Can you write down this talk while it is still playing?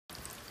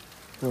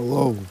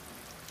Hello,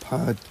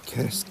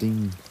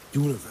 podcasting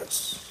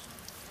universe.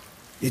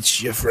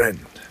 It's your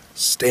friend,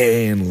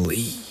 Stan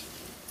Lee.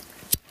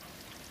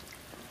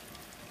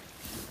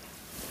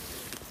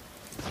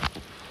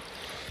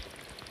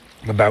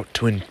 I'm about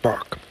to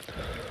embark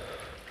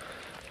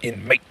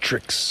in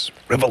Matrix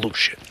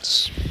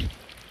Revolutions.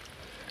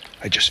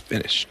 I just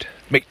finished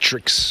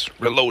Matrix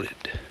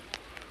Reloaded.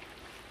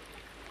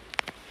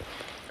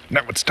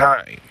 Now it's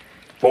time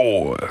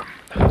for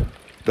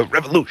the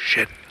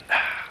revolution.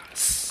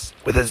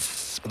 With a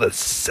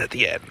S at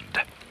the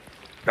end.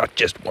 Not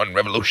just one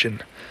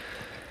revolution,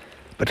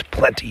 but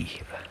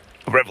plenty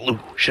of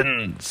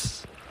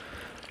revolutions.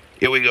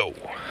 Here we go.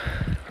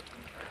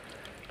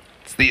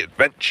 It's the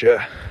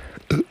adventure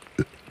of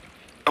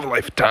a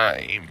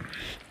lifetime.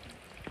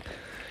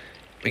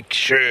 Make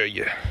sure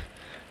you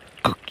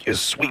cook your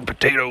sweet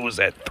potatoes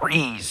at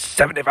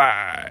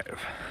 375.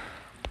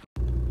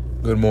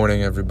 Good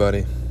morning,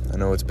 everybody. I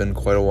know it's been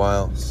quite a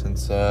while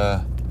since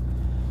I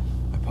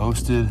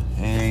posted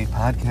a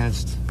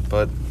podcast,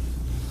 but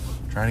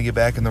trying to get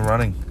back in the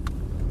running,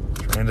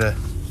 trying to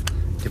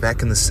get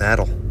back in the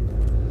saddle.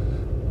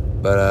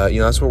 But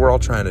that's what we're all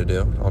trying to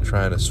do. All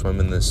trying to swim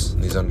in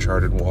these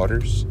uncharted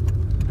waters,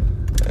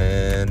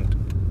 and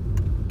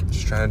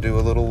just trying to do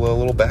a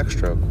little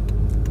backstroke.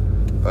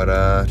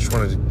 But just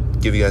wanted to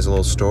give you guys a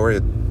little story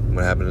of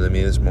what happened to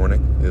me this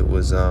morning. It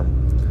was I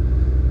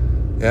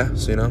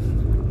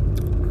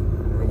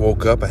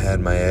woke up. I had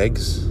my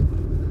eggs.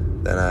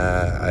 Then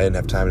I didn't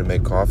have time to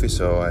make coffee,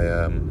 so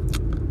I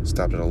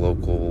stopped at a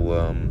local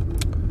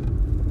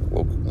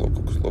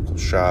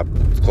shop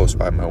close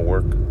by my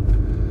work.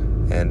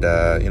 And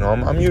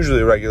I'm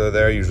usually a regular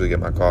there. I usually get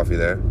my coffee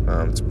there.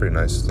 It's pretty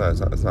nice.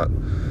 It's not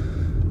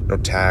no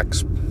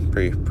tax.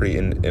 Pretty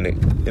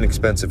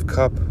inexpensive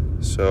cup.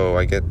 So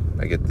I get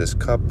this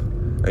cup.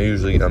 I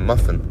usually get a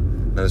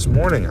muffin. Now this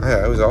morning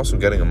I was also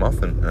getting a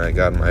muffin, and I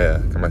got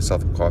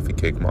myself a coffee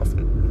cake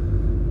muffin.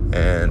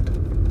 And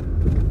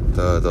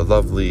the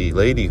lovely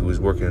lady who was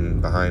working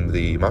behind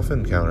the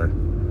muffin counter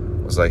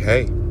was like,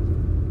 "Hey,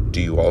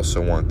 do you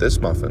also want this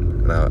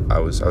muffin?" And I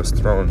was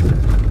thrown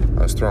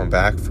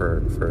back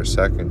for a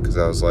second, because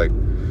I was like,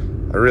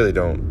 I really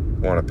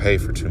don't want to pay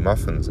for two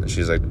muffins. And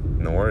she's like,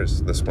 "No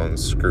worries, this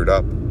one's screwed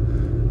up."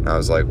 And I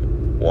was like,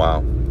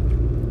 wow.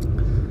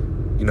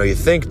 You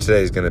think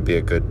today's going to be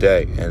a good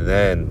day, and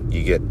then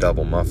you get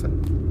double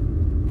muffin.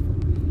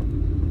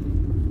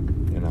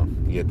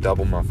 You get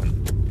double muffin.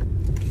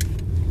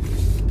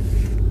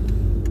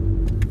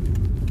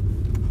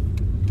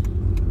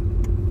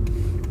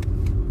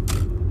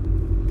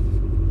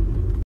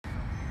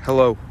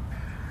 Hello.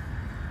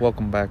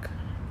 Welcome back.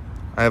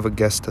 I have a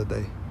guest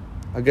today.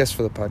 A guest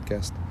for the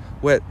podcast.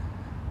 We're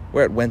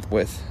at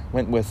Wentworth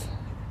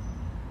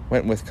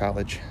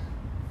College.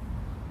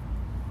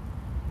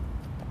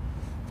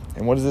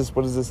 And what is this?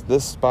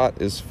 This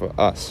spot is for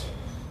us.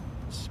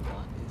 This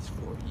spot is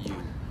for you.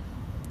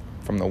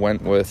 From the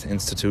Wentworth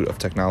Institute of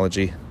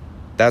Technology.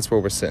 That's where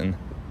we're sitting.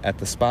 At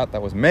the spot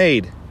that was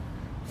made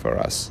for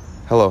us.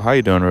 Hello, how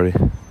you doing, Rudy?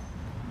 I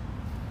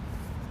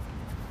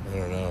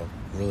don't know.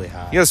 Really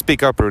high. You gotta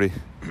speak up, Rudy.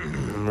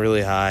 I'm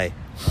really high.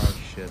 Oh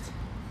shit.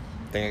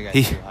 I think I got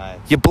too high.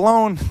 You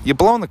blown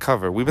the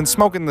cover. We've been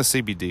smoking the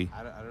CBD.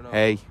 I don't know.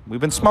 Hey, we've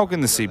been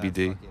smoking the CBD.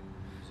 Museum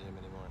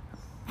anymore.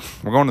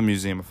 We're going to the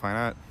Museum of Fine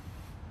Art.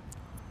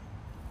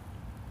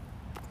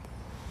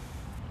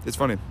 It's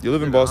funny. You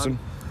live in Boston,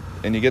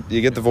 and you get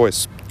the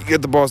voice. You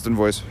get the Boston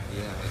voice.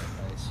 Yeah,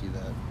 I see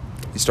that.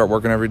 You start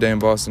working every day in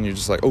Boston, you're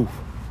just like, oh,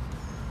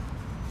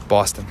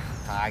 Boston.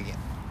 Target.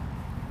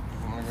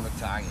 I'm gonna go to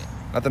Target.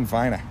 Nothing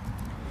finer.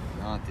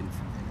 Nothing.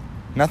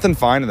 Nothing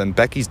finer than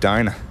Becky's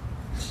Diner.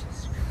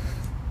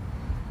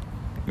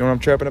 You know what I'm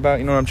chirping about?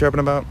 Dude,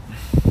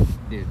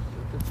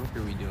 what the fuck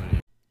are we doing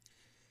here?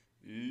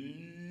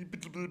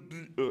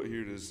 Oh,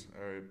 here it is.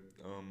 All right.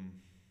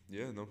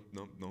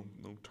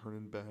 No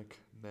turning back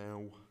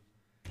now.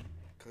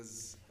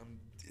 Because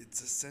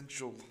it's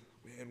essential,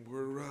 and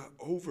we're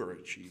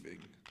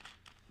overachieving.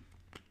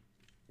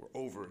 We're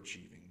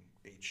overachieving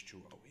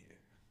H2O here.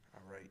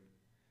 All right.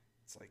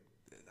 It's like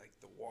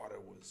the water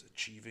was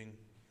achieving,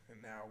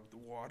 and now the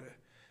water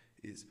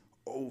is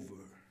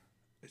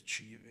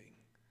overachieving.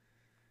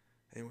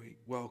 Anyway,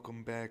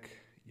 welcome back.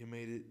 You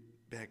made it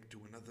back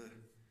to another.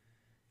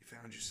 You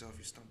found yourself.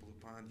 You stumbled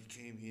upon. You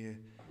came here.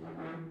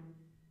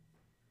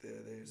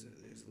 There's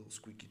a little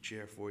squeaky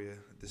chair for you.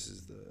 This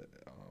is the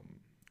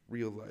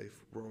real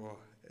life, raw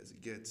as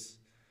it gets.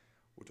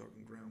 We're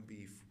talking ground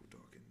beef. We're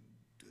talking,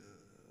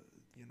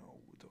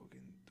 we're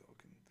talking.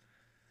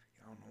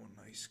 I don't know,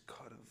 a nice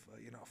cut of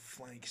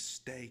flank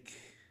steak.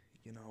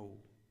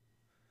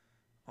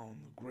 On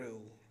the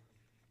grill,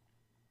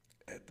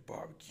 at the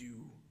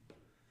barbecue.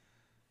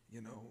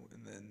 And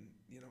then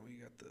you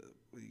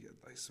got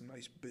like some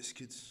nice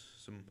biscuits,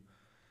 some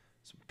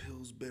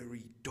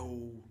Pillsbury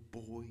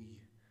Doughboy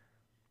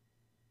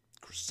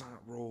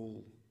croissant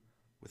roll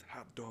with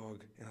hot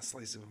dog and a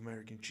slice of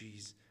American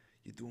cheese.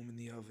 You do them in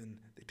the oven.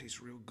 They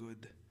taste real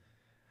good.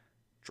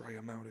 Try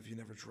them out if you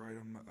never tried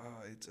them.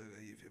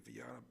 If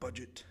you're on a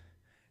budget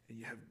and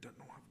you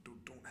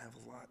don't have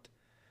a lot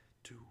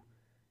to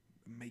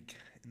make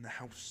in the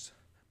house,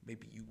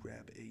 maybe you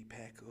grab a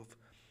pack of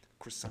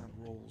croissant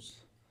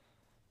rolls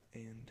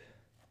and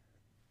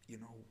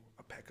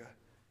a pack of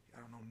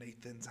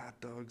Nathan's hot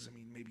dogs. I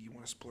mean, maybe you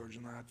want to splurge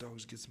on the hot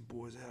dogs, get some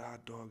Boys Head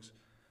hot dogs.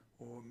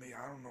 Or maybe,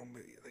 I don't know,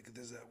 maybe, like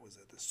the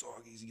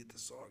Soggies, you get the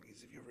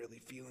Soggies. If you're really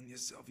feeling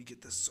yourself, you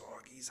get the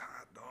Soggies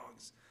hot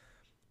dogs.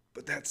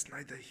 But that's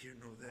neither here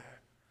nor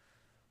there.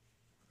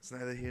 It's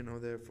neither here nor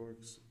there,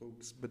 folks.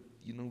 But,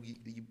 you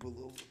put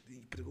a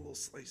little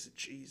slice of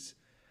cheese.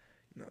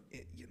 So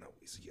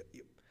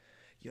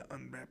you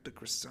unwrap the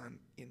croissant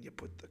and you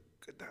put the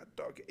hot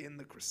dog in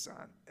the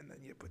croissant. And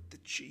then you put the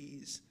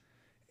cheese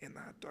in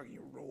the hot dog and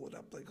you roll it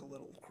up like a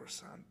little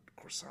croissant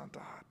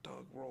hot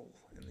dog roll.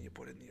 And then you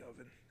put it in the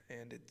oven.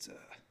 And it's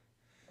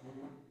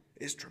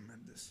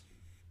tremendous.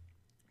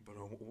 But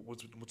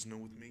what's new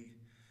with me?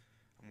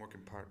 I'm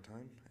working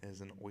part-time as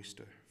an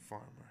oyster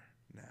farmer.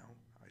 Now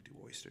I do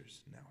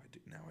oysters. Now I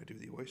do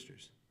the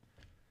oysters.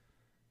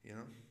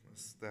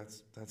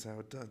 That's how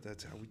it does.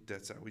 That's how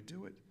we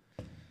do it.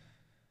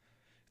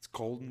 It's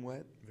cold and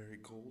wet, very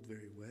cold,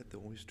 very wet. The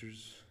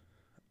oysters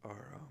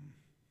are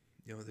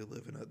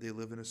they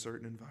live in a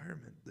certain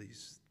environment.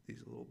 These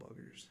little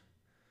buggers.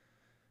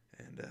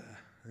 And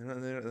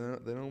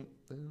they don't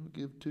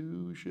give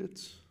two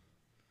shits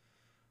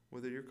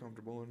whether you're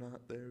comfortable or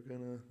not.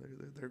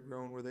 They're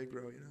growing where they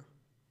grow,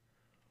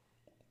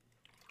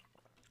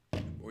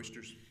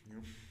 Oysters,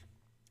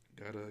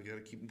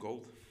 gotta keep them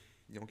cold.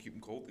 You don't keep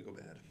them cold, they go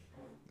bad,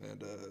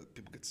 and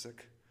people get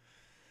sick.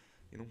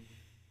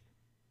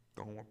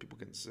 Don't want people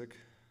getting sick.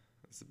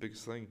 That's the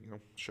biggest thing,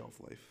 shelf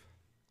life,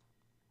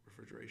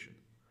 refrigeration.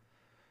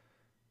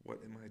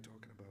 What am I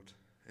talking about?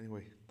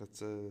 Anyway,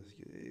 that's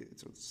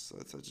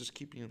just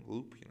keep you in the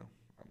loop.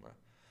 I'm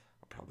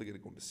probably gonna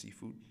go into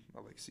seafood.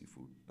 I like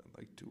seafood. I'd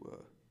like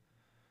to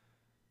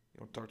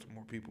talk to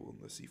more people in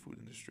the seafood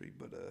industry,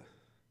 but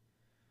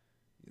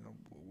we'll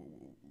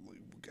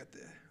get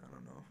there. I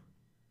don't know.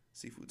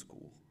 Seafood's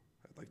cool.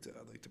 I'd like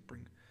to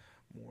bring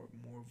more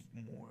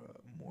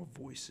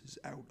voices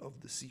out of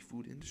the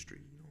seafood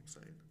industry. You know what I'm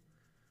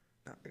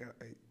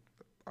saying?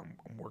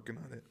 I'm working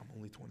on it. I'm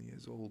only 20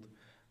 years old.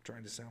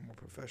 Trying to sound more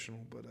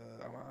professional, but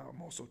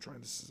I'm also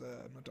trying to.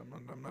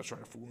 I'm not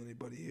trying to fool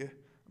anybody here.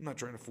 I'm not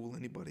trying to fool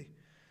anybody.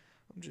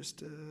 I'm just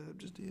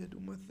here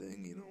doing my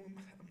thing.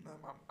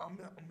 I'm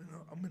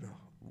in a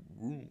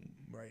room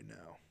right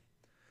now.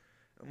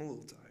 I'm a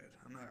little tired.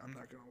 I'm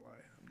not gonna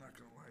lie. I'm not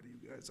gonna lie to you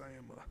guys. I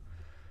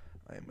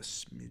am a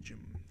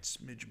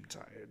smidgen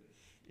tired.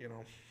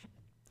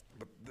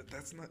 But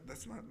that's not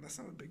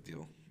a big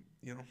deal.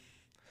 And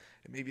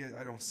maybe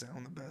I don't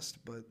sound the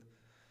best, but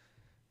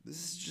this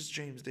is just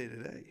James day to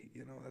day.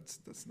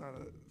 That's not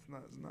a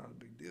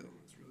big deal.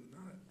 It's really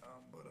not.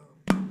 But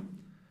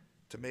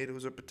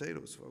tomatoes or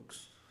potatoes,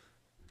 folks.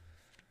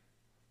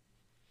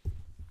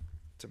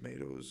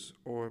 Tomatoes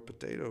or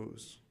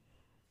potatoes.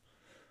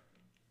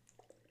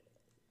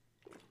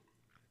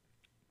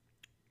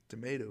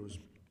 Tomatoes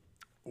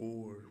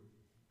or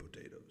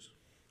potatoes.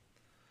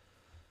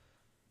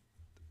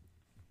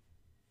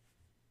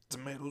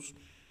 Tomatoes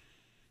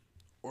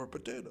or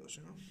potatoes.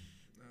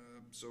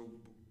 So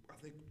I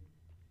think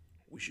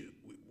we should.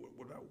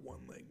 What about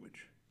one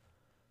language?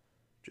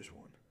 Just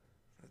one.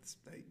 Let's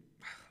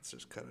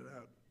just cut it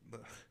out.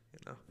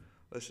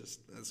 Let's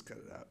cut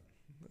it out.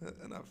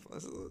 Enough.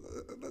 Let's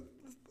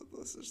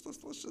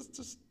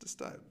just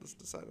decide. Let's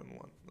decide on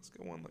one. Let's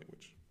get one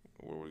language.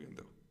 What are we gonna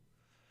do?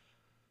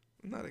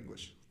 Not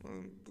English.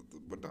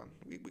 We're done.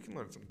 We can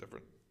learn something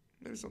different.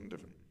 Maybe something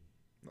different.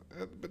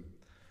 But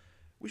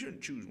we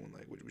shouldn't choose one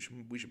language. We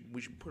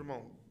should put them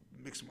all,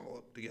 mix them all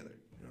up together.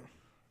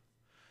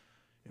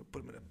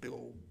 Put them in a big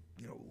old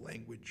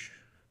language,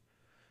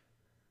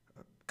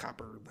 a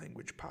copper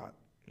language pot.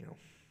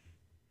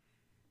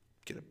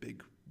 Get a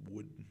big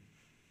wood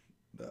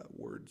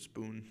word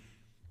spoon.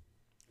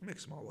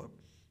 Mix them all up,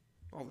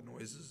 all the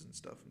noises and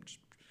stuff, and just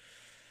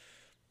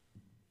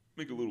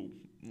make a little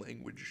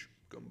language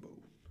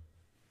gumbo.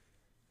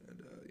 And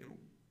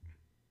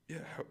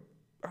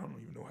I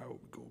don't even know how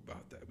we go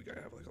about that. We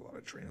gotta have like a lot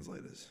of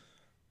translators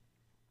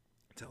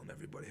telling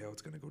everybody how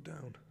it's gonna go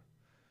down.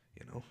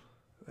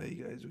 Hey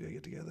you guys, we gotta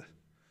get together.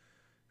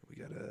 We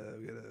gotta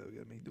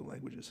make new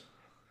languages.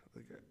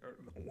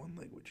 One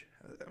language.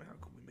 How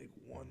can we make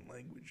one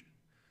language?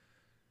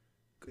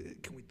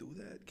 Can we do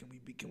that? Can we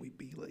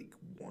be like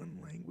one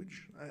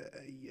language?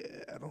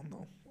 I don't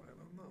know.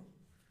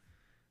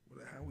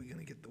 How are we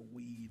gonna get the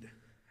weed?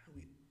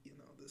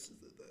 This is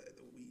the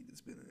weed.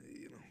 It's been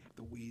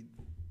the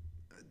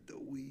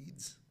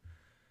weeds.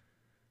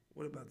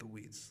 What about the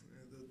weeds?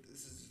 This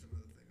is just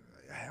another thing.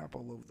 I hop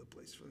all over the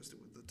place. First it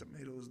was the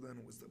tomatoes, then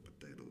it was the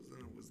potatoes,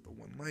 then it was the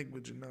one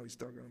language, and now he's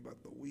talking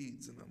about the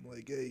weeds. And I'm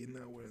like, hey,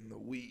 now we're in the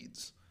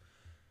weeds.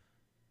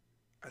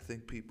 I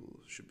think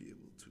people should be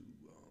able to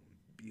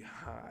be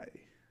high,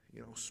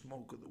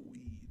 smoke of the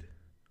weed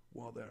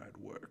while they're at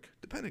work,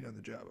 depending on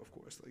the job, of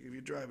course. Like if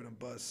you're driving a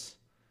bus,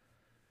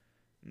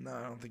 no,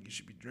 I don't think you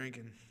should be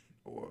drinking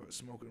or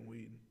smoking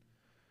weed.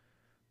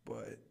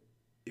 But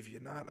if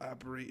you're not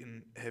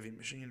operating heavy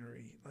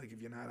machinery, like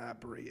if you're not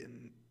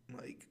operating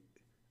like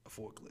a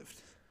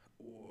forklift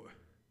or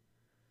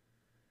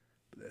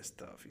but that's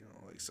tough, you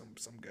know. Like some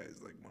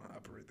guys like want to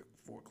operate the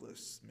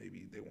forklifts.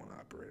 Maybe they want to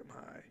operate them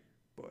high,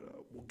 but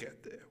we'll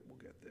get there. We'll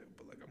get there.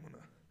 But like I'm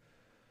gonna,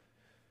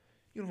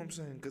 you know what I'm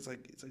saying? Because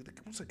like it's like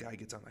once a guy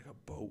gets on like a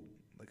boat,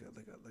 like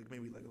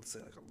maybe like let's say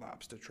like a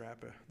lobster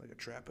trapper, like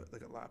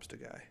a lobster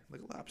guy,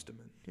 like a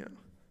lobsterman, you know.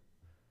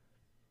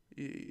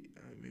 I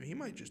mean, he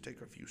might just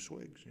take a few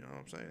swigs. You know what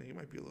I'm saying? He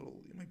might be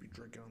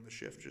drinking on the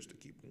shift just to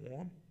keep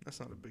warm. That's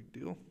not a big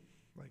deal.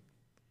 Like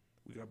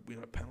we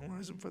gotta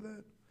penalize him for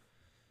that.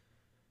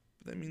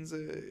 But that means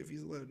if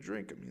he's allowed to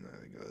drink, I mean, I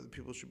think other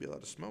people should be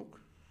allowed to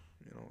smoke.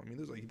 You know, I mean,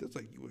 there's like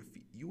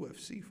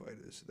UFC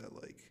fighters that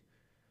like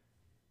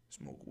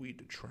smoke weed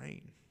to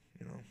train.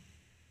 You know,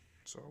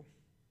 so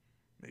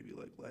maybe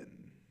like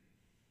letting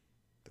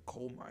the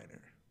coal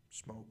miner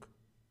smoke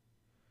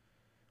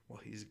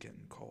while he's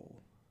getting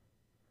coal.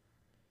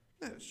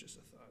 It's just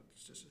a thought.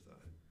 It's just a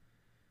thought.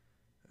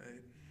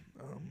 Right?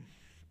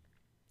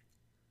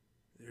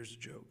 There's a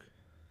joke.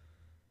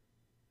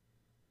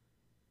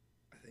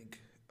 I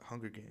think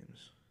Hunger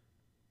Games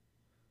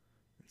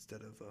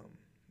instead of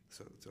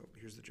so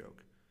here's the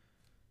joke.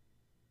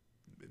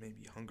 It may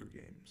be Hunger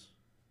Games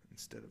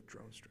instead of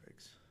drone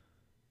strikes.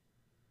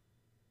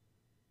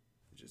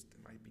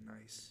 It might be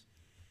nice.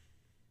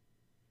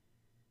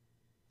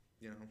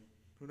 You know,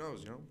 who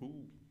knows? You know,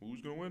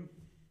 who's gonna win?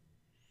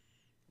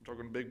 I'm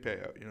talking big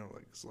payout. You know,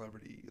 like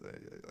celebrity,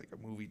 like a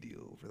movie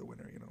deal for the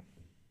winner. You know.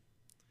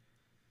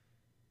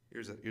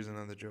 Here's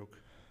another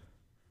joke.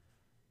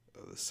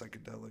 The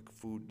psychedelic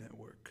Food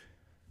Network.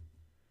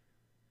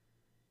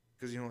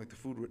 Because you know, like the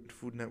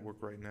Food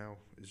Network right now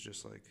is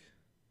just like,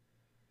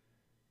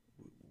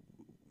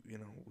 you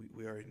know,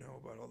 we already know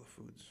about all the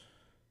foods.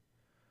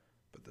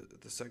 But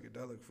the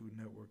psychedelic Food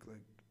Network,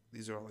 like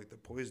these are all like the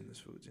poisonous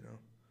foods, you know.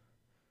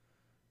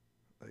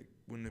 Like,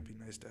 wouldn't it be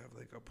nice to have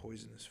like a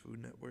poisonous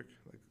food network?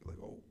 Like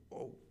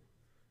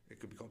it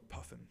could be called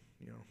Puffin,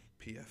 you know,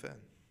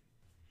 PFN.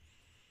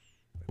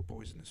 Like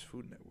poisonous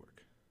food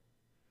network.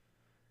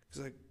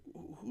 Cause like,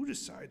 who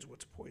decides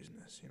what's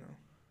poisonous? You know,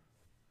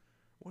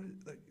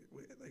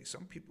 like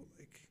some people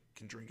like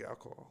can drink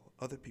alcohol,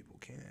 other people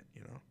can't.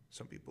 You know,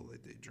 some people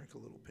like they drink a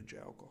little pinch of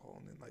alcohol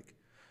and then like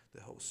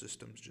the whole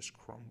systems just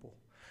crumble.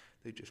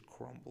 They just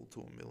crumble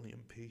to a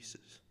million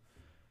pieces.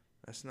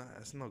 That's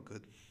not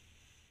good.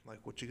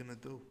 Like, what you gonna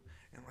do?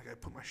 And like I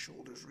put my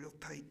shoulders real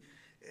tight.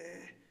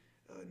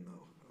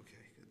 No.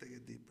 Okay, take a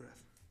deep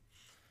breath.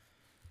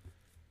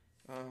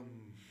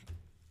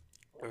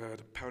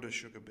 The Powder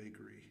Sugar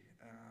Bakery.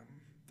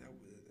 That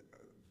was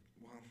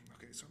well.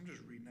 Okay, so I'm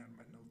just reading out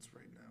my notes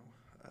right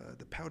now.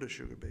 The Powder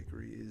Sugar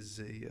Bakery is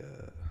a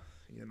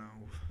you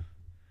know,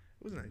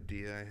 it was an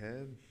idea I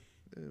had.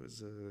 It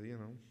was you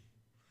know,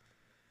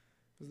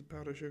 it was the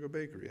Powder Sugar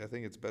Bakery. I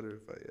think it's better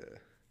if I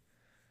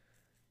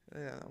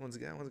yeah, that one's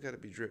got to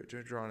be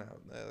drawn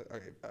out.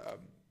 Okay, I'm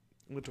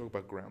gonna talk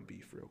about ground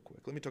beef real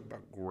quick. Let me talk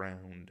about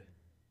ground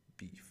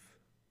beef.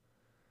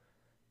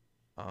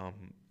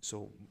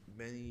 So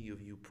many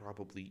of you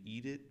probably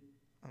eat it,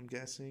 I'm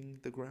guessing,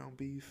 the ground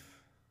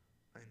beef.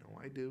 I know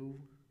I do.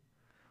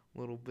 A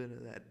little bit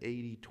of that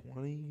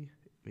 80-20,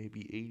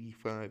 maybe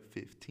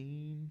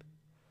 85-15,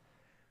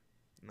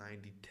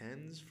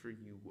 90-10s for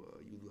you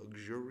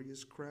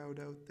luxurious crowd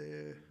out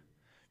there.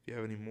 If you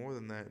have any more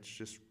than that,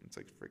 it's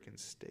like freaking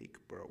steak,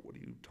 bro. What are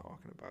you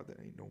talking about? That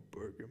ain't no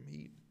burger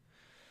meat.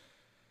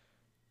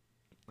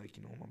 Like,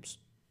 you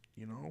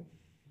know,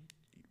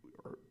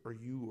 are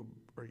you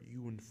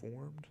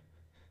informed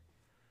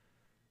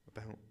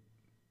about,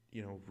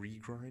 you know,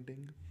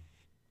 regrinding?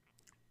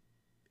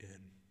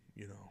 And,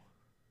 you know,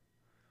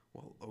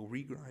 well, a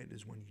regrind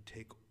is when you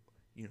take,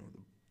 you know,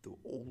 the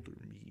older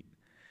meat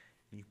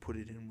and you put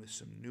it in with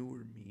some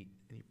newer meat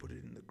and you put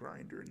it in the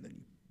grinder and then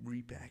you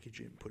repackage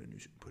it and put a new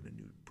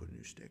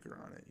sticker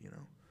on it, you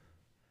know.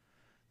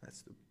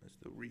 That's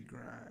the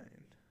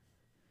regrind.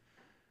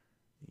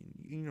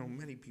 You know,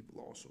 many people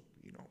also,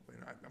 you know,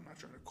 and I'm not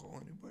trying to call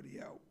anybody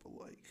out, but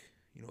like,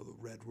 you know, the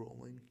red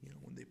rolling, you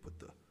know, when they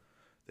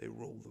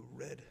roll the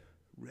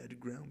red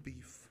ground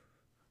beef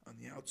on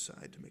the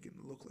outside to make it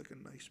look like a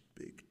nice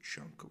big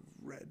chunk of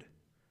red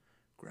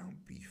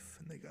ground beef,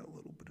 and they got a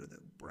little bit of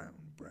that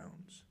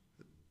browns,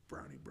 the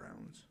brownie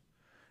browns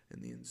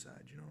in the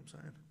inside, you know what I'm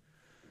saying?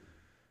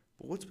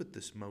 But what's with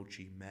this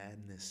mochi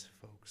madness,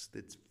 folks?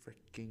 It's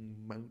freaking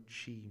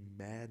mochi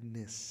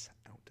madness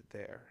out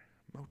there.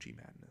 Mochi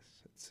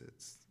madness.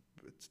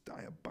 It's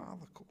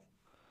diabolical.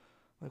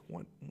 Like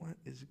what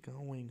is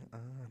going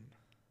on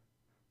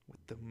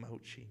with the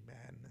mochi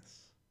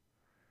madness?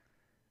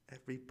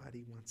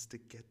 Everybody wants to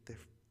get their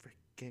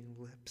freaking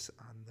lips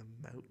on the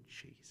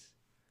mochis.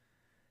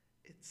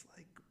 It's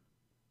like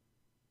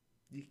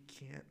you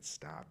can't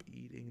stop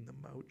eating the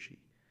mochi.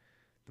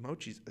 The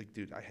mochis, like,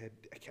 dude, I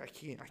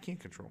can't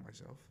control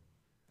myself.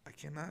 I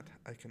cannot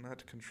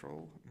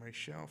control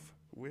myself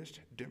with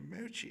the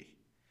mochi.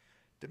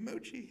 The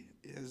mochi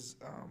is,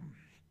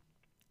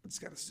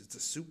 it's a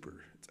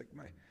super, it's like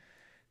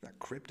not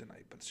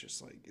kryptonite, but it's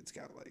just like, it's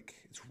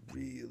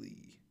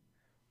really,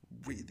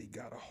 really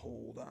got a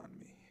hold on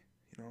me.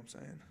 You know what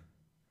I'm saying?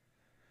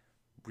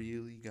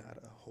 Really got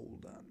a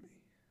hold on me.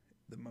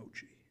 The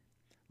mochi.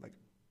 Like,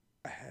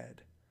 I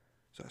had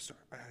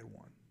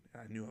one,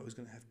 and I knew I was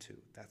going to have two.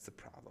 That's the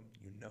problem.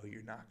 You know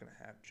you're not going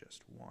to have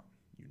just one.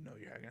 You know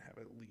you're going to have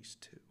at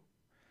least two.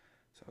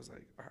 So I was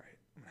like, all right,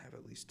 I'm going to have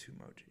at least two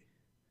mochi.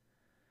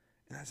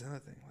 And that's another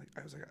thing. Like,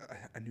 I was like,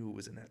 I knew it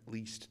was an at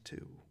least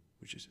two,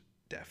 which is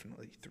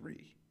definitely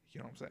three. You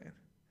know what I'm saying?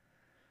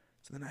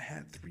 So then I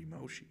had three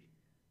mochi,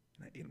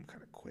 and I ate them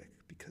kind of quick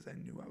because I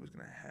knew I was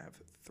going to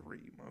have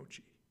three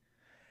mochi.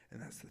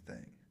 And that's the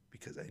thing.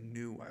 Because I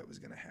knew I was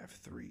going to have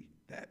three,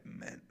 that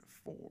meant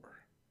four.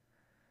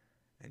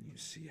 And you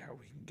see how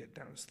we can get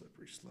down a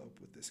slippery slope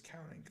with this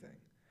counting thing.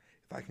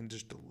 If I can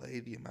just delay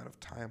the amount of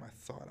time I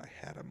thought I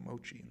had a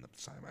mochi and the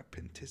time I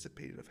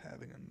anticipated of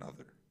having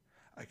another,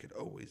 I could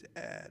always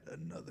add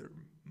another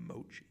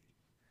mochi.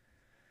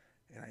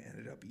 And I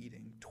ended up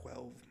eating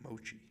 12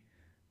 mochi.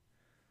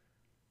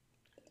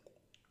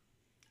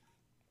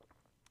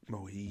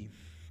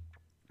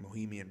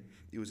 Bohemian.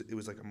 It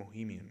was like a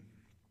Bohemian.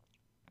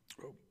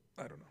 Oh,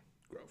 I don't know.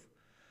 Grove.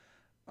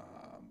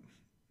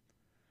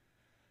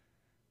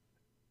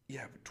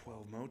 Yeah, but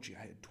 12 mochi.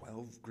 I had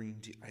 12 green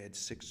tea. I had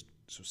six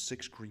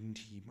green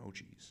tea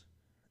mochis.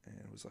 And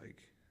it was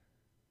like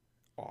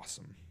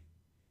awesome.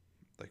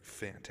 Like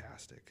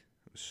fantastic.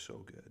 It was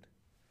so good.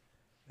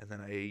 And then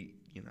I ate,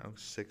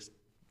 6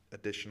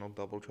 additional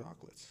double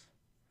chocolates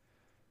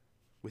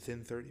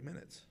within 30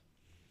 minutes.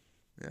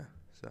 Yeah,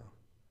 so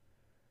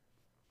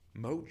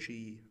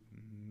mochi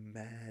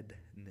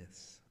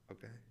madness,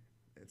 okay?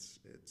 It's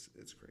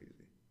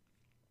crazy.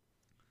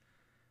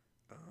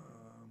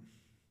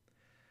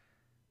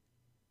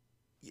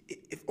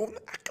 If only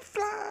I could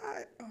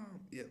fly.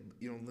 Yeah,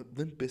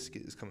 Limp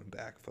Bizkit is coming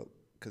back,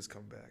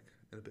 coming back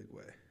in a big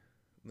way.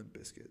 Limp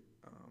Bizkit.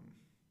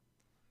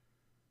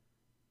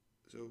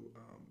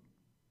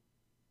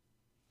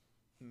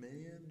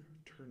 Man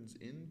turns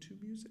into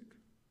music.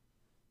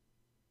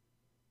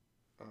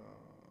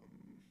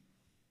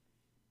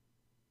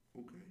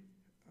 Okay.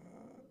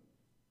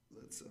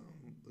 Let's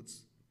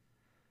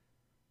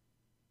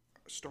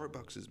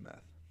Starbucks is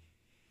meth.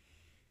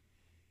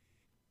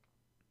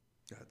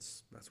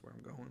 That's where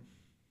I'm going.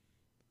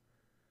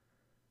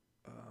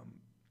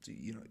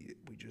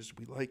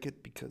 We like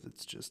it because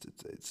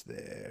it's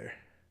there.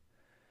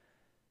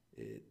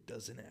 It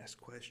doesn't ask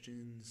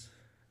questions.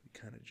 We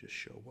kind of just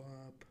show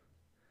up.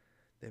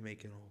 They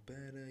make it all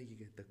better. You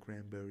get the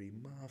cranberry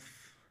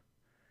muff.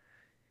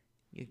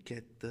 You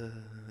get the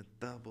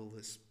double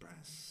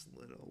espresso,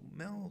 little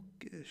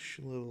milkish,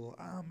 little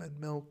almond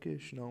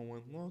milkish, no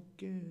one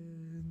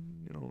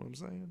looking. You know what I'm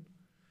saying?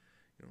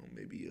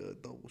 Maybe a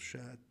double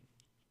shot,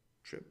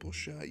 triple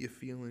shot. You're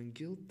feeling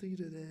guilty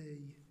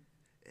today.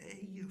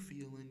 Hey, you're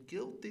feeling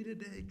guilty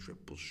today.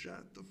 Triple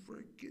shot the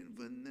freaking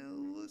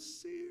vanilla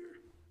sear.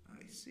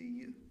 I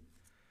see you.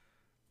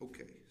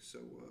 Okay, so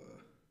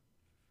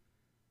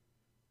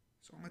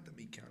I'm at the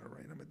meat counter,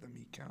 right? I'm at the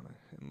meat counter,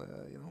 and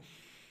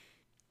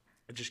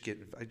I just get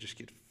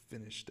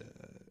finished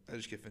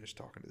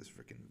talking to this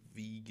freaking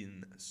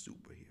vegan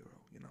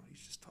superhero.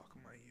 He's just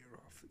talking my ear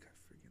off. The guy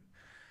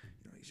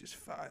freaking, he's just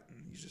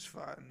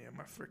fighting. Yeah,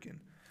 my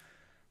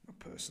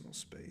personal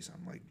space.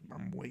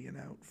 I'm weighing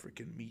out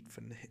freaking meat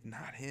for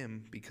not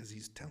him because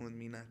he's telling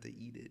me not to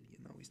eat it.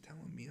 He's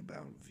telling me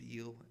about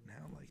veal and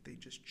how they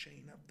just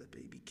chain up the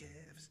baby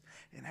calves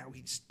and how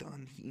he's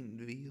done eating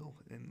veal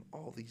and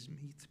all these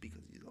meats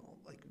because he's all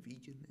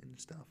vegan and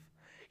stuff.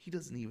 He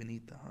doesn't even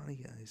eat the honey,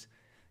 guys.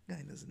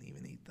 Guy doesn't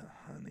even eat the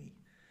honey.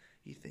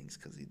 He thinks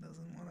because he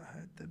doesn't want to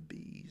hurt the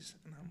bees.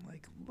 And I'm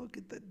like, look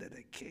at the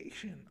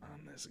dedication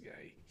on this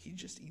guy. He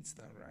just eats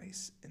the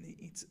rice and he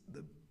eats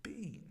the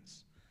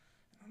beans.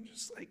 I'm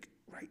just like,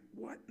 right,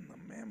 what in the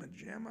mamma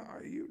jamma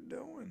are you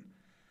doing?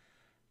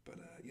 But,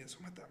 so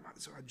I'm at that,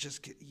 so I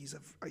just get, he's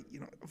a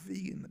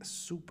vegan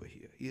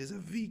superhero. He is a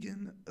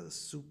vegan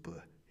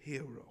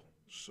superhero.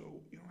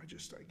 So, I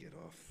get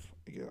off,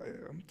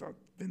 I'm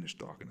finished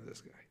talking to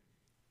this guy.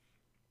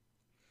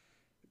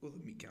 Well, the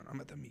meat counter, I'm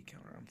at the meat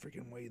counter, I'm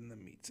freaking weighing the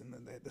meats, and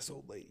then this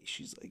old lady,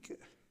 she's like,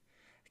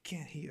 I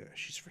can't hear her.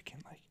 She's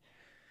freaking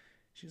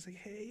she's like,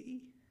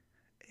 hey,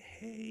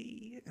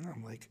 and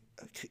I'm like,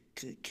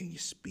 can you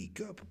speak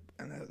up?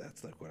 And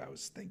that's what I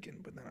was thinking,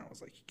 but then I was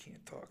like, you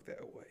can't talk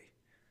that way,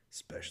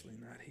 especially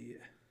not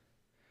here.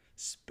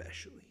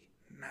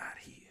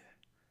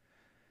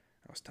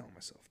 I was telling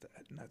myself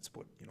that, and that's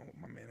what,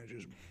 my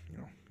managers,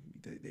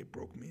 they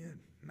broke me in,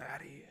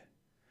 not here.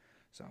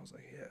 So I was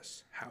like,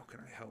 yes, how can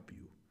I help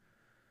you?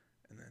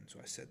 And then, so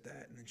I said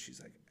that, and then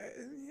she's like,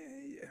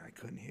 yeah, I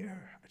couldn't hear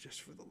her.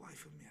 For the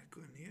life of me, I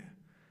couldn't hear.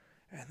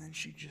 And then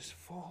she just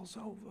falls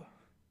over.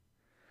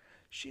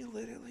 She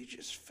literally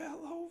just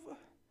fell over.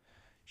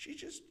 she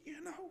just,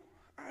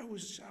 I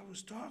was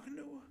talking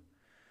to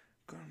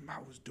her. I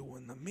was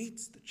doing the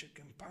meats, the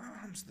chicken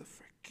parms, the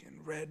freaking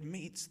red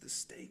meats, the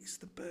steaks,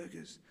 the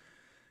burgers.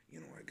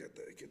 I get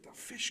the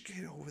fish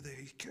kid over there.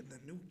 He's cutting the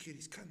new kid.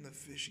 He's cutting the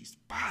fish. He's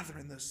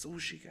bothering the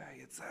sushi guy.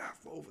 It's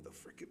half over the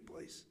freaking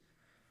place.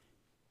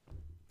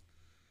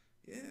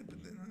 Yeah,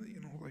 but then,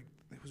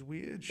 it was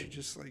weird. She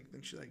just,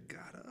 then she,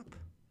 got up.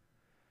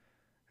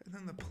 And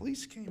then the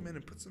police came in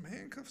and put some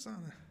handcuffs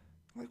on her.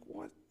 Like,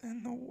 what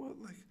in the world?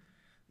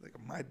 Like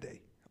my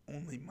day.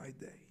 Only my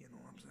day, you know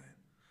what I'm saying?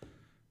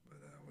 But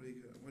what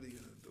are you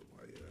gonna do?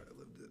 I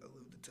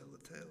live to tell the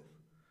tale.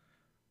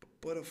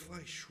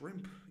 Butterfly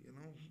shrimp,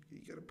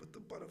 you gotta put the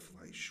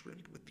butterfly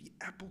shrimp with the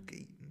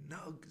Applegate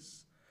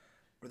nugs,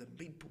 or the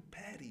maple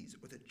patties,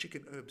 or the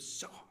chicken herb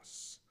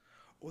sauce,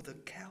 or the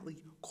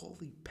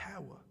cauli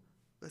power.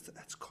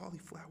 That's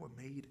cauliflower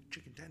made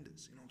chicken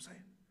tenders. You know what I'm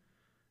saying?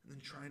 And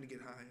then trying to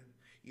get hired,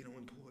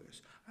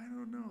 employers. I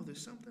don't know,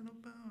 there's something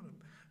about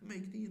them.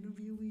 Make the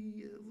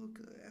interviewee look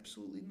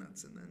absolutely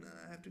nuts, and then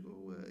I have to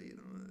go,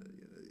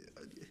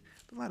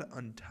 a lot of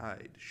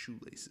untied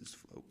shoelaces,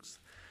 folks.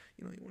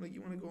 You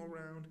want to go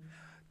around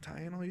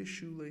tying all your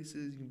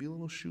shoelaces. You can be a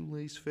little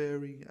shoelace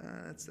fairy.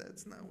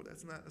 That's not what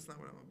I'm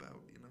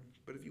about,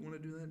 But if you want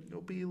to do that,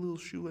 go be a little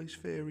shoelace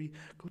fairy.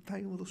 Go tie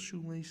your little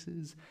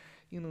shoelaces.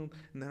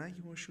 Now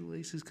you want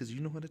shoelaces because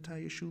you know how to tie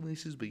your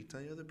shoelaces, but you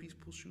tie other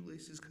people's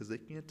shoelaces because they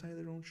can't tie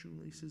their own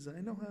shoelaces.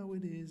 I know how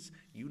it is.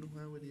 You know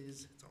how it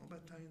is. It's all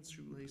about tying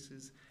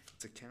shoelaces.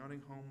 It's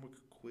accounting, homework,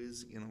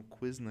 quiz.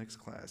 Quiz next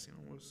class. You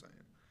know what I'm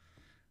saying?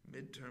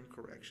 Midterm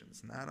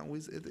corrections. Not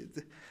always.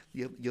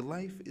 Your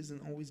life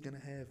isn't always gonna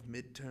have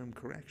midterm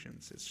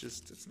corrections. It's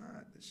just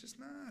not.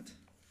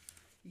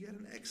 You got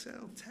an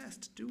Excel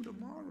test due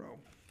tomorrow.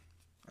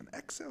 An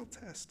Excel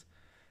test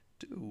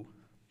due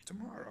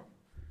tomorrow.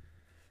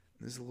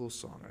 This is a little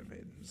song I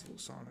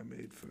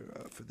made.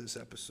 For this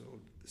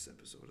episode. This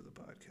episode of the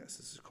podcast.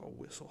 This is called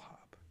Whistle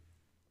Hop.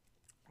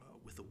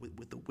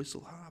 With the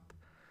whistle hop,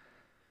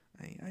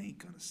 I ain't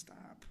gonna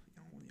stop.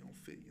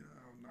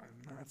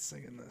 I'm not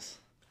singing this.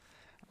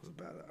 I was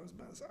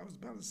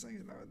about to sing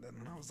it,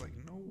 and I was like,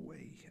 no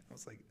way. I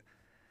was like,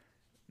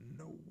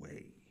 no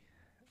way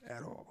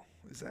at all.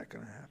 Is that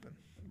gonna happen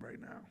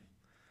right now?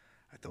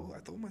 I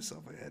told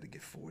myself I had to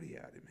get 40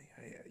 out of me.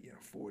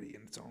 40,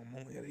 and I'm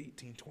only at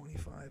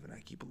 18:25, and I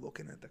keep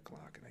looking at the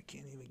clock, and I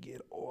can't even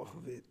get off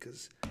of it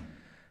because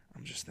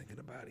I'm just thinking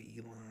about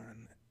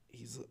Elon.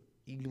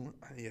 Elon,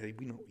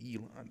 we know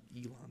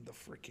Elon the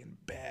freaking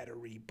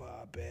battery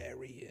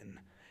barbarian.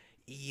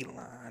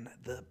 Elon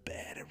the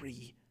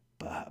battery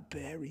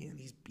barbarian.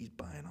 He's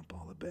buying up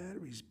all the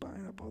batteries,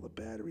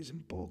 in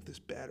bulk. This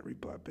battery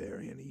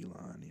barbarian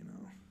Elon,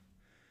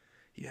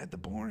 He had the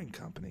Boring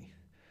Company.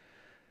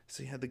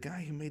 So you had the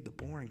guy who made the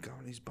Boring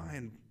Company. He's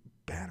buying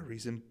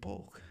batteries in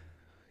bulk.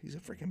 He's a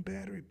freaking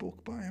battery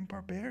bulk buying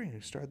barbarian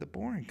who started the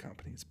Boring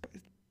Company. He's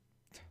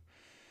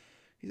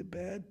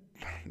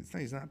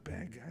not a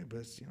bad guy, but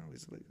he's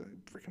like a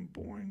freaking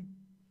boring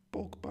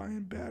bulk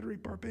buying battery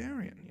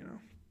barbarian,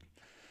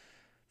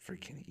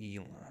 Freaking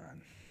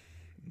Elon,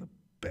 the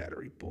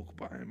battery bulk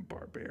buying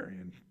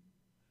barbarian.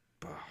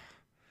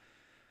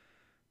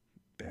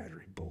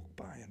 Battery bulk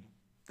buying,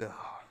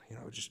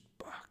 just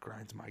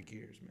grinds my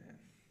gears, man.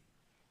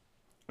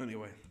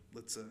 Anyway,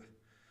 let's I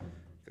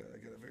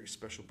got a very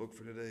special book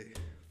for today.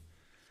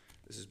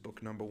 This is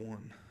book number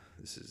 1.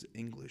 This is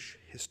English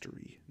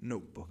History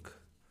Notebook.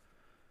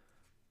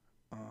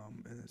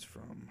 And it's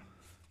from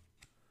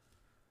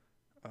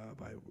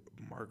by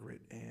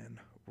Margaret Ann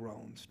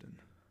Rowlandson.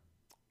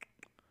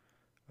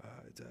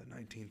 It's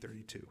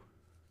 1932,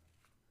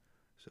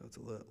 so it's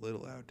a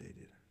little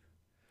outdated.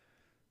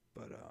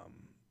 But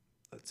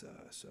let's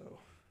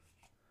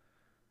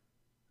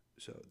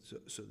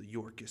so the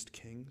Yorkist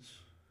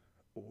kings,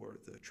 or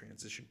the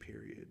transition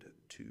period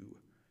to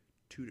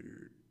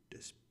Tudor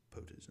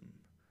despotism,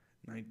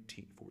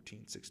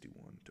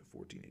 1461 to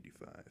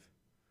 1485.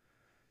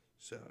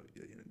 So,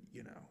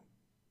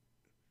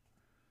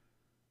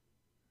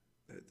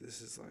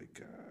 this is like,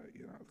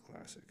 the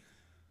classic.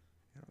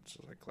 It's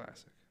just like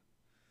classic.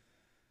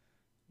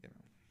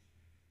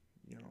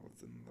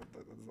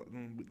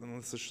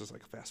 Let's just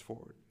like fast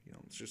forward.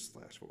 Let's just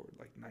flash forward,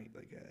 like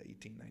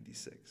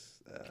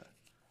 1896,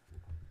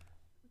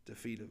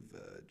 defeat of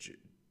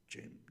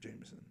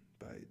Jameson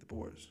by the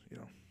Boers. I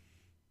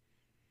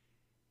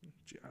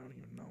don't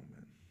even know,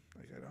 man.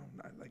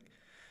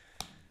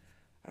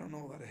 I don't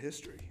know a lot of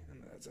history,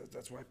 and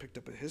that's why I picked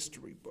up a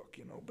history book,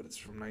 but it's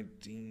from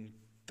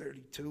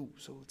 1932,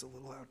 so it's a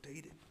little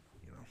outdated,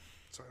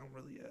 So I don't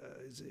really.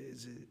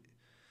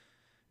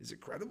 Is it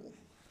credible?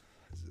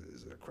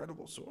 Is it a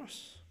credible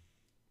source?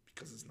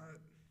 Because it's not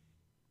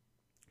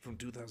from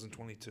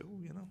 2022,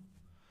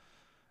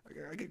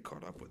 I get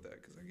caught up with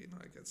that because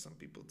I got some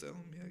people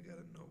telling me I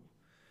gotta know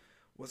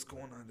what's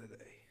going on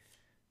today.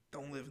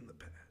 Don't live in the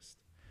past.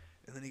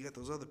 And then you got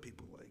those other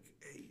people like,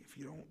 hey, if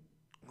you don't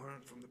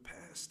learn from the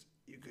past,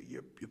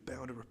 you're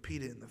bound to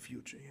repeat it in the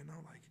future,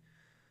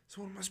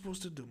 So what am I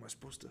supposed to do? Am I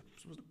supposed to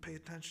pay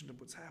attention to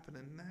what's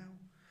happening now?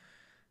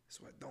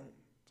 So I don't.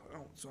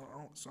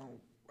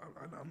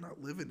 I'm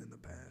not living in the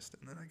past.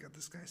 And then I got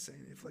this guy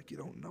saying, if like you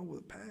don't know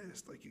the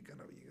past, like you're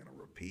gonna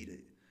repeat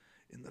it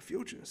in the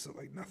future. So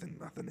like nothing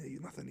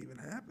even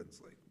happens.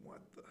 Like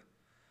what the?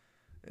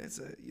 It's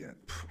a yeah.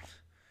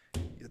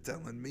 You're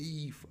telling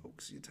me,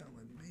 folks. You're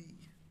telling me.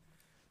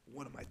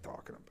 What am I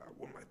talking about?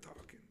 What am I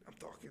talking? I'm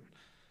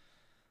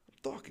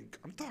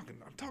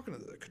talking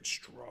to the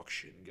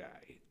construction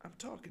guy. I'm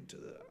talking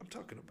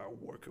about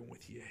working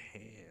with your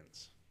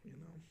hands, you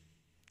know?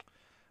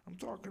 I'm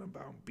talking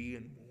about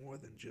being more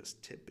than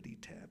just tippity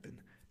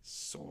tapping,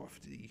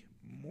 softy,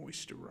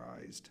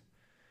 moisturized.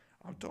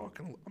 I'm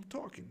talking,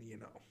 you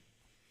know,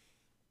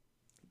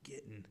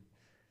 getting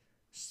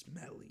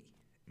smelly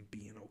and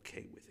being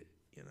okay with it,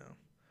 you know?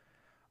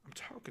 I'm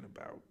talking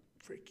about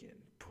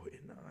freaking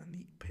putting on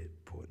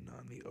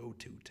the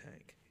O2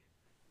 tank.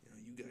 You know,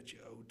 you got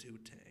your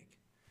O2 tank.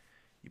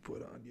 You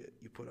put on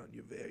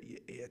your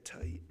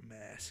airtight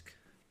mask.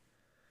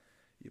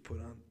 You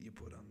put on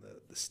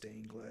the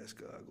stained glass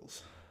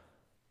goggles.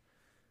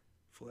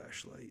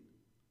 Flashlight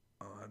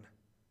on,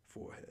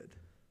 forehead.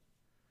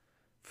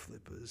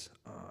 Flippers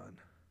on.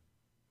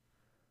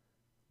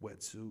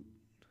 Wetsuit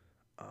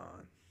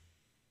on.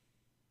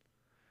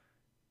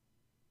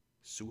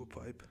 Sewer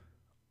pipe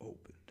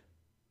opened.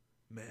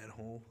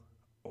 Manhole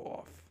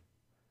off.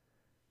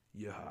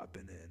 You're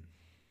hopping in.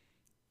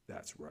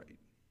 That's right.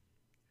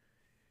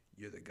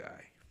 You're the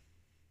guy.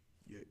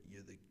 You're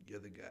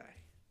the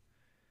guy.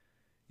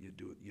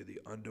 You're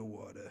the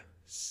underwater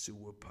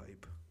sewer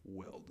pipe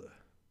welder.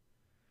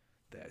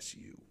 That's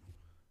you.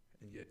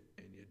 And you're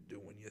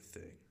doing your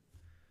thing.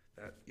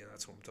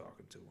 That's what I'm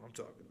talking to.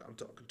 I'm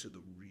talking to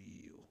the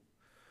real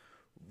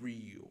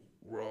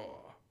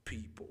raw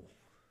people.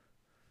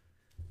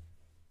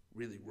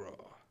 Really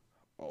raw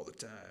all the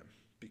time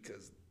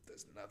because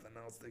there's nothing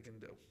else they can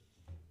do.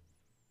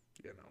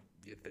 You know,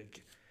 you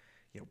think,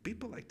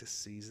 people like to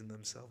season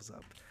themselves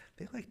up.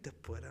 They like to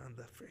put on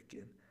the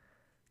freaking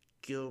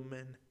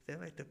Gilman. They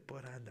like to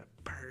put on the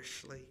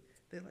parsley.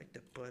 They like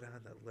to put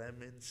on the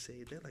lemon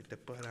seed. They like to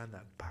put on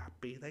the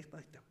poppy. They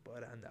like to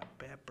put on the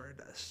pepper,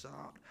 the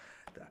salt,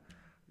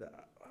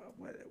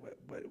 what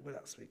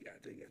else we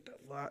got? We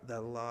got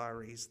the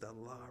Lawry's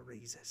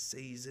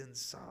seasoned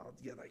salt.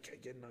 You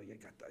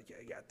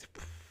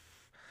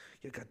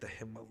got the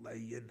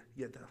Himalayan,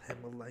 whatever.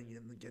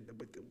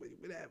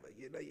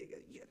 You got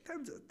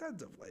tons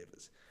of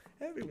flavors.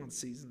 Everyone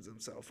seasons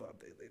himself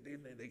up.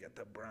 They got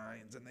the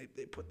brines and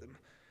they put them.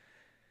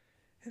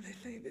 And they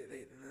think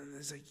and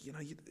it's like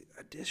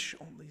a dish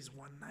only is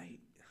one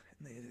night,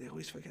 and they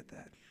always forget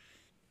that.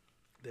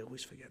 They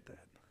always forget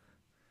that.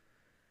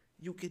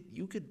 You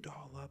could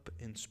doll up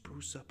and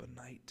spruce up a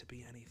night to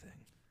be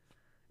anything,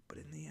 but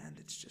in the end,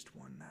 it's just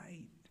one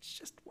night. It's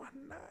just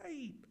one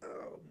night.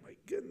 Oh my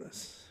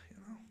goodness,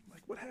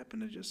 like what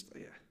happened to just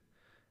a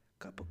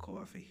cup of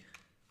coffee,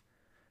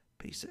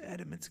 piece of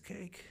Edmonds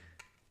cake,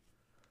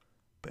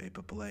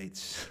 paper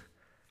plates.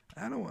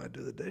 I don't want to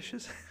do the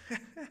dishes.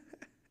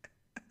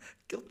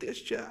 Guilty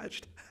as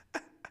charged.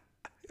 You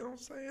know what I'm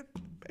saying?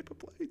 Paper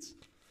plates.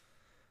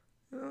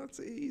 It's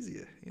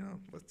easier.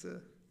 Let's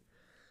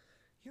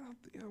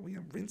we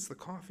rinse the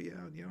coffee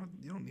out. You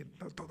don't need.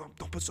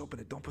 Don't put soap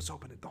in it. Don't put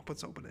soap in it. Don't put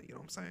soap in it. You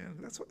know what I'm saying?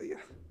 That's what.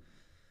 Yeah.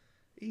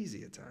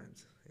 Easy at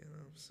times.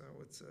 So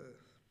it's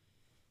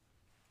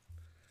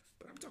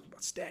But I'm talking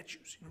about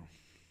statues.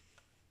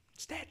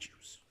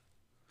 Statues.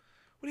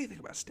 What do you think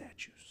about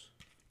statues?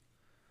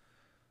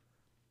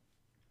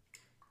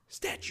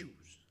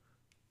 Statues.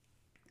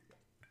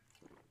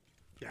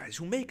 Guys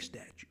who make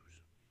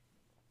statues.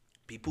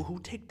 People who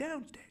take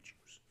down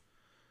statues.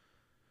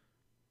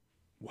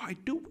 Why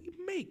do we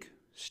make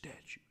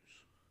statues?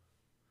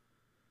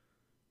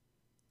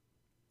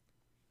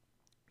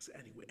 So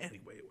anyway,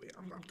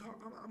 I'm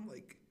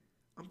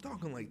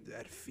talking like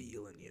that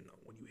feeling,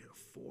 when you hit a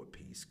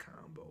 4-piece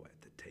combo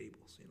at the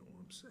tables, you know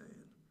what I'm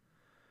saying?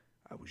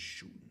 I was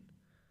shooting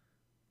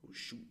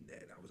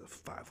that. I was a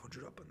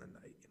 500 up on the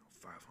night,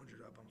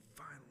 500 up. I'm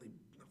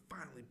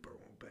finally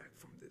burrowing back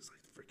from the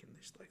freaking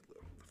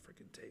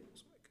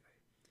tables, my guy.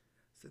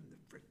 Then the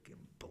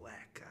freaking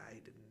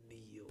black-eyed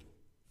Neil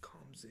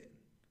comes in,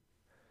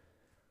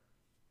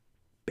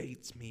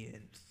 baits me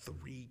in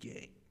 3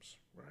 games,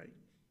 right?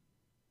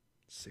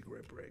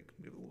 Cigarette break.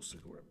 We have a little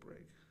cigarette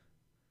break.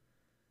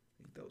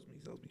 He tells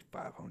me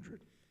 500.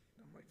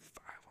 I'm like,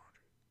 500.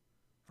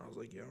 I was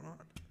like, you're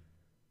on.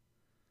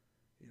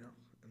 And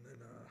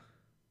then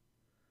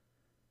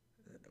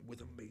with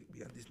him,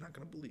 he's not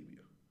gonna believe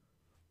you.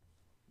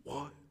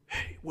 What?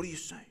 Hey, what are you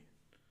saying?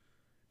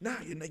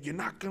 Nah, you're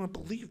not gonna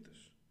believe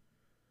this.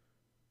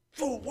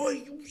 For what are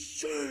you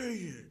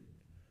saying?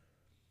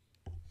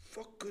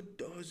 Fucker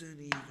doesn't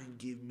even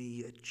give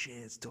me a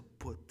chance to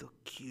put the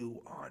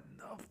cue on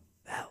the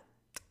felt.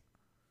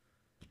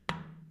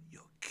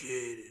 You're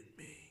kidding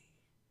me.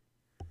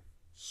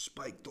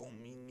 Spike told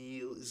me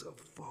Neil is a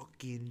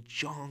fucking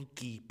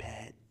junkie,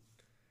 Pat.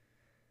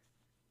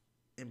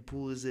 And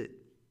pulls it.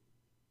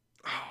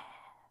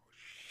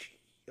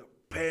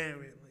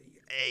 apparently,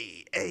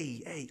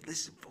 hey,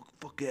 listen,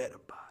 forget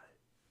about it.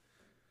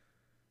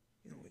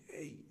 You know,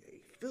 hey,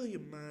 fill your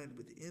mind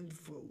with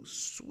info,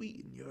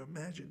 sweeten your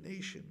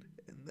imagination,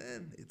 and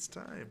then it's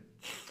time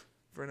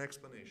for an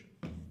explanation.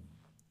 I'm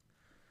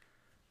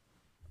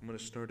going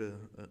to start a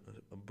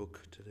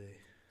book today,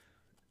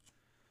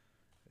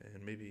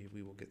 and maybe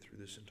we will get through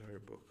this entire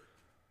book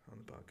on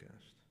the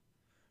podcast.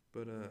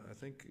 But I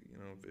think, you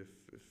know, if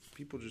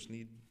people just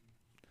need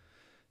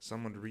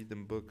someone to read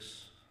them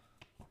books,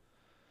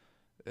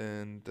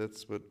 and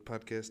that's what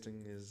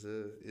podcasting is,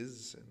 and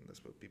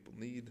that's what people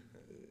need.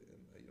 And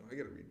you know, I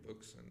gotta read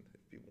books, and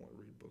if people want to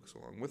read books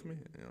along with me,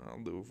 you know,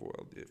 I'll do it for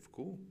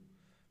cool.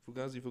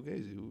 Fugazi,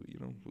 you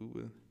know,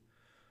 who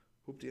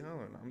hoopty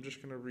hollering. I'm just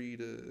gonna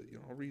read. You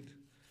know, I'll read.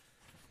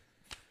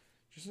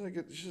 Just like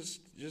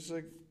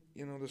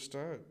you know, the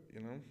start.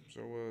 You know,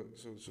 so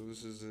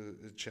this is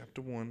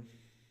chapter 1,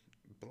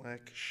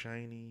 black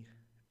shiny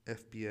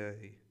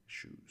FBI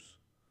shoes.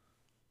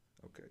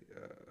 Okay,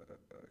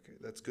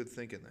 that's good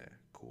thinking there.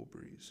 Cool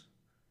Breeze.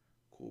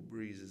 Cool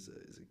Breeze is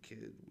a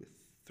kid with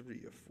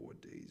 3 or 4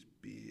 days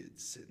beard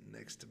sitting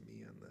next to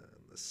me on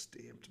the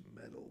stamped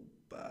metal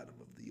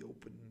bottom of the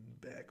open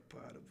back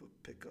part of a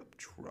pickup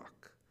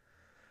truck,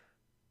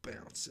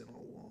 bouncing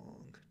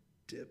along,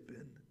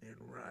 dipping and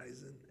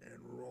rising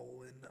and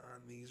rolling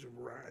on these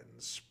riding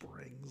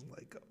springs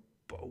like a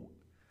boat.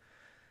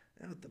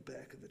 Out the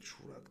back of the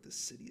truck, the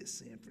city of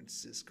San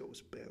Francisco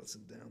is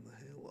bouncing down the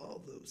hill. All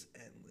those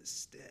endless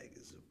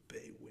staggers of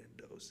bay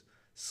windows,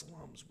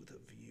 slums with a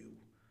view,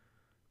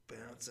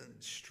 bouncing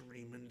and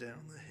streaming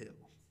down the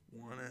hill,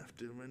 one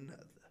after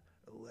another.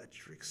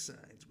 Electric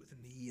signs with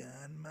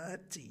neon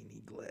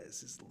martini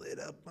glasses lit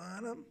up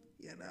on them,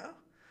 you know?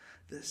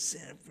 The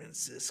San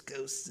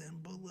Francisco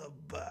symbol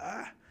of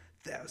bar.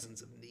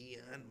 Thousands of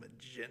neon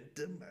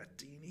magenta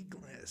martini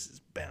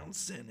glasses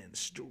bouncing and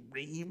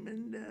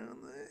streaming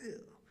down the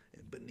hill.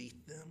 And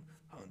beneath them,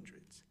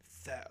 hundreds,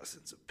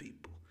 thousands of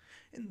people,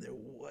 and their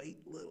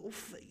white little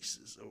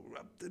faces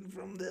erupting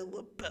from their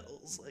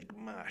lapels like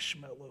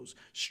marshmallows,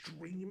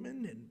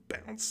 streaming and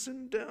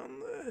bouncing down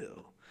the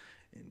hill.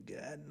 And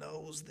God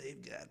knows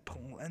they've got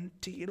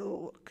plenty to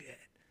look at.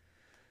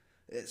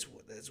 That's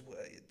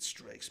why it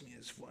strikes me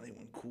as funny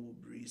when Cool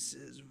Breeze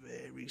says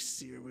very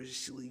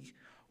seriously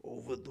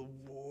over the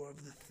roar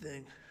of the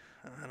thing,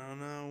 I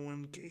don't know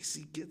when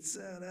Casey gets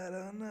out, I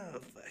don't know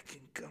if I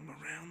can come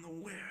around the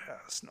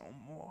warehouse no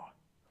more.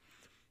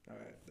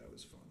 Alright, that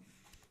was fun.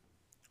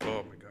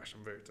 Oh my gosh,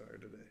 I'm very tired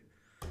today.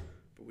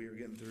 But we are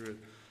getting through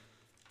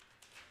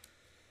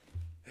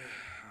it.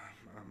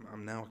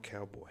 I'm now a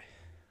cowboy.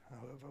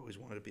 I've always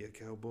wanted to be a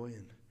cowboy,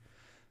 and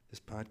this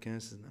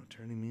podcast is now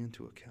turning me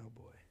into a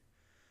cowboy.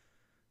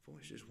 I've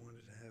always just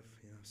wanted to have,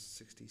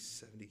 60,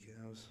 70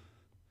 cows,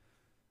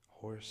 a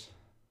horse,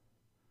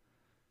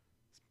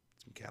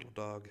 some cattle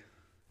dog,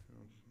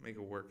 make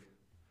it work.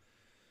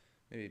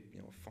 Maybe,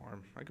 a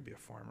farm. I could be a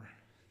farmer.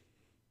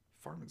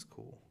 Farming's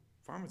cool.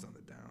 Farming's on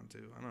the down,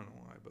 too. I don't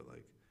know why, but,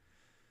 what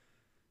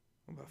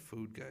about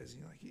food, guys?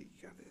 You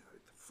got the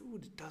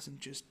food. It doesn't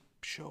just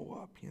show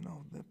up,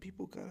 The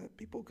people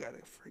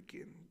gotta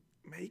freaking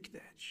make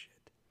that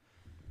shit.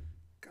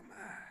 Come on,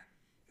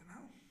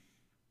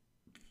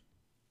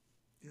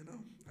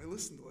 I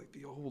listen to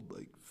the old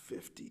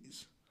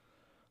 50s,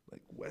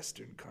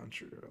 Western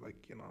country, or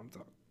I'm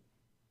talking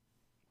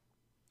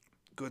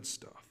good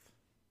stuff,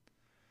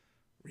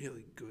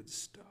 really good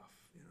stuff,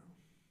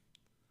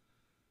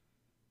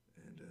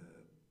 and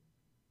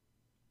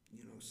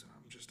so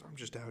I'm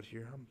just out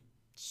here. I'm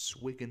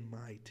swigging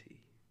my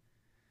tea.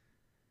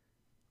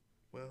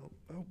 Well,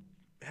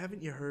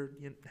 haven't you heard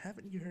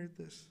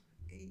this?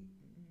 Ain't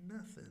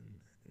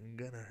nothing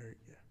gonna hurt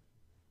you.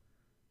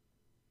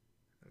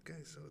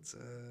 Okay, so it's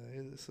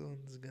this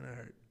one's gonna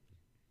hurt.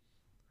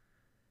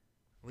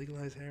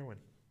 Legalize heroin.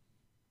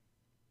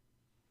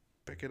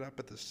 Pick it up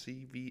at the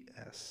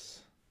CVS.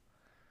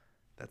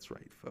 That's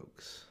right,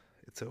 folks.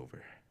 It's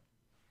over.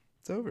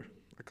 It's over.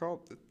 I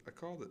called it.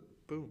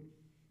 Boom.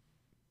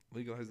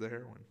 Legalize the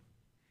heroin.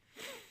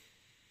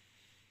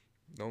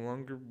 No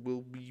longer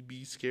will we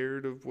be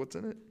scared of what's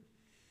in it,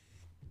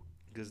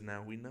 because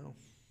now we know.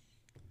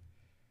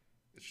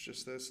 It's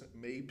just this.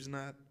 Maybe's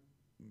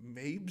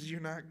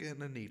you're not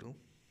getting a needle.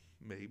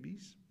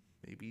 Maybe's,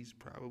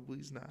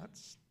 probably's not.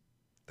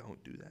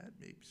 Don't do that.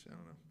 Maybe's, I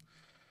don't know.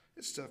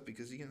 It's tough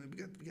because we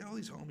got all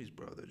these homies,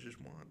 bro, that just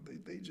want,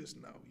 they just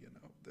know,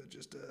 they're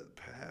just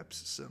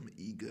perhaps some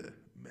eager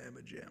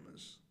mamma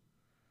jammas.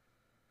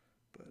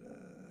 But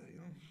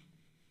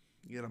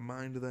you got a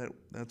mind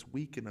that's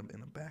weak and a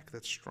back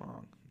that's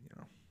strong,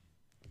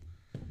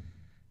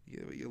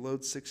 You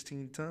load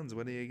 16 tons,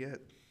 what do you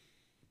get?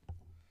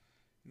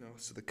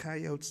 So the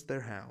coyotes,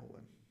 they're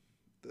howling.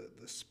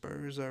 The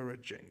spurs are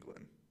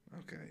a-jingling.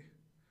 Okay.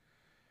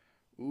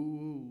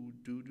 Ooh,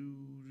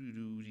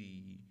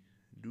 doo-doo-doo-doo-dee.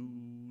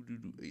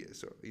 Doo-doo-doo. Yeah,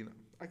 so,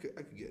 I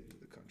could get into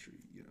the country,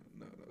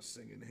 no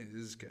singing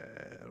his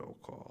cattle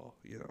call.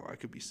 I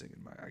could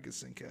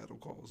sing cattle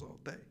calls all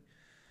day.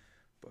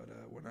 But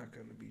we're not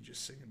going to be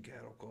just singing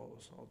cattle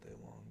calls all day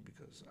long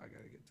because I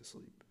got to get to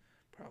sleep.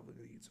 Probably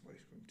going to eat some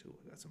ice cream too.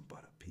 I got some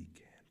butter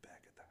pecan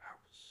back at the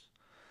house.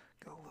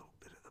 Got a little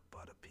bit of the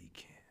butter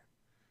pecan.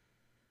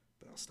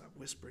 But I'll stop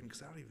whispering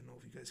because I don't even know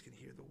if you guys can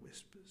hear the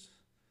whispers.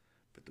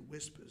 But the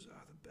whispers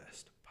are the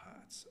best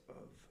parts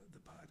of the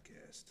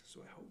podcast.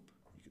 So I hope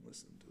you can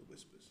listen to the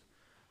whispers.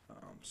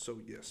 So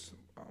yes,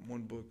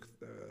 one book,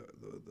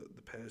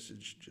 the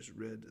passage just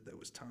read, that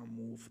was Tom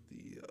Wolfe,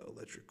 The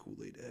Electric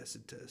Kool-Aid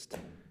Acid Test.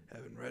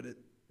 Haven't read it.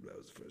 That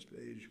was the first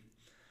page.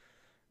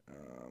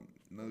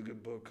 Another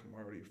good book, I'm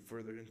already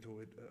further into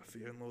it,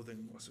 Fear and Loathing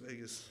in Las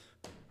Vegas,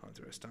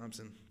 Hunter S.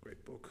 Thompson,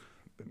 great book.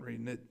 Been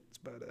reading it. It's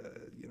about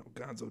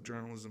gonzo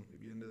journalism.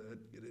 If you're into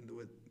that, get into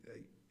it.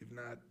 Hey, if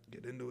not,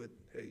 get into it.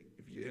 Hey,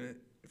 if you're in it,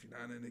 if you're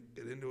not in it,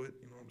 get into it.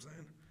 You know what I'm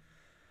saying?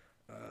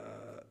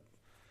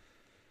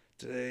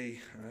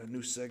 Today, a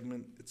new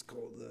segment. It's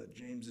called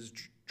James's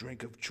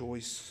Drink of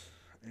Choice,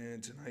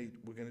 and tonight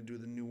we're gonna do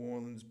the New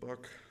Orleans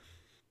Buck.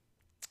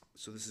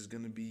 So this is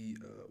gonna be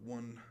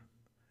 1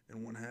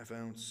 1/2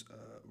 ounce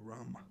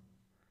rum,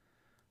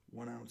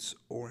 1 ounce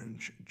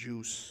orange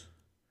juice,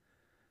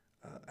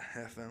 a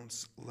 1/2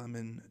 ounce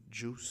lemon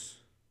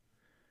juice.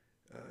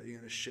 You're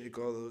gonna shake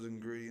all those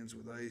ingredients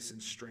with ice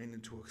and strain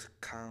into a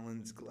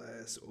Collins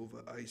glass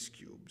over ice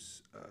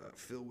cubes.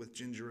 Fill with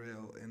ginger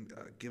ale and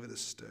give it a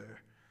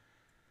stir.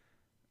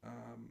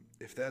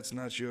 If that's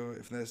not your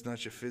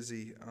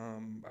fizzy,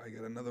 I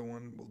got another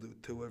one. We'll do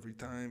 2 every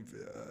time.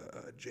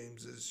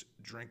 James's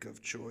Drink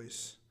of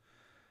Choice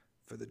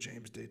for the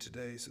James Day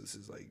today. So this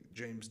is like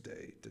James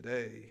Day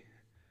today.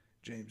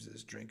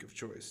 James's Drink of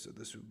Choice. So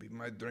this would be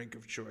my drink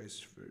of choice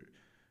for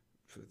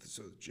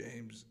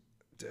James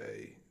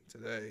Day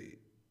today.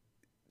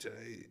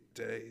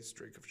 Today's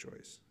drink of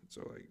choice.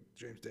 So like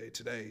James Day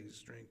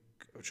today's drink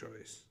of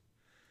choice.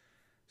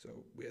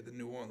 So we had the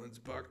New Orleans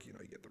Buck. You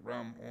get the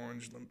rum,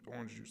 orange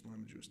juice,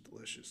 lemon juice,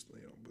 delicious.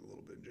 With a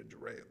little bit of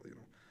ginger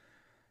ale.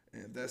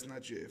 And if that's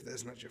not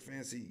your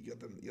fancy, you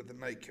got the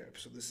nightcap.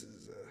 So this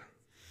is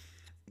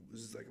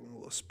like a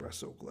little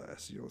espresso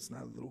glass. It's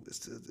not a little.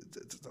 It's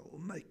a little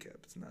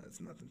nightcap.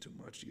 It's nothing too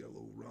much. You got a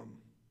little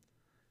rum,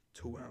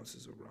 2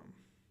 ounces of rum.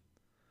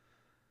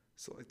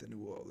 So like the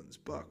New Orleans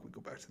Buck, we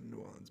go back to the New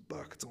Orleans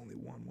Buck. It's only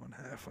 1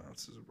 1/2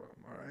 ounces of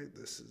rum. All right,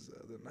 this is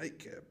the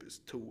nightcap is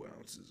 2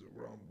 ounces of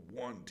rum,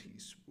 1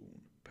 teaspoon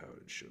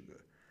powdered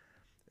sugar,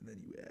 and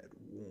then you add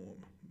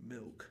warm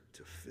milk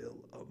to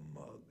fill a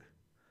mug.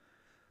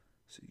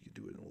 So you could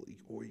do it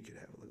or you could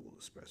have like a little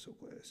espresso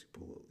glass. You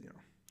put a little,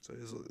 So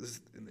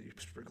and then you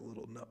sprinkle a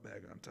little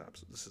nutmeg on top.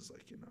 So this is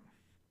like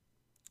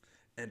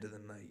end of the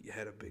night. You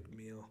had a big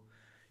meal.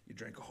 You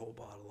drank a whole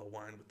bottle of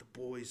wine with the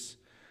boys.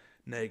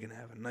 Now you're going to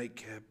have a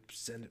nightcap,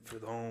 send it for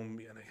the home.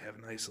 You're going to have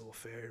a nice little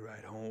ferry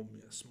ride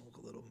home. Smoke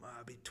a little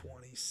Mobby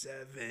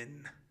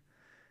 27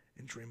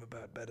 and dream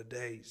about better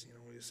days. You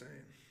know what you're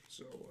saying?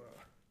 So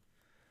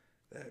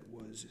that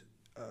was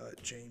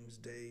James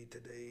Day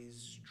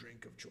today's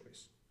drink of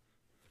choice.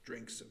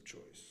 Drinks of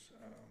choice.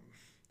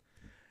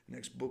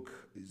 Next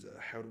book is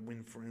How to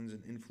Win Friends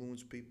and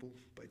Influence People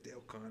by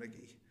Dale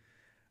Carnegie.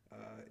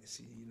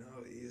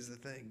 Here's the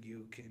thing.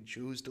 You can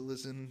choose to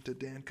listen to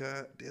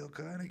Dale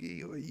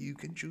Carnegie, or you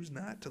can choose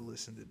not to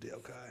listen to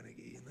Dale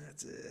Carnegie, and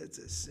that's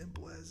as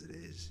simple as it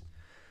is.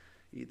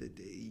 Either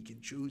you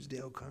can choose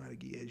Dale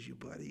Carnegie as your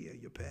buddy or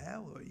your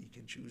pal, or you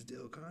can choose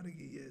Dale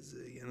Carnegie as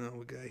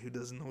a guy who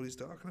doesn't know what he's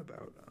talking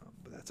about.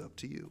 But that's up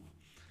to you.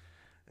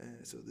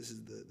 So this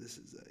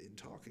is in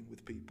talking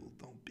with people.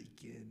 Don't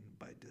begin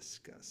by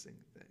discussing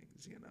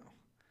things.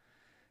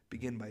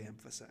 Begin by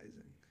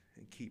emphasizing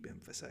and keep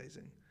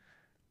emphasizing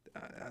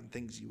on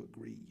things you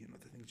agree,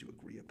 the things you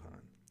agree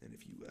upon. And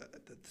if you,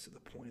 so the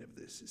point of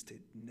this is to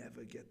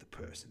never get the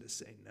person to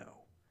say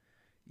no.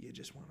 You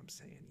just want them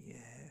saying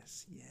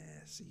yes,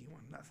 yes. You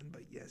want nothing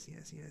but yes,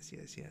 yes, yes,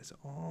 yes, yes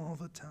all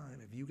the time.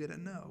 If you get a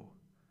no,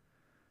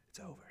 it's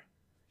over.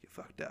 You're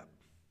fucked up.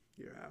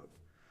 You're out.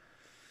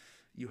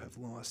 You have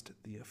lost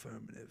the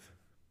affirmative.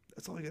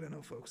 That's all you gotta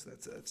know, folks.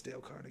 That's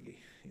Dale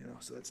Carnegie.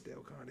 So that's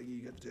Dale Carnegie.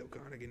 You got the Dale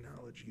Carnegie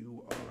knowledge.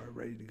 You are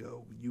ready to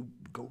go. You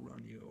go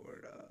run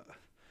your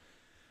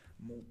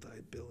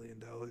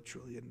multi-billion-dollar,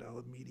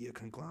 trillion-dollar media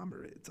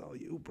conglomerate. It's all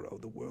you, bro.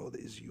 The world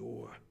is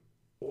your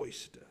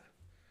oyster.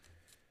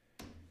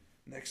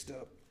 Next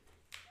up,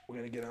 we're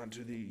gonna get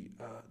onto the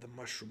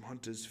Mushroom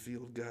Hunters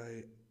Field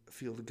Guide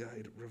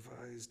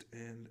revised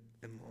and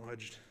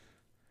enlarged.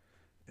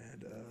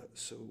 And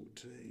so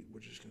today we're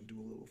just gonna do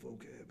a little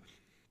vocab.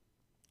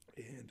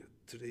 And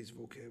today's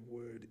vocab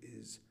word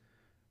is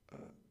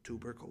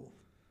tubercle.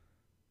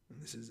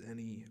 And this is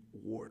any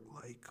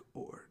wart-like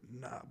or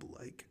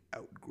knob-like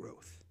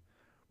outgrowth,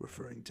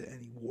 referring to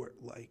any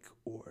wart-like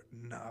or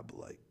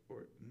knob-like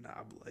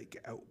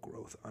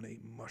outgrowth on a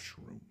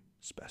mushroom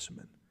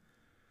specimen.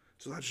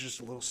 So that's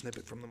just a little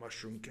snippet from the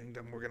mushroom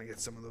kingdom. We're going to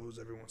get some of those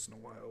every once in a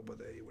while, but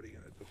hey, what are you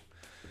going to do?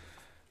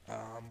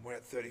 We're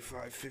at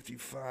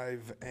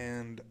 35:55,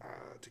 and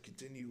to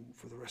continue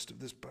for the rest of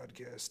this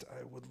podcast,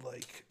 I would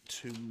like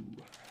to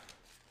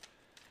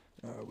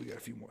We got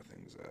a few more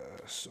things.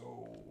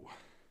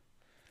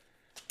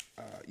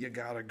 You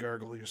gotta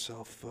gurgle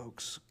yourself,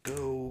 folks.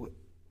 Go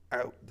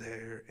out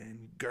there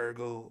and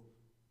gurgle.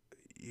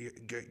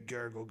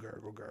 Gurgle.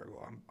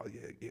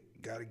 You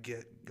gotta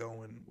get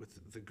going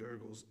with the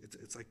gurgles.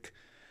 It's like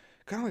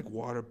kind of like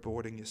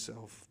waterboarding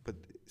yourself, but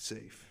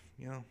safe.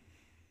 You know,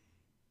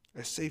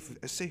 as safe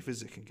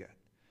as it can get.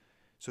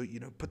 So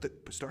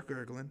start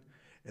gurgling,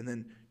 and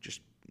then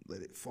just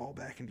let it fall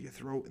back into your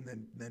throat, and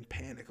then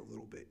panic a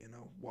little bit,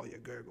 while you're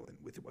gurgling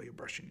while you're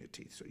brushing your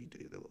teeth. So you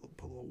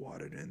put a little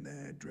water in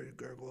there,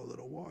 gurgle a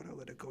little water,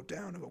 let it go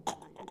down, and go,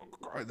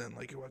 and then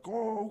you're like,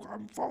 oh,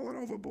 I'm falling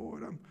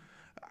overboard.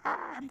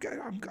 I'm getting,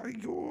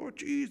 oh,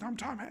 geez, I'm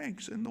Tom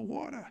Hanks in the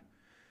water.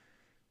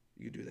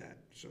 You do that.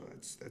 So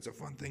that's a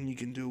fun thing you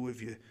can do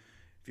if you're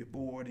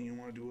bored and you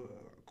want to do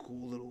a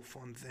cool little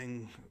fun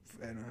thing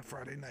on a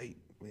Friday night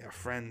with your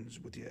friends,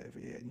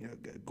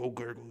 go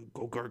gurgle,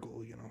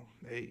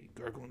 Hey,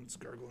 gurgling's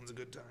a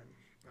good time.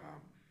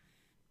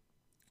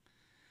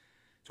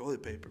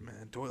 Toilet paper,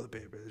 man. Toilet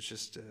paper. It's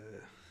just,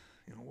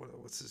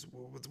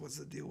 what's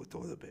the deal with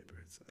toilet paper?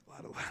 It's a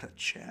lot of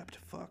chapped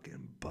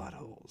fucking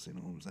buttholes. You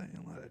know what I'm saying?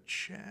 A lot of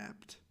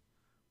chapped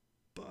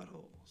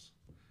buttholes.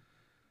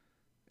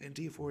 And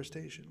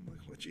deforestation. I'm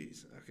like, well,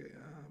 geez. Okay.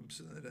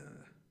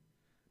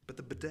 But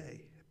the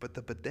bidet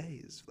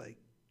is like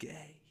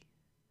gay.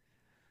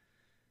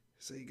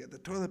 So you got the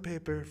toilet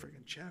paper,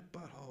 freaking chapped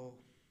butthole.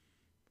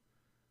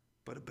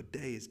 But a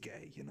bidet is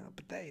gay,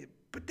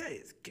 Bidet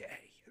is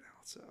gay,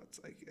 So it's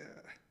like,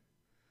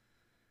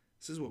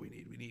 this is what we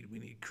need. We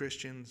need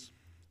Christians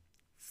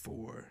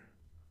for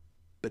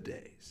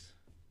bidets.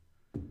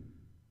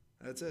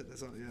 That's it.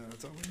 That's all. Yeah,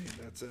 that's all we need.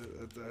 That's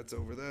it. That's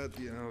over that.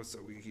 So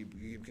we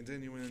keep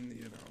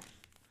continuing.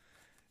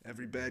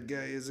 Every bad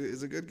guy is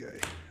a good guy.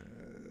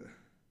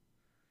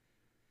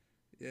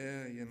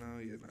 Yeah, I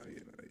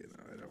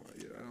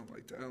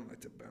don't like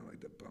to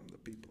bum the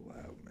people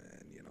out,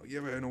 man. You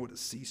ever know what a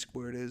sea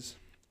squirt is,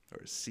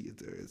 or a sea?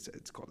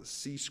 It's called a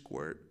sea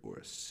squirt or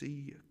a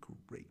sea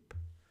grape.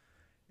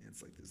 And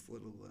it's like this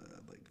little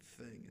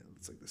thing.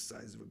 It's like the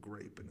size of a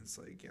grape, and it's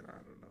like I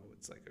don't know.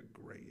 It's like a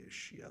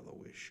grayish,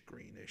 yellowish,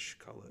 greenish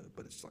color,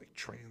 but it's like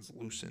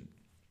translucent.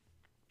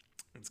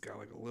 It's got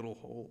like a little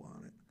hole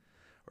on it,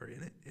 or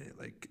in it, and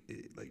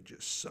it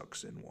just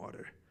sucks in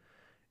water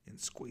and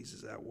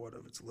squeezes out water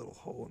of its little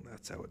hole, and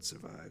that's how it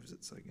survives.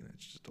 It's like,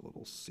 it's just a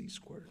little sea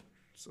squirt.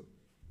 So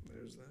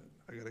there's that.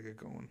 I gotta get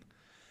going.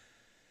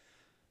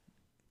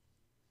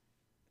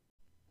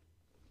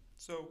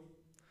 So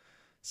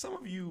some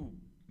of you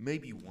may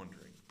be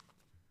wondering,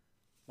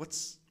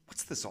 what's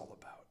this all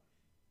about?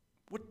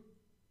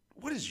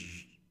 What is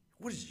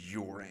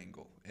your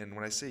angle? And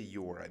when I say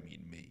your, I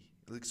mean me.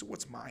 So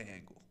what's my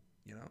angle?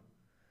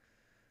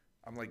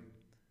 I'm like,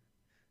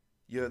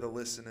 you're the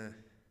listener.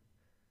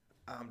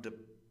 I'm the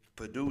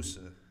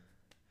producer.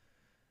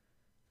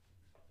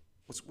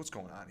 What's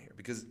going on here?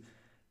 Because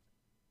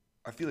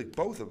I feel like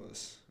both of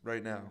us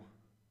right now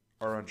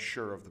are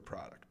unsure of the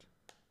product.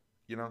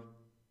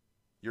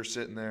 You're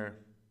sitting there,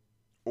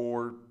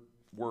 or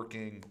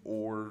working,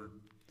 or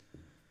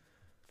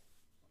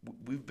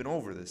we've been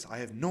over this. I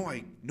have no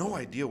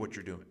idea what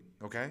you're doing.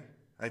 Okay,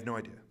 I have no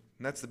idea,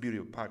 and that's the beauty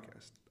of a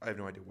podcast. I have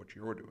no idea what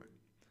you're doing.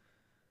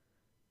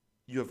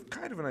 You have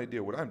kind of an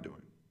idea what I'm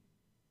doing.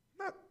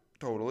 Not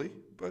totally,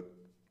 but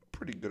a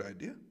pretty good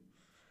idea.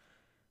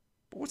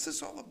 But what's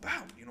this all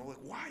about?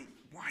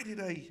 Why did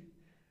I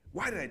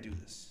do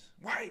this?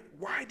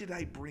 Why did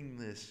I bring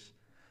this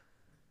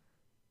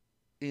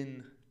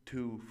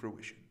into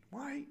fruition?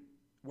 Why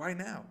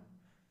now?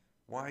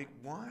 Why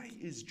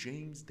is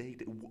James Day?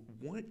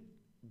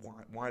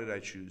 Why did I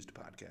choose to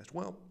podcast?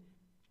 Well,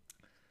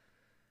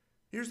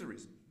 here's the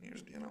reason.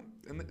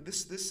 And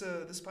this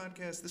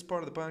podcast, this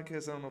part of the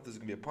podcast, I don't know if this is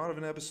gonna be a part of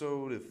an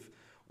episode, if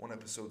one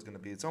episode's gonna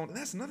be its own. And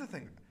that's another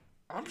thing.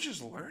 I'm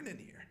just learning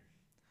here.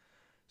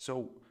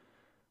 So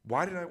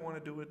why did I want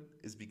to do it?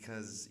 Is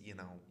because, you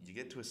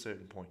get to a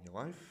certain point in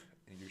your life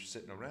and you're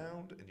sitting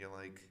around and you're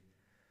like,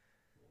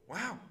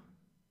 wow,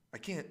 I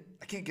can't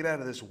get out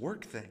of this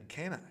work thing,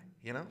 can I?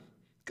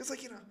 Because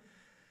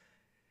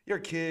you're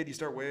a kid, you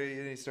start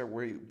worrying,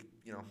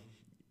 you're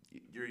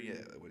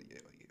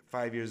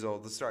 5 years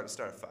old. Let's start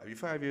at 5. You're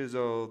 5 years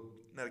old,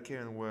 not a care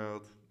in the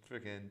world,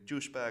 freaking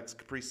juice box,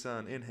 Capri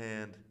Sun in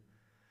hand,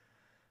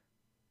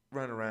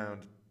 running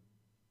around,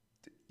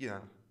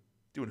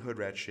 doing hood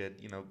rat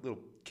shit, little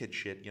kid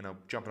shit,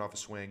 jumping off of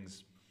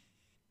swings,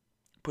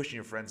 pushing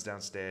your friends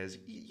downstairs.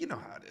 You know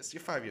how it is.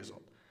 You're 5 years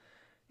old.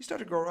 You start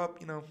to grow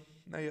up, now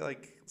you're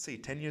like, let's say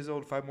 10 years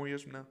old, 5 more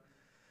years from now.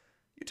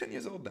 You're 10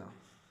 years old now.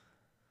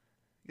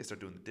 You gotta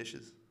start doing the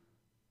dishes.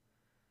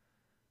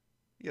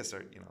 You gotta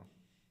start, you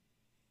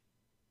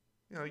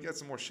got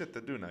some more shit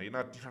to do now. You're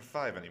not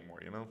 5 anymore,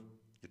 You're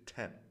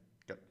 10.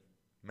 You got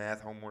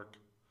math homework.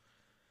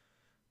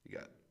 You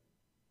got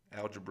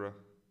algebra.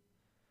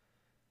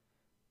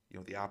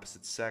 The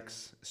opposite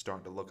sex is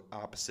starting to look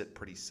opposite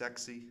pretty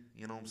sexy.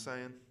 You know what I'm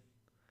saying?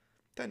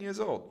 10 years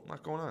old. A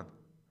lot going on.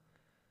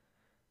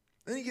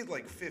 Then you get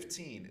like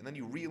 15, and then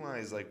you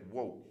realize like,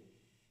 whoa,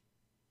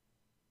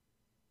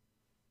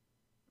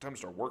 time to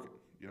start working.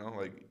 You know,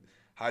 like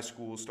high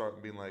school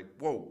start being like,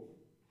 whoa,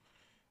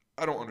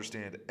 I don't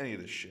understand any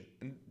of this shit.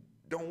 And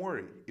don't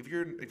worry, if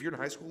you're in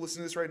high school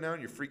listening to this right now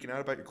and you're freaking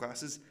out about your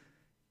classes,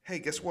 hey,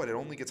 guess what? It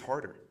only gets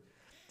harder.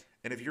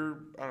 And if you're,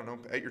 I don't know,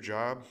 at your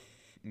job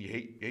and you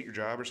hate your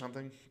job or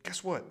something,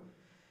 guess what?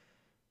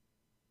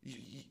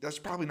 That's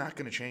probably not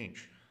going to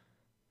change.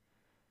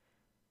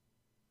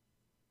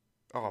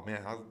 Oh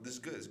man, this is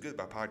good. It's good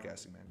about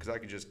podcasting, man, because I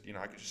can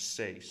just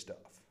say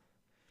stuff,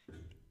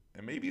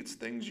 and maybe it's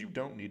things you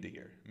don't need to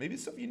hear. Maybe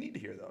it's stuff you need to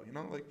hear though. You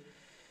know, like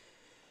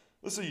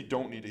let's say you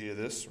don't need to hear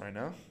this right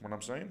now. What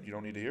I'm saying, you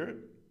don't need to hear it.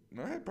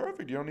 All right,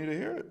 perfect. You don't need to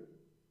hear it.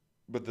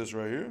 But this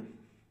right here,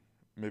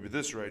 maybe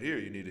this right here,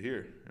 you need to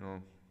hear.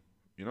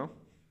 You know.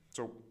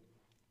 So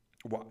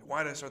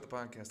why did I start the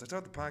podcast? I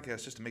started the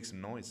podcast just to make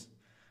some noise.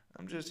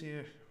 I'm just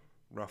here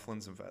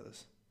ruffling some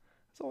feathers.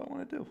 That's all I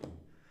want to do.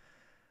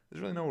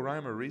 There's really no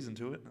rhyme or reason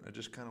to it. I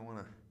just kind of want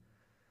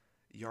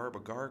to yarb a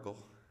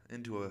gargle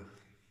into a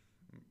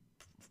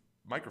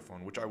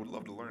microphone, which I would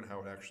love to learn how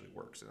it actually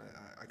works. And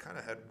I kind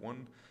of had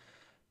one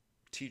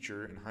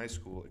teacher in high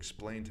school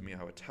explain to me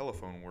how a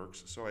telephone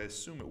works, so I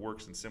assume it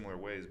works in similar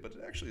ways, but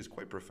it actually is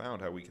quite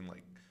profound how we can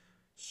like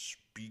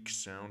speak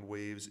sound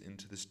waves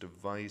into this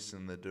device,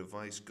 and the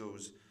device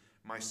goes,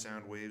 my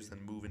sound waves then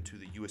move into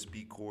the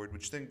USB cord,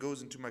 which then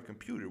goes into my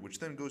computer, which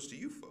then goes to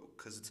you folk,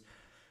 because it's,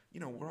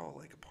 we're all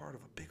like a part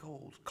of a big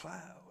old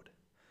cloud.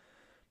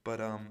 But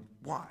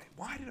why?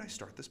 Why did I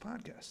start this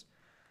podcast?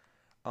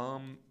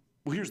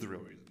 Well, here's the real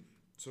reason.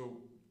 So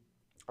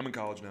I'm in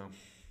college now,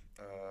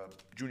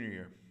 junior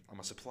year. I'm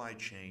a supply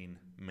chain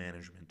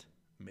management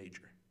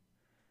major.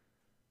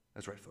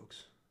 That's right,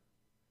 folks.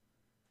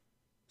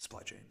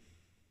 Supply chain.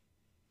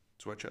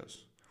 That's what I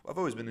chose. Well, I've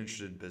always been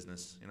interested in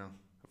business,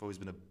 I've always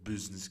been a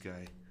business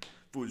guy.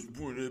 I've always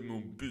wanted to have my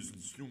own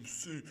business, you know what I'm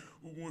saying?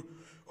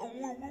 I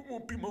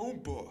want to be my own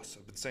boss.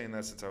 I've been saying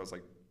that since I was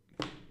like,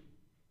 I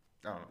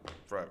don't know,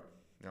 forever.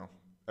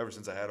 Ever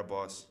since I had a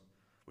boss,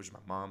 which is my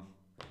mom,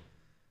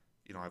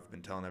 I've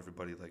been telling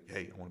everybody like,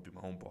 hey, I want to be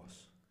my own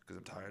boss because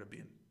I'm tired of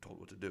being told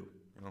what to do,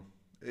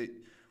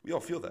 we all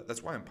feel that.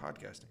 That's why I'm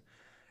podcasting.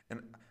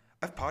 And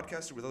I've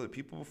podcasted with other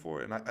people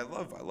before, and I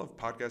love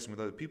podcasting with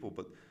other people,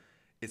 but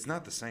it's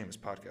not the same as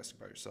podcasting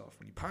by yourself.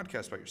 When you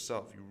podcast by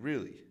yourself,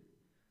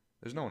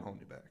 there's no one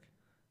holding you back.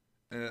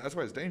 And that's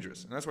why it's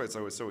dangerous. And that's why it's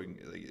always so,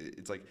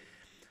 it's like,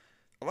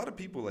 a lot of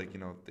people, they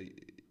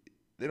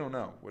don't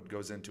know what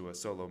goes into a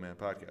solo man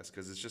podcast,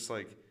 because it's just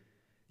like,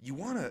 you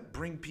want to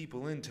bring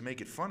people in to make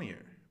it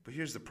funnier. But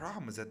here's the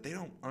problem, is that they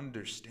don't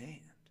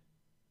understand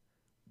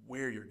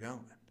where you're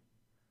going.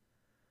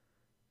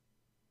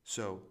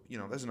 So,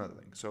 that's another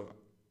thing. So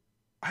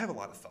I have a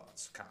lot of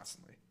thoughts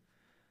constantly.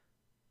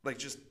 Like,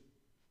 just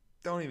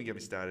don't even get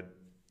me started.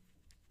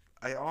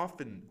 I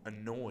often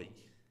annoy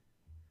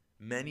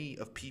many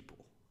of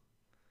people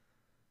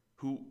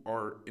who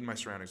are in my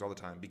surroundings all the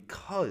time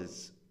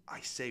because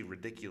I say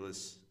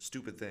ridiculous,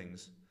 stupid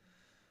things.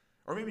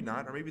 Or maybe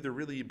not, or maybe they're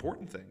really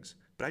important things.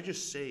 But I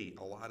just say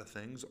a lot of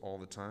things all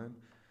the time.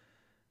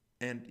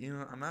 And,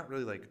 I'm not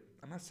really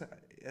that's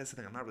the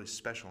thing, I'm not really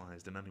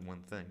specialized in any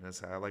one thing. That's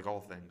how I like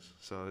all things.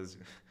 So it's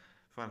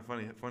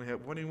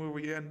funny where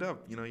we end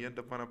up. You end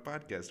up on a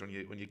podcast when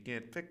you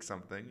can't pick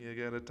something, you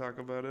got to talk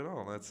about it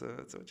all. That's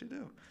what you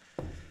do.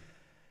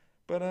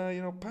 But,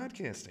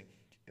 podcasting,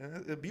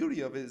 the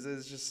beauty of it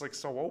is just like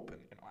so open.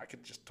 I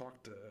could just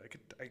talk to,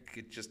 I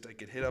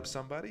could hit up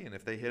somebody, and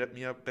if they hit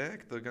me up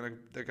back, they're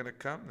gonna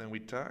come, and then we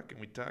talk and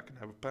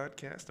have a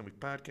podcast, and we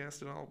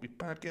podcast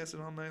it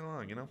all night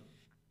long,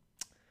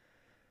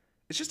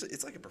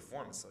 It's like a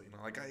performance,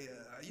 though, Like I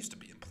used to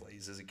be in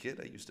plays as a kid.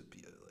 I used to be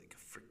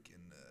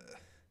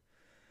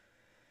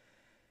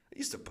I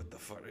used to put the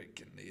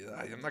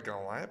I'm not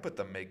gonna lie, I put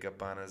the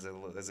makeup on as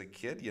a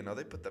kid.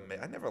 They put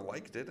I never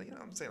liked it.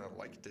 I'm saying I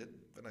liked it,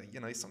 but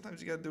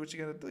sometimes you gotta do what you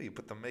gotta do. You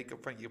put the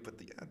makeup on. You put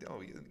the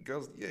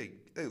girls. Hey,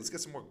 let's get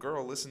some more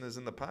girl listeners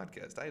in the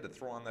podcast. I had to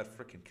throw on that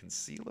freaking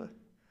concealer.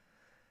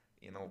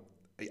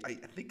 I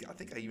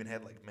think I even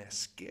had like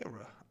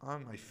mascara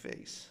on my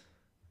face.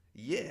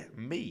 Yeah,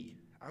 me.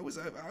 I was.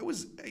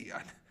 Hey,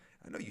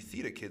 I know you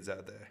theater kids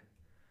out there.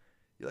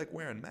 You like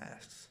wearing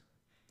masks?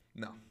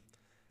 No.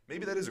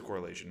 Maybe that is a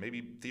correlation.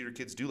 Maybe theater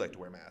kids do like to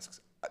wear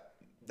masks.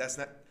 That's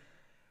not.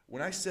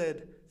 When I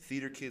said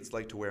theater kids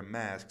like to wear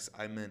masks,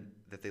 I meant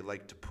that they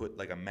like to put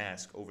like a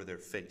mask over their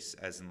face,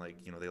 as in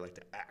they like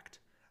to act.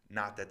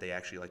 Not that they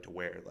actually like to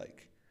wear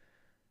like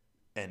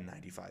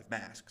N95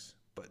 masks.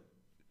 But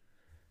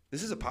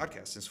this is a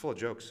podcast and it's full of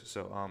jokes.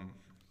 So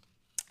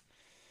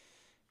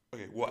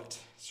okay, what?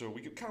 So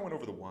we kind of went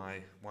over the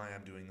why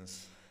I'm doing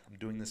this. I'm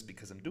doing this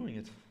because I'm doing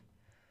it,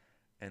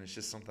 and it's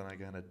just something I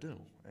gotta do.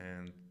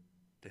 And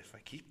if I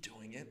keep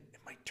doing it, it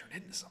might turn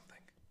into something.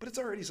 But it's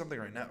already something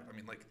right now. I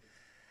mean,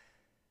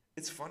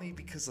 it's funny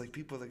because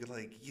people are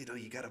like,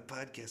 you got a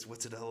podcast.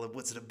 What's it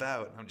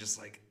about? And I'm just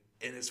like,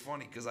 and it's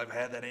funny because I've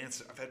had that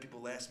answer. I've had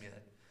people ask me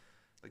that.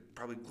 Like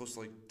probably close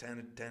to like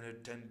 10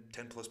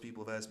 plus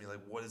people have asked me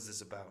like, what is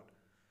this about?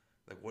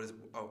 Like what is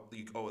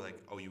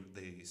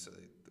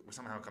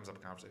somehow it comes up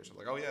in conversation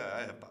like, oh yeah, I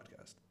have a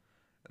podcast,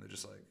 and they're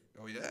just like,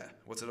 oh yeah,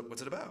 what's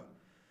it about?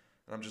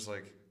 And I'm just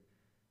like,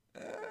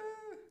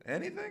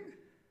 anything?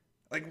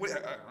 Like what?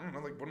 I don't know.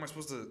 Like what am I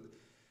supposed to?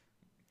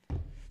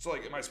 So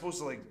like, am I supposed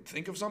to like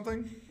think of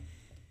something?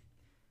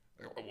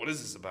 Like, what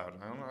is this about?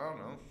 I don't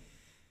know.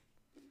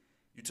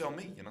 You tell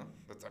me. You know,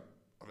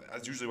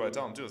 that's usually what I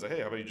tell them too. Is like, hey,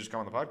 how about you just come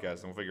on the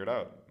podcast and we'll figure it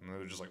out? And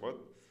they're just like, what?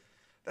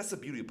 That's the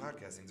beauty of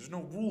podcasting. There's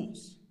no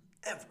rules.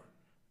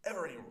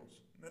 Ever any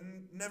rules.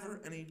 Never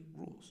any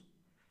rules.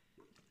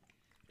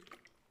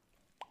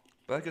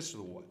 But that gets to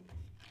the what.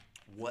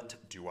 What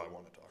do I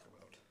want to talk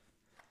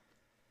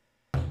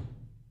about?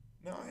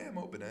 Now, I am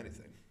open to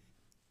anything.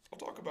 I'll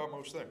talk about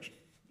most things.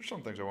 There's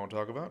some things I won't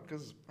talk about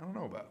because I don't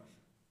know about.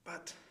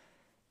 But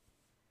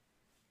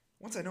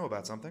once I know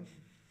about something,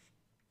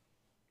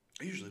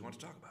 I usually want to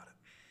talk about it.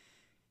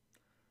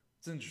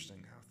 It's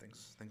interesting how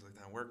things like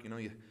that work. You know,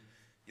 you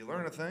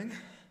learn a thing,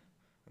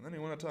 and then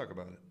you want to talk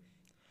about it.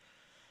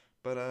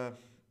 But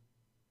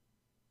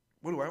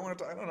what do I want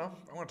to talk? I don't know.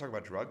 I want to talk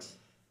about drugs.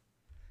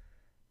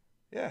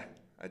 Yeah,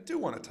 I do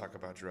want to talk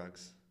about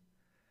drugs.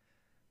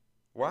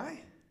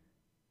 Why?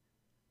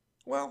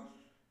 Well,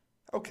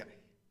 okay.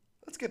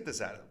 Let's get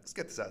this out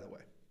of the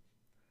way.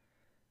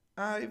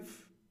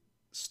 I've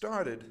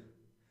started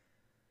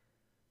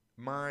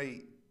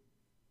my,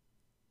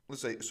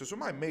 let's say, so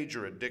my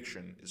major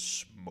addiction is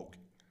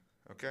smoking.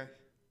 Okay?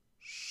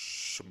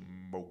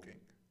 Smoking.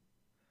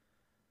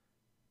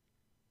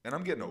 And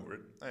I'm getting over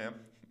it. I am.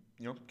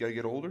 You know, gotta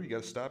get older. You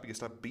gotta stop. You gotta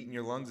stop beating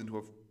your lungs into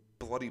a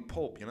bloody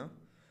pulp, you know?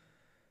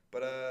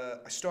 But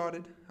I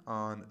started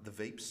on the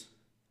vapes.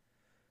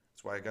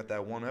 That's why I got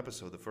that one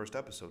episode, the first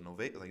episode, no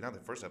vape. Like, not the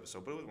first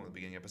episode, but it was one of the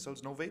beginning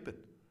episodes, no vaping.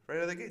 Right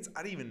out of the gates.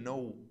 I didn't even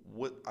know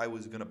what I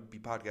was gonna be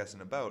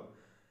podcasting about.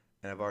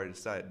 And I've already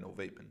decided no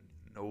vaping.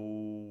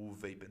 No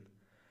vaping.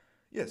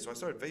 Yeah, so I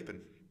started vaping.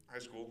 High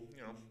school,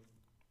 you know,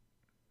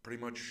 pretty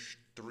much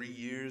 3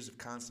 years of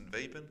constant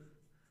vaping.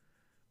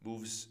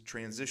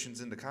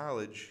 Transitions into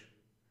college.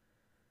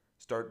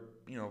 Start,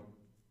 you know,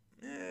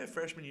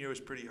 freshman year was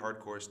pretty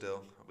hardcore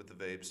still with the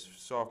vapes.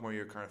 Sophomore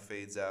year kind of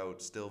fades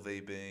out. Still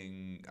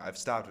vaping. I've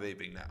stopped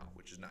vaping now,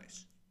 which is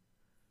nice.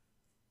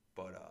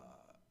 But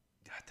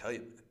I tell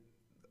you,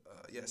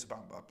 yes, I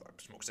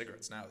smoke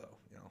cigarettes now though.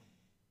 You know,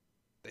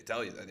 they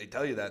tell you that. They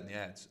tell you that in the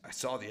ads. I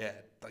saw the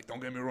ad. Like, don't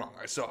get me wrong,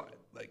 I saw it.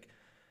 Like,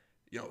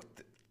 you know,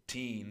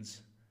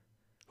 teens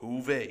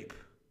who vape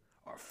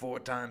are 4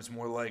 times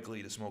more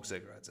likely to smoke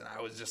cigarettes. And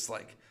I was just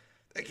like,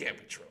 that can't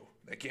be true.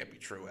 That can't be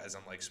true as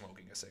I'm like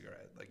smoking a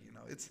cigarette. Like, you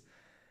know,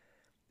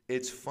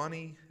 it's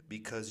funny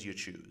because you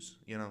choose.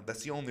 You know,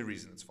 that's the only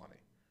reason it's funny.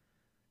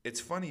 It's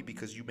funny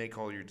because you make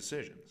all your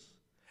decisions.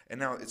 And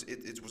now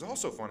it was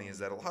also funny is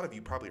that a lot of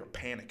you probably are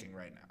panicking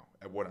right now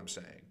at what I'm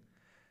saying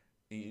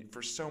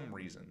for some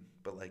reason.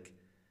 But like,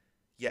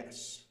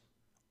 yes,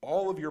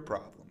 all of your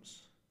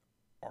problems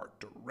are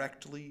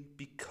directly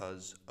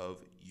because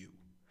of you.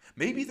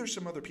 Maybe there's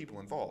some other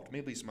people involved,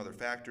 maybe some other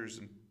factors,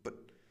 but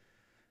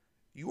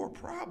your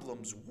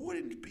problems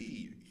wouldn't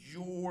be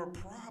your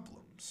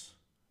problems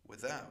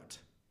without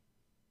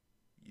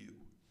you.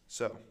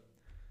 So,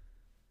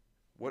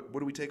 what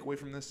do we take away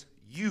from this?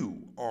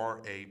 You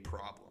are a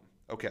problem.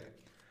 Okay.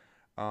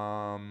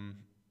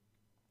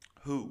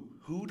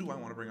 Who do I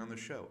want to bring on the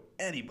show?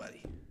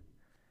 Anybody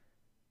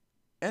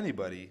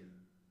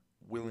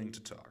willing to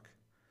talk.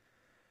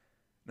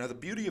 Now, the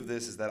beauty of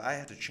this is that I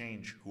have to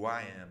change who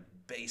I am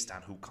based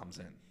on who comes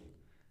in.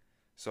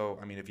 So,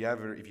 I mean, if you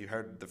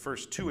heard the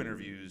first 2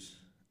 interviews,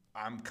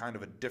 I'm kind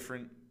of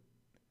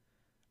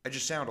I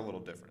just sound a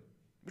little different,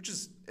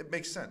 it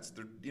makes sense.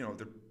 They're a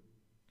little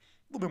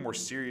bit more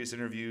serious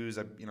interviews.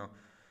 I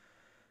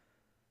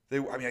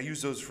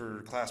use those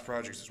for class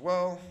projects as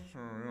well.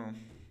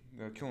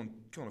 Killing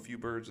a few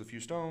birds with a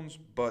few stones,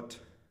 but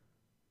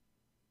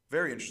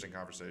very interesting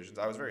conversations.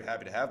 I was very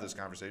happy to have this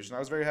conversation. I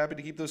was very happy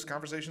to keep those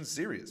conversations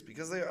serious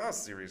because they are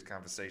serious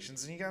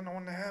conversations, and you gotta know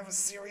when to have a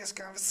serious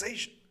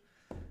conversation.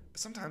 But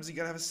sometimes you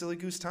gotta have a silly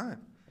goose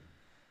time.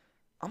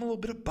 I'm a little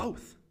bit of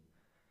both.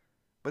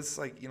 But it's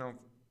like,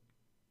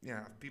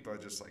 people are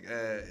just like,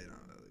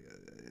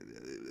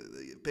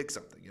 pick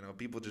something.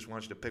 People just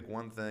want you to pick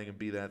one thing and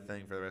be that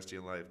thing for the rest of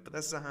your life. But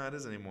that's not how it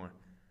is anymore.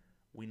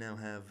 We now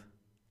have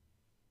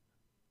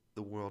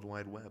the World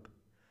Wide Web.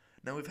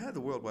 Now, we've had the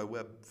World Wide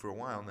Web for a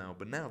while now,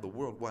 but now the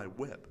World Wide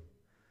Web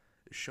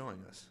is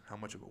showing us how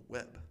much of a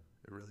web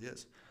it really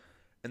is.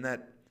 And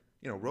that,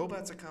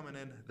 robots are coming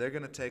in, they're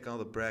going to take all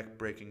the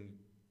back-breaking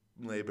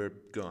labor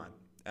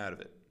out of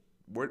it.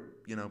 I'm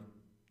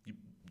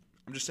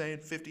just saying,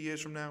 50 years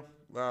from now,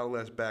 a lot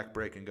less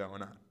back-breaking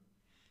going on.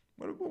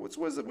 What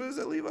does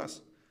that leave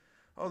us?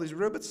 All these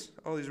robots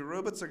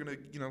are going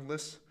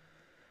to,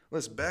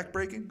 less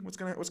back-breaking? What's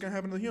gonna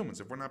happen to the humans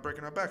if we're not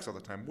breaking our backs all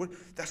the time?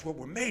 That's what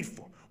we're made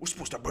for. We're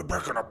supposed to be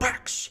breaking our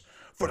backs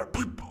for the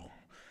people.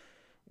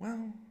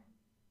 Well,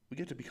 we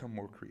get to become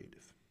more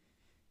creative.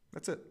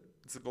 That's it.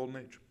 It's the golden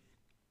age.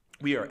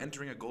 We are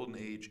entering a golden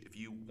age if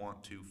you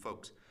want to,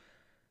 folks.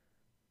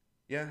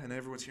 Yeah, and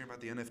everyone's hearing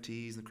about the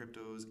NFTs and the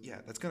cryptos.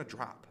 Yeah, that's going to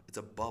drop. It's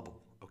a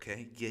bubble,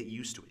 okay? Get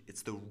used to it.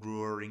 It's the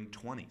roaring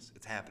 20s.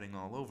 It's happening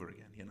all over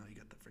again. You know, you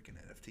got the freaking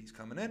NFTs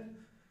coming in.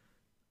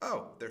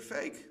 Oh, they're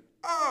fake.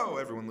 Oh,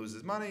 everyone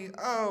loses money.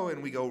 Oh,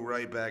 and we go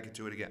right back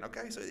into it again.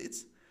 Okay, so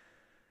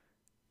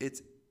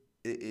it's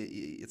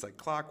like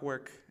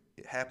clockwork.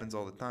 It happens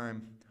all the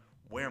time.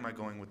 Where am I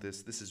going with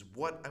this? This is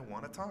what I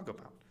want to talk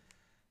about.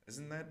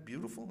 Isn't that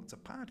beautiful? It's a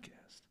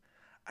podcast.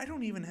 I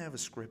don't even have a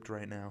script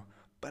right now,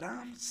 but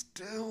I'm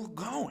still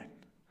going.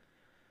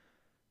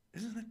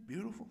 Isn't it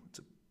beautiful? It's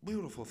a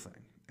beautiful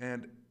thing.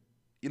 And,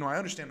 you know, I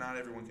understand not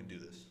everyone can do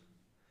this.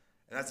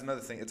 And that's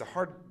another thing. It's a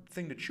hard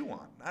thing to chew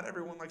on. Not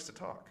everyone likes to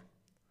talk.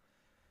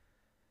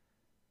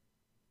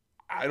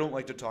 I don't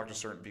like to talk to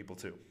certain people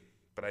too.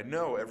 But I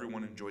know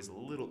everyone enjoys a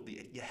little.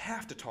 You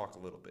have to talk a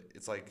little bit.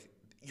 It's like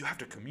you have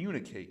to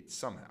communicate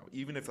somehow.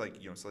 Even if,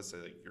 like, you know, so let's say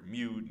like you're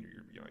mute, and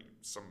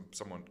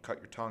someone cut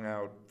your tongue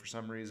out for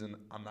some reason.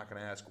 I'm not going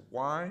to ask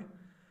why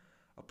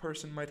a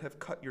person might have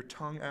cut your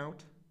tongue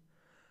out,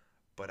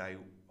 but I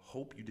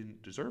hope you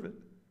didn't deserve it,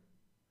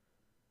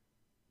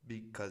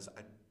 because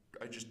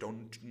I just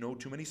don't know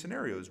too many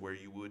scenarios where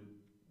you would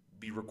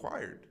be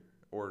required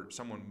or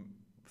someone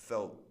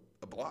felt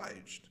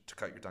obliged to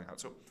cut your tongue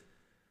out. So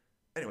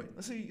anyway,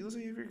 let's say you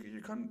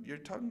have your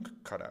tongue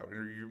cut out,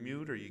 or you're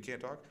mute, or you can't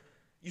talk.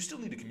 You still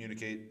need to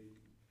communicate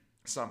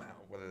somehow,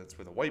 whether that's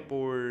with a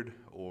whiteboard,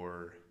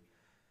 or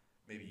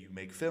maybe you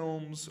make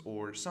films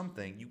or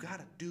something. You got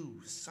to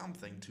do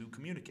something to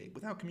communicate.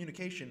 Without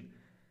communication,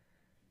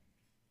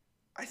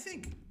 I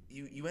think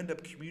you end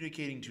up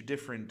communicating to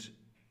different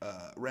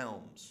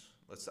realms.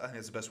 I think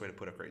that's the best way to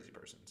put a crazy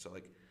person. So,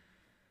 like,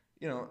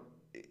 you know,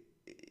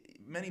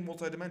 many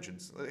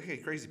multi-dimensions. Like, hey,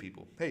 crazy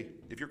people. Hey,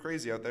 if you're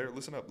crazy out there,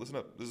 listen up, listen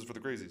up. This is for the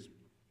crazies.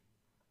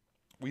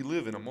 We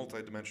live in a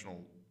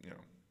multi-dimensional, you know,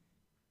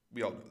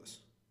 we all know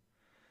this.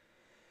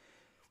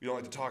 We don't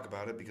like to talk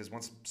about it because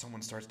once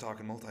someone starts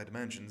talking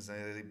multi-dimensions,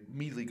 they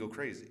immediately go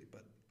crazy.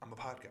 But I'm a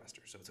podcaster,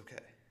 so it's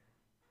okay.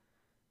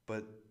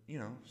 But, you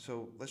know,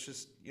 so let's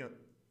just, you know,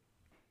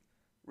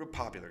 real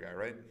popular guy,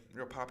 right?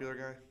 Real popular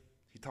guy.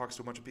 He talks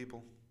to a bunch of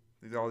people.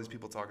 There's all these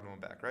people talking to him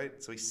back, right?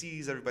 So he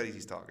sees everybody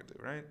he's talking to,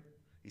 right?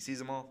 He sees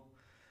them all.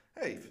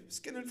 Hey,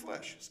 skin and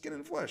flesh, skin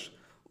and flesh.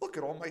 Look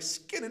at all my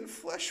skin and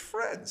flesh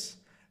friends.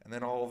 And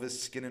then all of his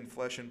skin and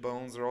flesh and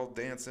bones are all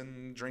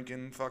dancing,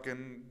 drinking,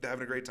 fucking,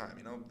 having a great time,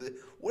 you know?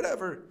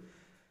 Whatever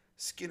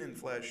skin and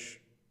flesh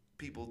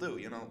people do,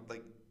 you know?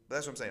 Like,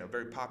 that's what I'm saying. A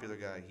very popular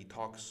guy. He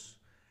talks,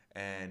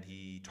 and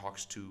he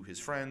talks to his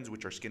friends,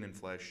 which are skin and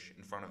flesh,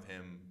 in front of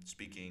him,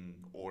 speaking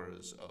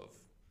auras of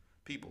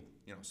people,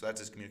 you know? So that's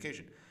his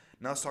communication.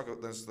 Now let's go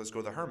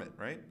to the hermit,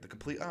 right? The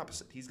complete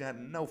opposite. He's got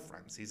no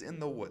friends. He's in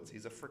the woods.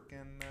 He's a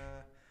freaking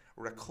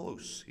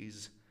recluse.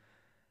 He's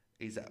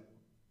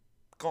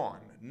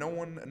gone. No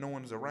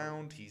one's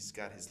around. He's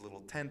got his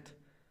little tent.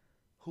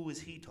 Who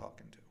is he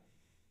talking to?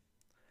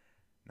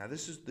 Now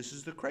this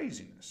is the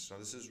craziness. So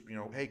this is, you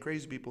know, hey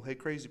crazy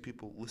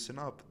people, listen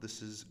up.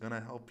 This is gonna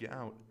help you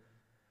out.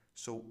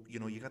 So, you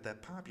know, you got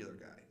that popular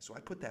guy. So I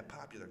put that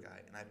popular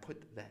guy, and I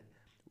put that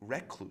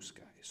recluse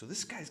guy. So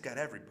this guy's got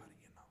everybody.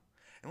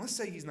 And let's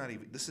say he's not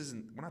even,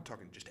 we're not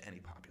talking just any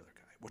popular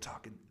guy. We're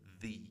talking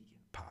the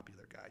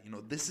popular guy. You know,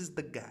 this is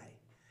the guy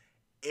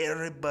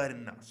everybody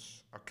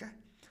knows, okay?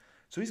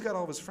 So he's got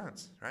all of his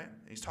friends, right?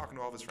 And he's talking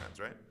to all of his friends,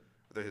 right?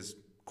 They're his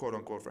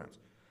quote-unquote friends.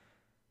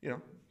 You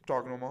know,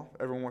 talking to them all.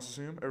 Everyone wants to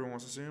see him. Everyone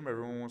wants to see him.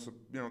 Everyone wants to,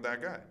 you know,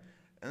 that guy.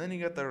 And then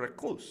you got the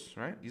recluse,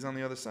 right? He's on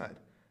the other side.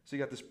 So you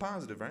got this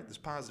positive, right? This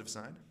positive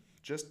side.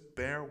 Just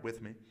bear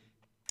with me.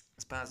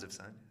 This positive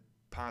side.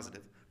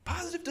 Positive.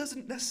 Positive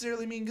doesn't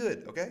necessarily mean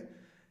good, okay?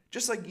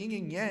 Just like yin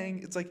and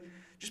yang, it's like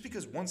just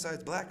because one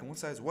side's black and one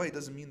side's white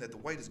doesn't mean that the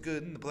white is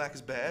good and the black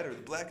is bad, or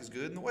the black is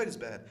good and the white is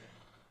bad.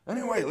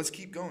 Anyway, let's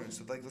keep going.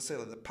 So, like, let's say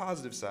like the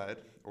positive side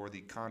or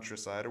the contra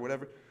side or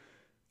whatever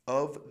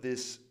of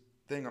this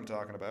thing I'm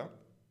talking about.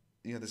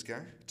 You know, this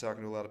guy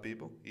talking to a lot of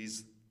people.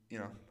 He's, you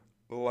know,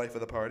 the life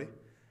of the party.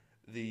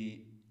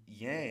 The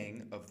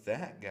yang of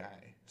that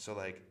guy. So,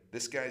 like,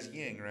 this guy's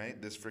yin,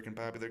 right? This freaking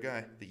popular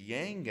guy. The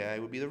yang guy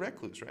would be the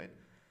recluse, right?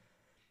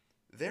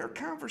 Their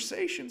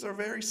conversations are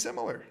very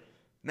similar.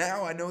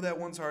 Now, I know that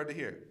one's hard to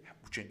hear.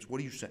 James, what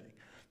are you saying?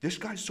 This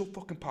guy's so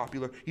fucking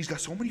popular, he's got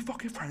so many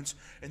fucking friends,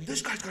 and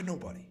this guy's got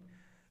nobody.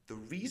 The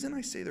reason I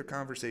say their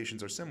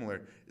conversations are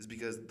similar is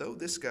because though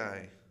this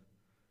guy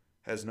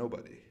has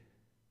nobody,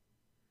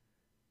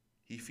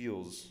 he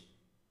feels,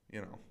 you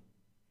know,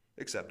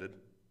 accepted,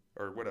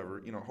 or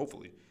whatever, you know,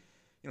 hopefully.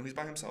 You know, he's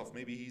by himself.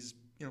 Maybe he's,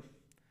 you know,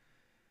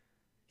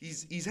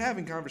 He's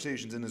having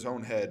conversations in his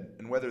own head,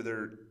 and whether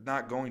they're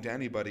not going to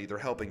anybody, they're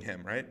helping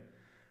him, right?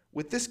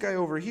 With this guy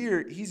over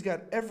here, he's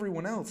got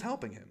everyone else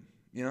helping him,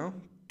 you know,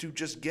 to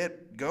just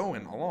get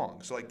going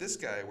along. So like this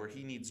guy where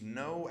he needs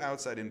no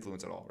outside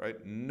influence at all, right?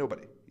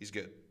 Nobody. He's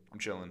good. I'm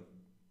chilling.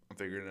 I'm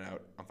figuring it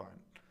out. I'm fine.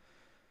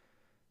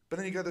 But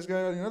then you got this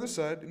guy on the other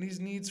side, and he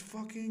needs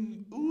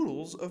fucking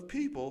oodles of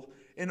people,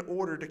 in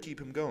order to keep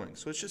him going.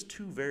 So it's just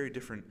two very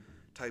different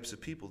types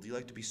of people. Do you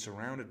like to be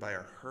surrounded by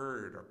a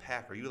herd or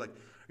pack? Are you like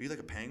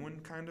a penguin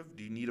kind of?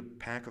 Do you need a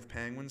pack of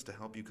penguins to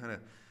help you kind of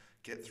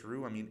get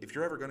through? I mean, if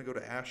you're ever going to go to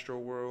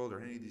Astroworld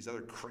or any of these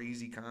other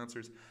crazy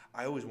concerts,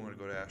 I always wanted to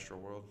go to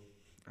Astroworld.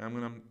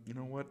 You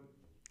know what?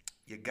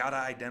 You got to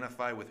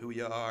identify with who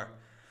you are.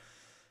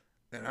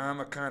 And I'm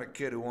a kind of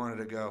kid who wanted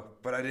to go,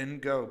 but I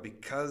didn't go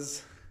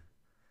because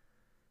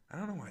I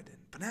don't know why I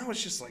didn't. But now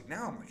it's just like,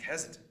 now I'm like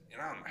hesitant.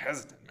 I'm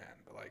hesitant, man.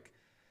 But like,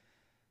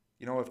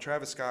 if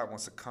Travis Scott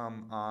wants to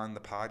come on the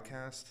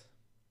podcast,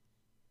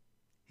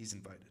 he's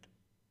invited.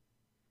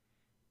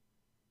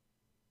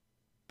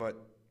 But,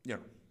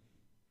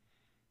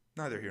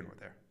 neither here nor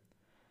there.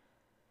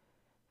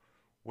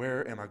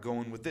 Where am I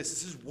going with this?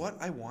 This is what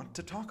I want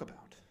to talk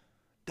about.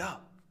 Duh.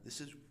 This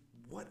is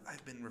what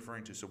I've been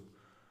referring to. So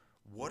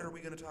what are we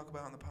going to talk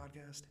about on the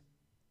podcast?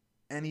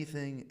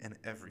 Anything and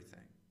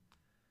everything.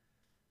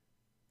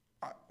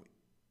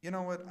 You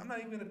know what? I'm not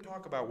even going to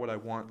talk about what I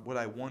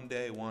one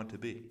day want to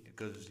be,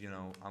 because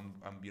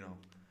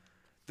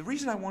the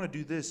reason I want to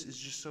do this is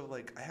just so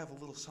like I have a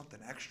little something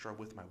extra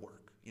with my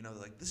work.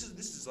 Like this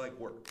is like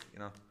work.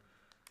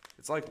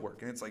 It's like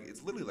work, and it's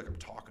literally like I'm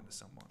talking to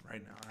someone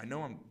right now. I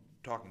know I'm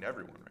talking to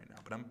everyone right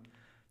now, but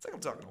it's like I'm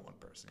talking to one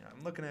person.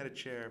 I'm looking at a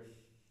chair.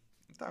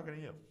 I'm talking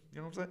to you. You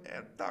know what I'm saying? Yeah,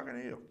 I'm talking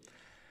to you.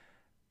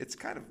 It's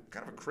kind of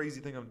a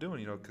crazy thing I'm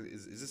doing. 'Cause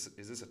is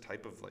this a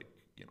type of like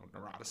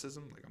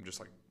neuroticism? Like I'm just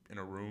like in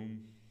a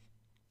room,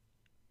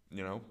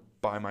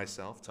 by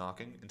myself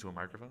talking into a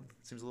microphone.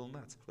 It seems a little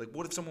nuts. Like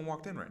what if someone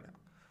walked in right now?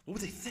 What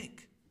would they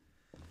think?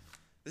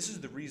 This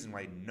is the reason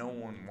why no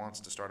one wants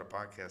to start a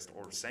podcast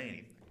or say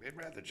anything. They'd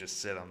rather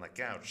just sit on the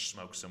couch,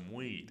 smoke some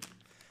weed.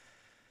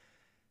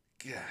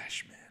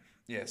 Gosh, man.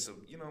 Yeah, so,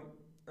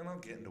 and I'll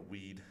get into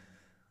weed.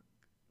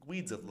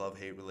 Weed's a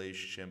love-hate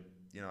relationship.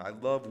 I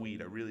love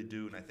weed. I really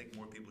do. And I think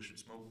more people should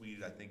smoke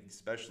weed. I think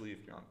especially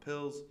if you're on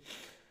pills.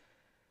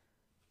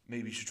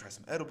 Maybe you should try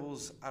some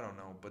edibles. I don't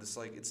know. But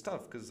it's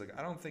tough because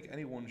I don't think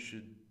anyone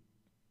should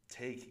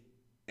take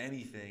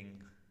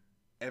anything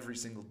every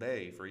single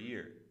day for a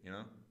year,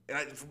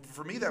 And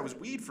for me, that was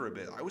weed for a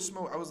bit. I was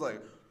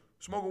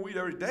smoking weed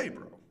every day,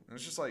 bro. And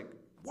it's just like,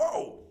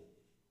 whoa,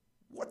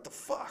 what the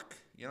fuck?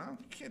 You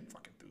can't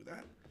fucking do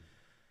that.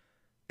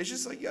 It's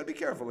just like, you gotta be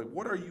careful. Like,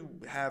 what are you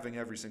having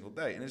every single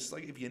day? And it's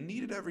like, if you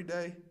need it every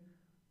day,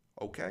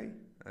 okay,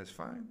 that's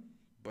fine.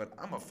 But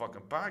I'm a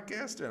fucking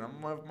podcaster, and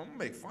I'm gonna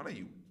make fun of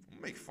you. I'm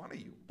gonna make fun of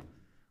you.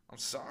 I'm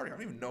sorry. I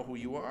don't even know who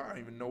you are. I don't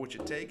even know what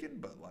you're taking.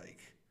 But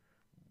like,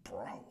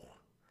 bro,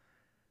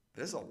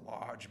 there's a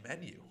large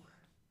menu.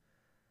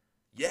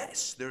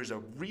 Yes, there's a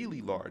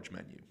really large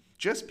menu.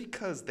 Just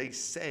because they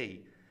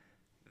say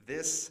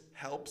this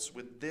helps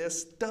with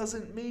this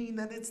doesn't mean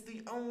that it's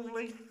the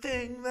only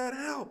thing that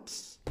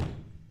helps.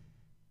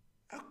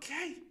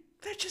 Okay,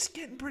 they're just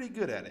getting pretty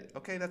good at it.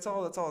 Okay, that's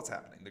all that's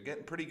happening. They're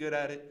getting pretty good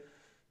at it.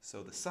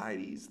 So the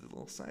sideies, the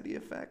little sidey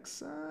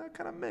effects,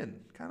 kind of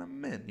min.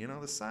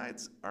 The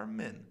sides are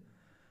min.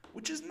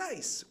 Which is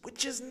nice.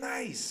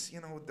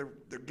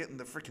 They're getting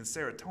the freaking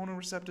serotonin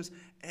receptors.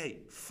 Hey,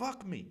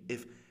 fuck me.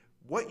 If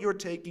what you're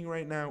taking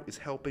right now is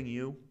helping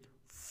you,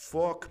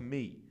 fuck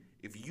me.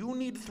 If you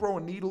need to throw a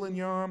needle in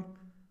your arm,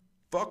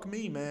 fuck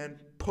me, man.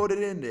 Put it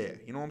in there.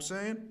 You know what I'm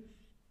saying?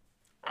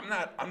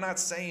 I'm not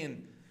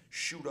saying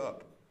shoot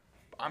up.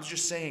 I'm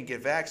just saying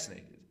get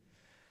vaccinated.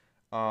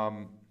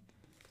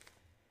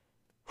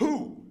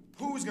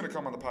 Who's gonna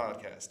come on the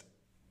podcast?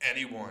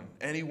 Anyone.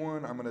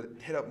 I'm gonna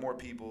hit up more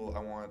people.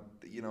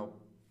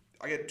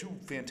 I get 2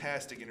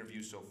 fantastic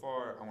interviews so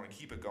far. I want to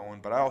keep it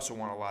going, but I also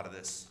want a lot of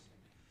this.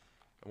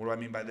 And what do I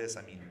mean by this?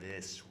 I mean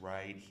this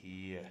right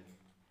here.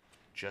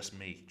 Just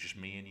me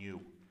and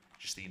you.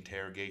 Just the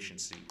interrogation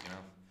seat,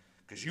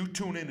 Because you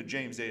tune in to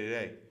James Day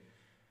Today,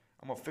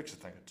 I'm going to fix a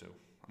thing or two.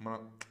 I'm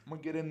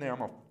gonna get in there, I'm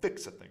going to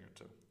fix a thing or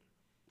two.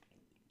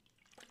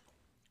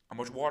 How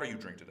much water you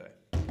drink today?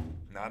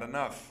 Not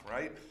enough,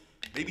 right?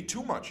 Maybe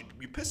too much.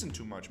 You're pissing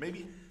too much.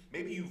 Maybe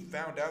you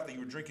found out that you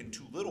were drinking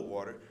too little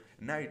water,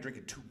 and now you're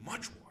drinking too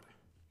much water.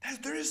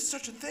 There is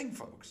such a thing,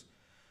 folks.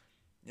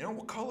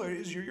 What color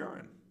is your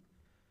urine?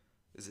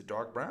 Is it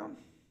dark brown?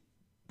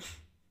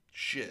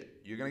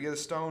 Shit, you're gonna get a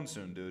stone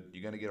soon, dude.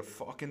 You're gonna get a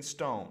fucking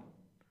stone.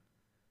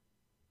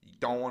 You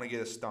don't want to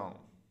get a stone.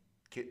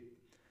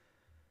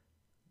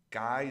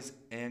 Guys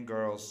and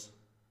girls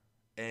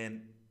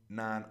and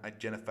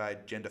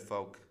non-identified gender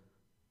folk,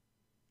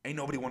 ain't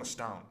nobody want a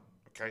stone,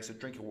 okay? So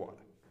drink your water.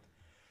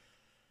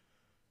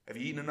 Have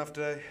you eaten enough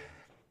today?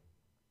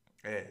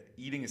 Yeah,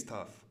 eating is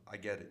tough. I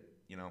get it,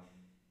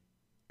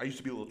 I used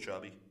to be a little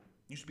chubby.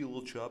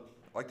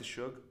 I like the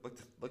sugar, like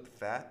the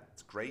fat.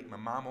 It's great. My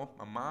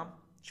mom,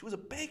 she was a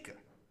baker.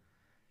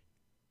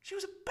 She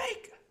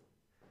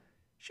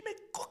made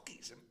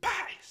cookies and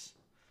pies.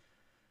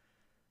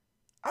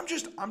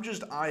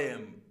 I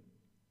am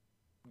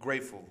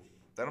grateful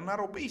that I'm not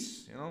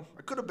obese,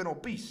 I could have been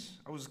obese.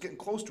 I was getting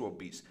close to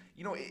obese.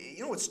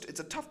 It's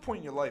a tough point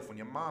in your life when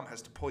your mom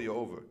has to pull you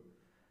over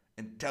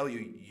and tell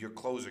you your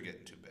clothes are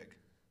getting too big,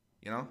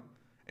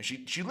 And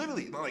she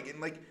literally, like,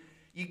 and like,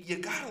 you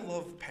gotta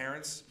love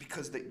parents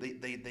because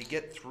they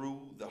get through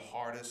the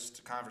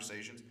hardest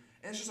conversations.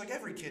 And it's just like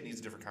every kid needs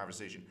a different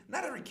conversation.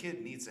 Not every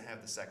kid needs to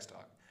have the sex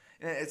talk.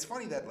 And it's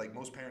funny that like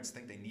most parents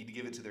think they need to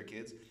give it to their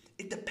kids.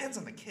 It depends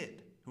on the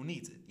kid who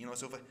needs it. You know,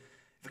 so if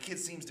a kid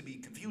seems to be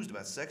confused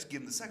about sex,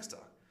 give them the sex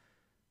talk.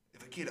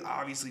 If a kid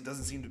obviously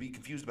doesn't seem to be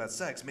confused about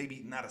sex,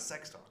 maybe not a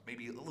sex talk,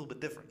 maybe a little bit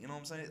different. You know what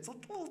I'm saying? It's a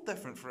little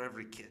different for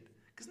every kid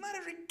because not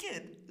every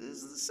kid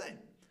is the same.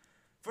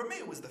 For me,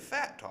 it was the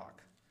fat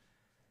talk.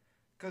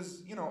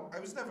 Because, you know, I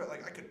was never,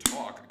 like, I could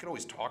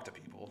always talk to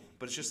people,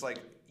 but it's just like,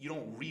 you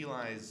don't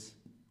realize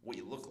what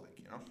you look like,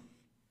 you know?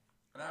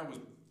 And I was,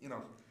 you know,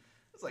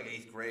 it was like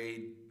 8th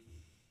grade,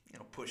 you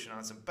know, pushing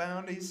on some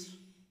boundaries.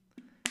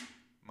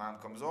 Mom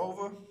comes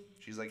over,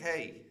 she's like,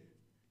 hey,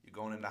 you're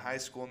going into high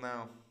school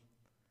now,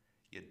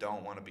 you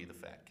don't want to be the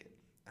fat kid.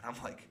 And I'm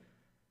like,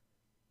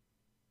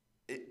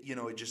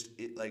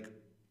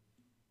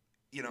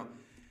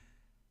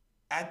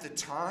 at the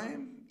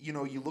time, you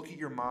know, you look at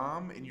your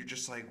mom and you're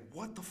just like,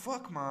 what the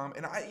fuck, Mom?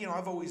 And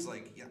I've always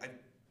like,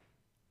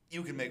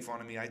 you can make fun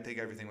of me. I take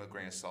everything with a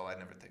grain of salt. I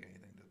never take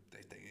anything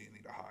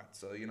to heart.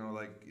 So, you know,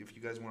 like, if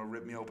you guys want to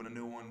rip me open a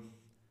new one,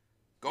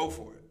 go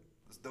for it.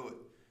 Let's do it.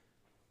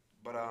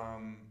 But,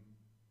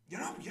 you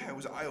know, yeah, it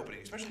was eye-opening,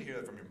 especially to hear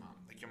that from your mom.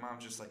 Like, your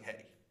mom's just like,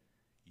 hey,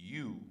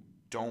 you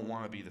don't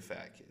want to be the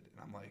fat kid.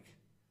 And I'm like,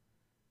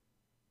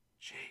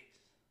 jeez.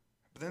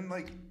 But then,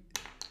 like,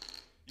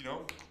 you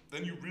know,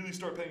 then you really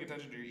start paying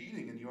attention to your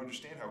eating and you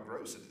understand how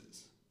gross it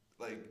is.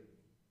 Like,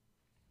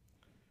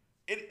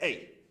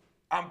 hey,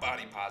 I'm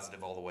body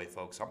positive all the way,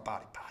 folks. I'm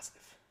body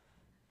positive.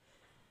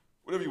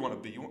 Whatever you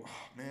want to be.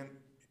 Man,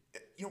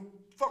 you know,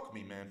 fuck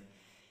me, man.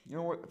 You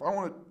know what? If I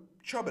want to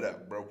chub it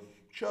out, bro.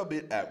 Chub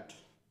it out.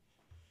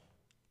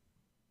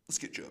 Let's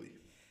get chubby.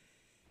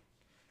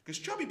 Because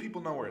chubby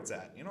people know where it's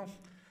at, you know?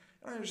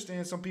 And I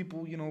understand some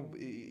people, you know,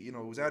 it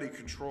was out of your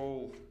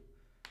control.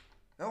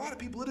 And a lot of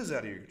people, it is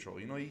out of your control.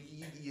 You know, you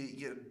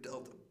get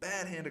dealt a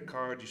bad hand of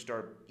cards. You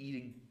start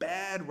eating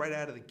bad right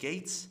out of the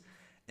gates.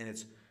 And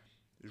there's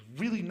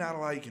really not a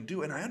lot you can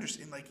do. And I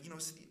understand, like, you know,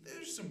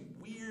 there's some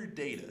weird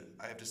data,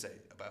 I have to say,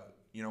 about,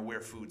 you know, where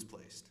food's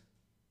placed.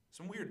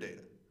 Some weird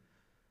data.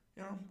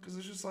 You know, because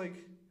it's just like,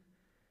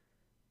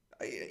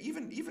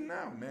 even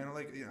now, man,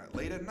 like, you know,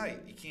 late at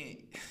night, you can't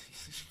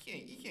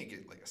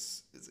get like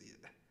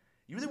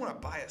you really want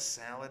to buy a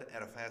salad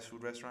at a fast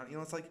food restaurant? You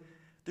know, it's like,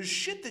 there's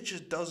shit that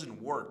just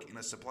doesn't work in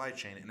a supply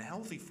chain, and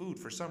healthy food,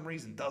 for some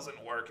reason,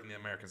 doesn't work in the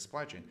American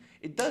supply chain.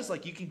 It does,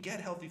 like, you can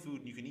get healthy food,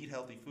 and you can eat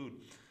healthy food,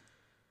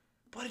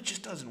 but it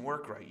just doesn't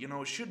work right. You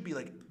know, it should be,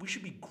 like, we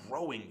should be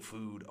growing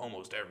food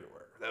almost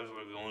everywhere. That was,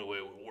 like, the only way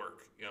it would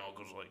work, you know,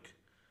 because, like,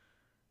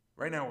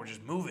 right now we're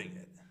just moving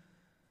it,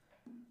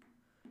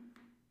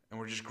 and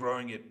we're just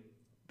growing it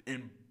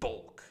in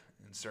bulk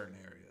in certain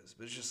areas,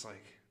 but it's just,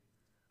 like,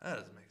 that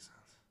doesn't make sense.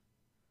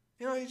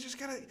 You know,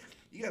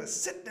 you gotta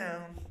sit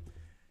down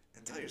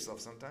and tell yourself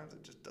sometimes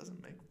it just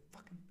doesn't make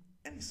fucking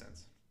any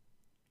sense.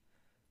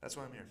 That's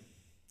why I'm here.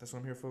 That's why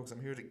I'm here, folks.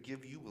 I'm here to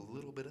give you a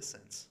little bit of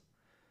sense.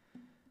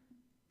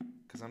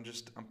 Because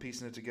I'm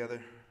piecing it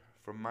together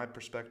from my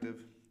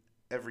perspective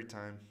every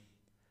time.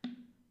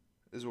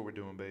 This is what we're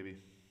doing, baby.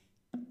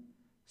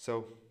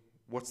 So,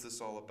 what's this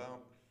all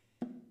about?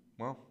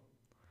 Well,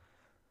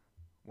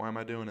 why am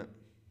I doing it?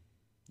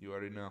 You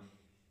already know.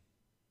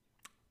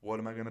 What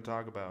am I going to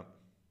talk about?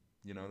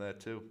 You know that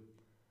too.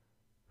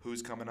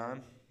 Who's coming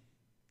on?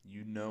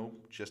 You know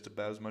just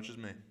about as much as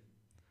me.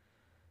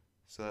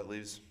 So that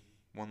leaves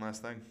one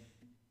last thing.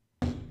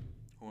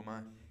 Who am I?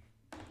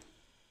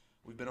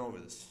 We've been over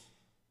this.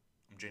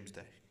 I'm James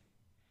Day.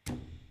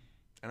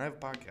 And I have a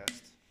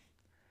podcast.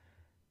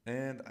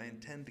 And I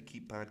intend to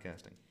keep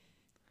podcasting.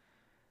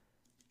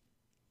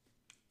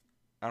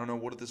 I don't know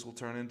what this will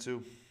turn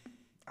into.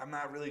 I'm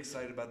not really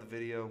excited about the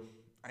video.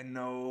 I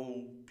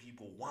know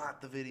people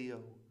want the video.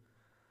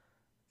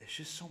 It's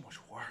just so much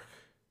work.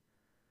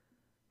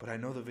 But I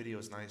know the video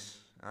is nice.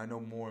 And I know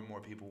more and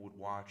more people would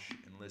watch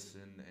and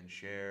listen and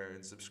share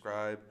and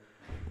subscribe,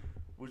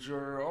 which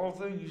are all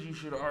things you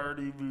should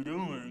already be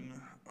doing.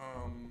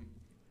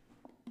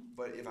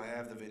 But if I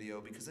have the video,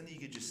 because then you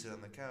could just sit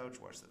on the couch,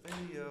 watch the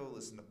video,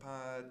 listen to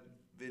pod,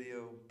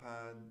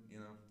 you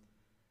know.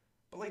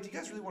 But, like, do you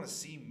guys really want to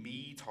see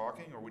me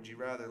talking, or would you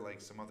rather,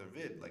 like, some other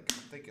vid? Like,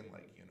 I'm thinking,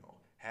 like, you know,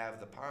 have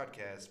the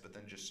podcast, but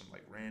then just some,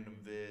 like, random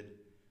vid,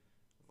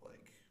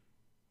 like,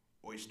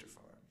 Oyster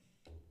Farm.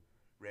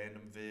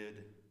 Random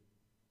vid,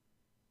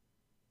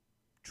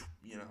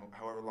 you know,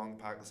 however long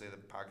the podcast, say the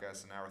podcast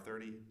is an hour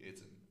 30,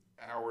 it's an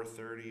hour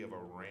 30 of a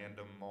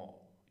random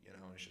mall, you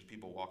know, it's just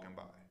people walking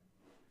by.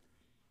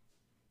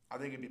 I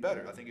think it'd be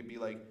better. I think it'd be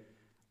like,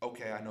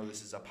 okay, I know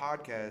this is a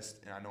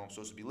podcast, and I know I'm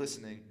supposed to be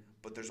listening,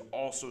 but there's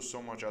also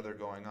so much other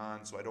going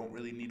on, so I don't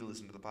really need to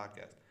listen to the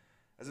podcast.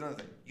 That's another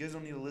thing. You guys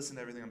don't need to listen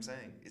to everything I'm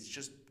saying. It's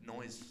just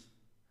noise.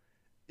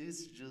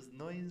 It's just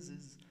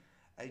noises.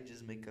 I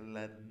just make a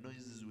lot of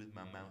noises with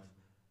my mouth.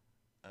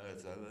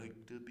 As I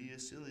like to be a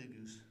silly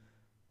goose.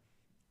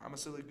 I'm a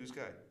silly goose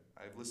guy.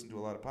 I've listened to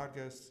a lot of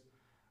podcasts.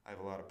 I have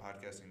a lot of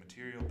podcasting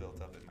material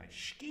built up in my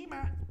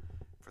schema.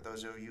 For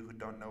those of you who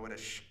don't know what a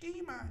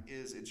schema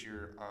is, it's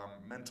your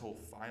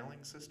mental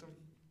filing system.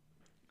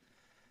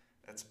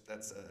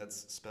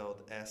 That's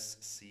spelled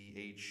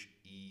SCHEMA,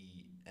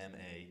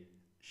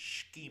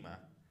 schema.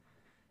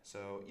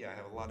 So yeah, I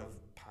have a lot of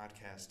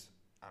podcast,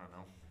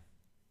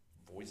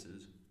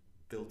 voices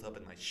built up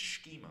in my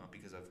schema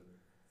because I've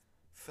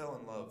fell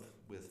in love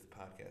with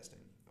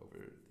podcasting over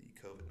the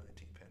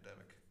COVID-19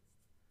 pandemic.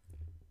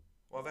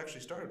 Well, I've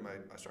actually started my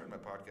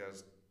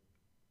podcast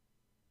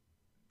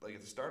like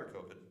at the start of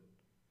COVID,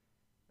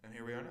 and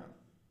here we are now,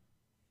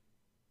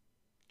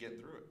 getting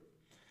through it.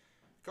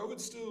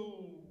 COVID's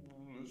still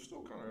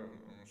kind of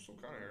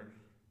here.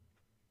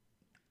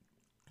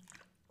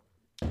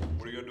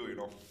 What are you gonna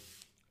do?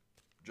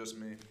 Just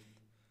me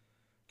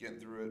getting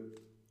through it.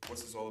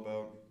 What's this all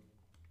about?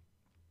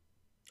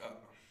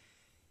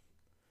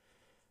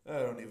 I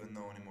don't even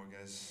know anymore,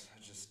 guys. I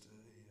just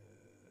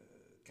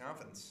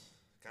confidence.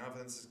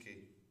 Confidence is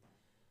key.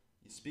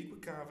 You speak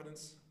with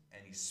confidence,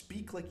 and you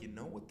speak like you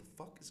know what the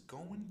fuck is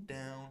going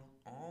down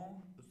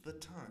all the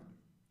time.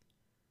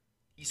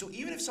 So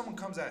even if someone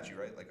comes at you,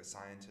 right, like a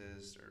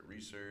scientist or a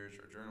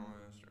researcher or a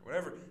journalist or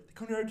whatever, they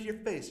come right to your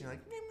face and you're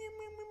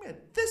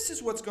like, this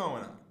is what's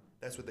going on.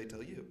 That's what they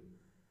tell you.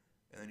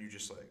 And then you're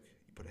just like,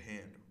 you put a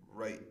hand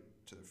right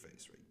to their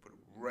face, right? You put it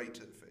right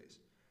to their face.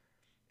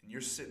 And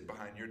you're sitting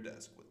behind your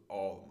desk with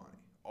all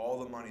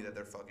the money that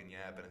they're fucking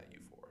yapping at you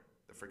for,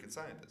 the freaking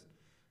scientist.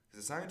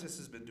 Because the scientist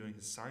has been doing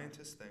his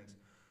scientist things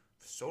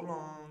for so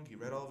long, he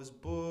read all of his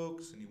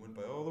books, and he went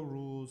by all the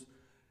rules,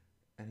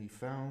 and he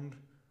found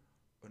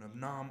an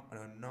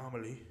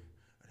anomaly,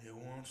 and he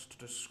wants to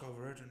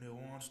discover it, and he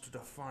wants to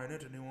define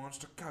it, and he wants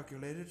to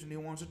calculate it, and he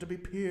wants it to be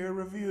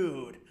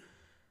peer-reviewed.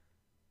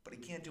 But he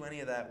can't do any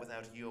of that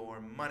without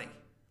your money.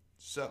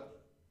 So,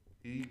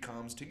 he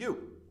comes to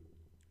you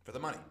for the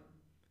money.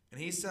 And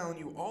he's telling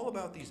you all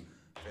about these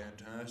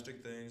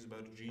fantastic things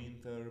about gene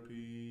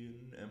therapy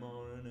and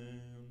mRNA.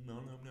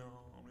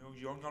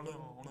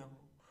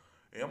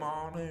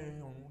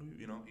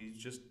 He's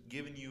just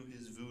giving you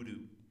his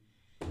voodoo,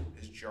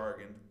 his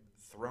jargon,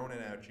 throwing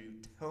it at you,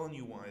 telling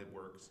you why it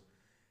works.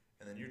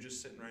 And then you're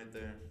just sitting right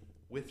there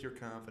with your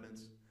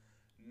confidence,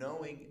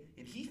 knowing,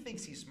 and he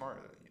thinks he's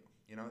smarter than you.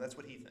 That's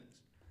what he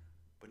thinks.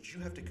 But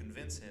you have to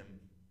convince him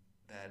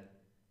that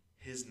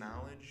his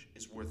knowledge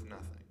is worth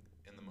nothing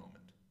in the moment.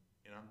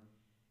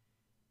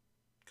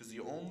 Because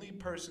the only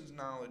person's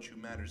knowledge who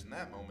matters in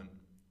that moment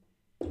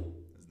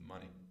is the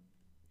money.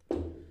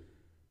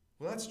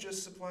 Well, that's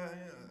just supply.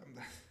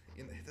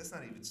 That's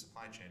not even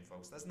supply chain,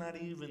 folks. That's not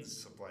even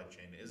supply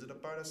chain. Is it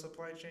about a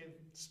supply chain?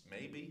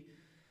 Maybe.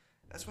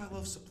 That's why I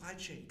love supply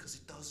chain, because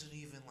it doesn't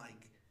even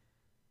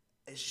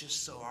it's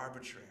just so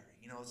arbitrary.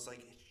 It's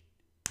like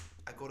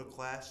I go to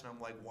class and I'm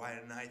like, why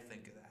didn't I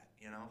think of that?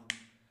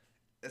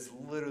 That's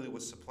literally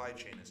what supply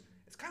chain is.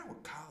 It's kind of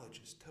what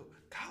college is too.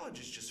 College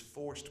is just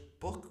forced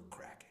book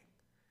cracking.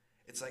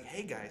 It's like,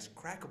 hey guys,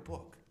 crack a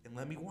book and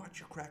let me watch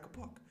you crack a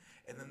book.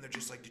 And then they're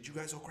just like, did you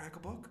guys all crack a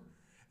book?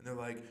 And they're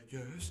like,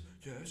 yes,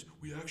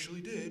 we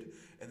actually did.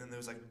 And then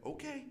there's like,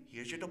 okay,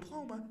 here's your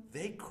diploma.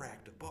 They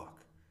cracked a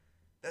book.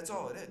 That's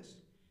all it is.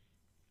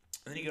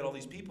 And then you get all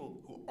these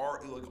people who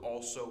are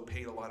also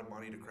paid a lot of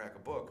money to crack a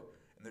book.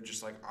 And they're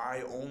just like,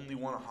 I only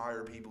want to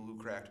hire people who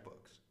cracked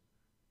books.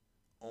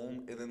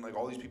 And then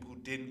all these people who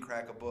didn't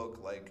crack a book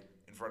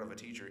in front of a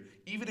teacher,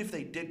 even if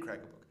they did crack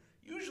a book.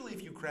 Usually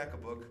if you crack a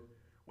book,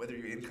 whether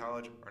you're in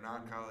college or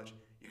not in college,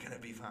 you're going to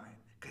be fine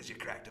because you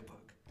cracked a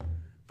book.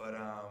 But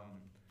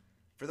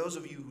for those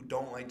of you who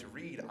don't like to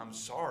read, I'm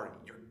sorry,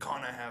 you're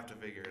going to have to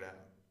figure it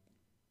out.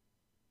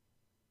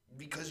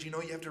 Because you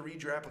have to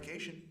read your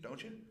application,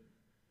 don't you?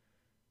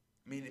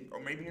 Or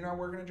maybe you're not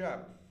working a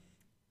job.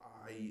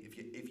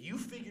 If you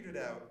figured it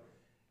out,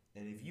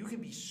 and if you can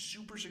be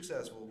super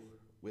successful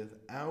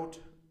without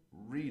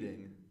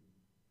reading,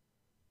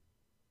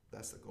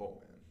 that's the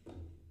goal, man.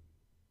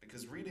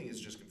 Because reading is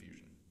just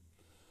confusion.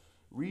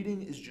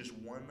 Reading is just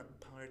one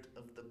part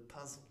of the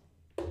puzzle.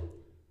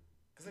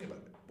 Because think about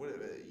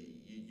it.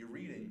 You're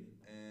reading,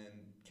 and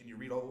can you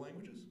read all the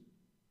languages?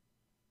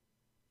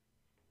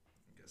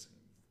 I'm guessing.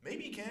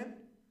 Maybe you can.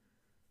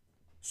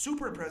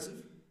 Super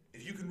impressive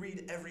if you can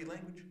read every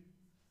language.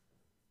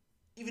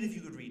 Even if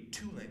you could read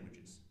 2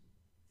 languages,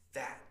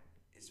 that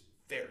is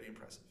very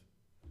impressive.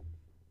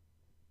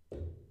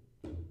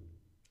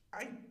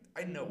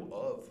 I know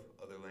of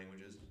other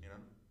languages,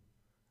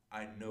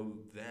 I know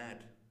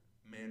that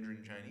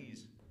Mandarin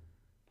Chinese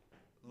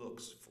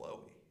looks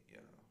flowy,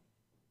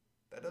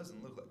 That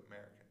doesn't look like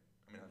American.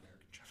 Not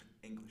American,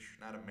 English,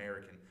 not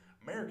American.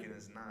 American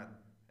is not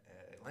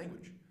a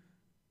language.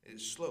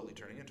 It's slowly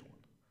turning into one.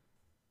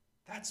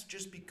 That's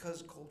just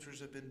because cultures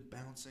have been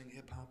bouncing,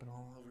 hip-hopping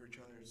all over each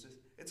other.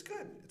 It's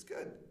good.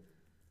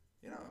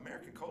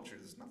 American culture,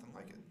 there's nothing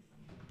like it.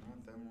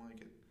 Nothing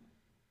like it.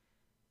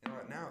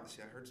 Now,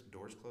 see, I heard some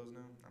doors close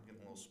now. I'm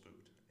getting a little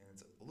spooked. And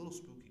it's a little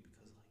spooky because,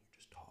 you're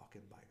just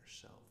talking by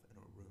yourself in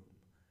a room.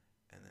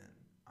 And then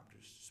I'm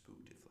just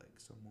spooked if,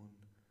 someone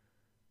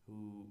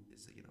who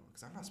is,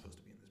 because I'm not supposed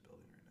to be in this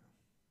building right now.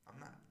 I'm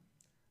not.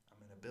 I'm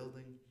in a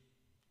building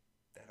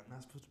that I'm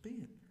not supposed to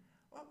be in.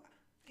 Well,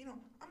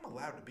 I'm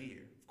allowed to be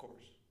here, of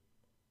course.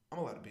 I'm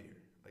allowed to be here.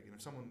 Like, and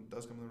if someone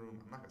does come in the room,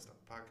 I'm not gonna stop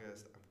the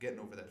podcast. I'm getting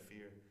over that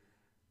fear,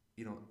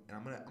 and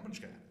I'm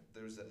just gonna have it.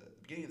 There's the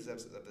beginning of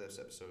this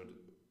episode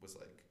was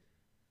like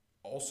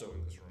also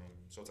in this room,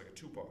 so it's like a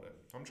two-parter.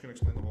 So I'm just gonna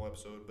explain the whole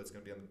episode, but it's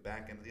gonna be on the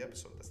back end of the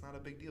episode. That's not a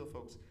big deal,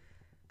 folks,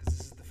 because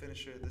this is the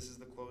finisher, this is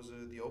the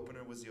closer. The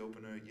opener was the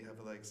opener. You have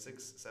like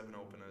 6, 7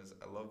 openers.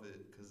 I love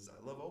it because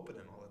I love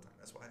opening all the time.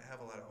 That's why I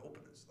have a lot of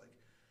openers. Like,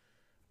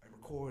 I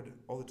record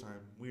all the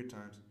time, weird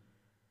times.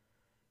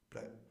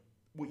 But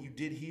what you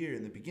did here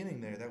in the beginning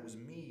there, that was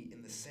me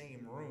in the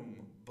same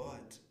room,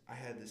 but I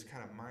had this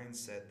kind of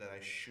mindset that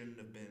I shouldn't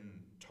have been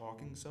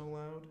talking so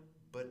loud.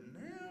 But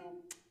now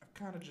I've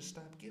kind of just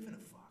stopped giving a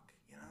fuck,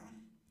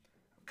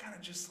 I'm kind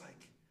of just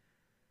like,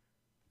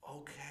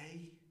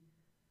 okay,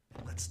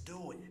 let's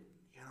do it,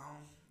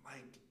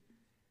 like,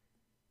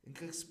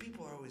 because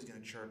people are always going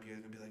to chirp you.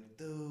 They're going to be like,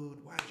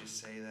 dude, why'd you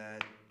say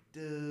that?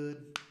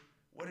 Dude,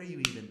 what are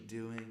you even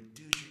doing?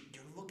 Dude,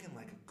 you're looking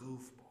like a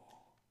goofball.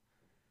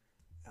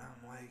 And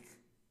I'm like,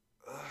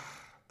 ugh,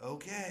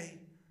 okay,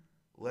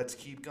 let's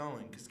keep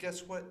going. Because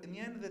guess what? In the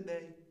end of the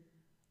day,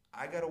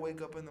 I got to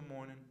wake up in the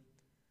morning.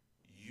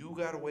 You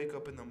got to wake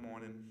up in the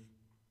morning.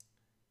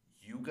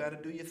 You got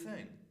to do your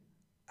thing.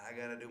 I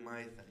got to do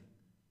my thing.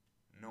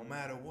 No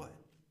matter what.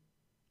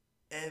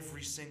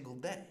 Every single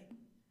day.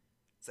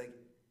 It's like,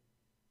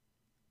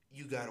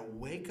 you got to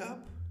wake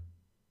up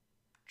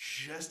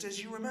just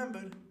as you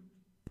remembered.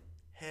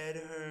 Head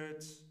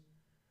hurts.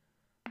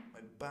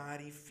 My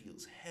body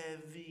feels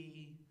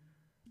heavy.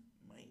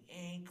 My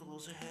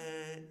ankles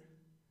hurt.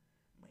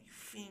 My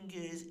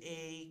fingers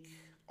ache.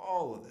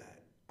 All of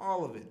that.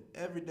 All of it.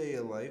 Every day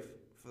of life.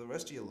 For the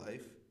rest of your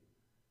life.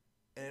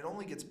 And it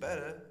only gets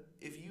better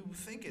if you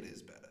think it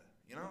is better.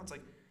 It's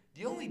like,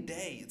 the only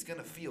day it's going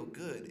to feel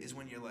good is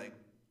when you're like,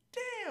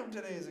 damn,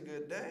 today is a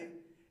good day.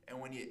 And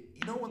when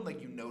when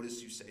like you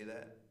notice you say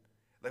that?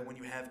 Like when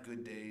you have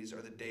good days,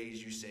 or the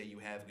days you say you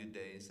have good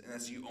days, and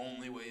that's the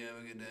only way you have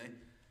a good day?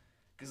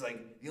 Because,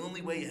 like, the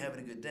only way you're having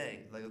a good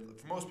day, like,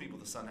 for most people,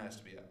 the sun has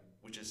to be out,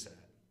 which is sad.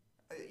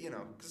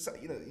 Because,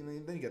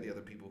 then you got the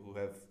other people who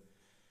have,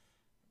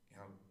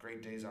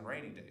 great days on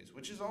rainy days,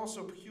 which is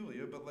also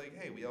peculiar, but, like,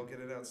 hey, we all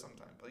get it out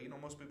sometime. But,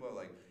 most people are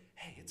like,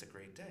 hey, it's a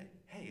great day.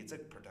 Hey, it's a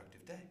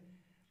productive day.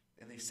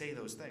 And they say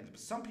those things.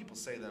 But some people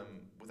say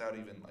them without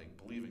even, like,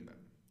 believing them.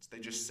 They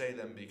just say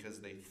them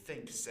because they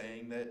think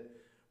saying that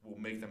will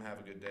make them have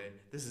a good day.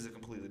 This is a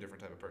completely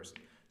different type of person.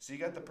 So you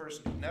got the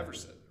person who never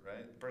says it,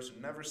 right? The person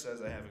who never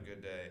says, I have a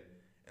good day,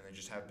 and they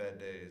just have bad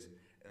days.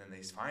 And then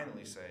they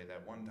finally say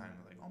that one time,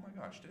 they're like, oh my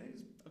gosh,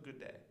 today's a good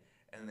day.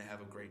 And then they have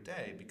a great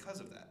day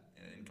because of that,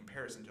 in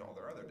comparison to all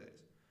their other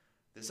days.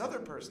 This other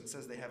person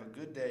says they have a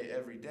good day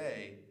every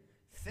day,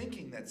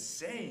 thinking that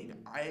saying,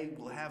 I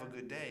will have a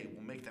good day,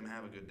 will make them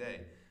have a good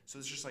day. So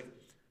it's just like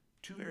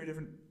two very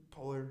different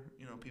polar,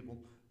 people.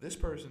 This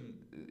person,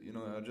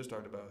 I just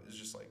talked about, is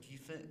just like,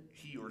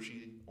 he or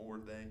she or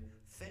they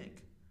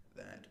think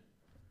that,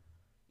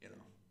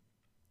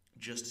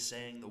 just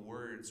saying the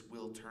words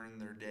will turn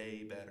their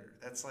day better.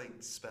 That's like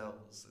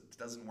spells. It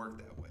doesn't work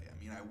that way. I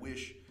mean, I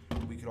wish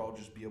we could all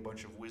just be a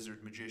bunch of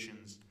wizard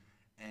magicians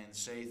and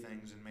say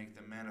things and make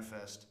them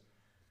manifest,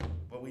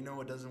 but we know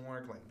it doesn't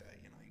work like that.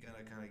 You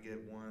gotta kind of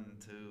get 1,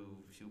 2,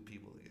 few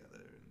people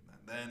together, and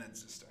then it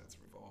just starts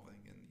revolving,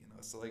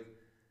 and so like,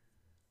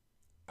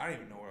 I don't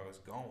even know where I was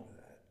going with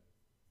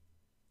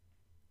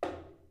that.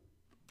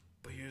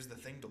 But here's the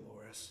thing,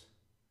 Dolores.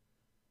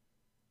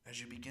 As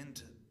you begin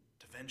to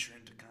venture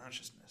into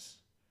consciousness,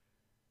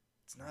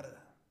 it's not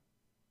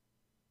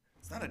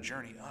a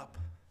journey up,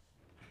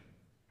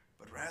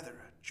 but rather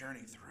a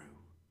journey through.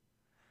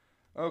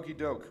 Okie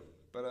doke.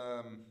 But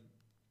I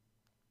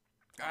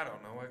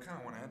don't know. I kind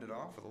of want to end it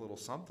off with a little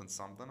something.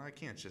 I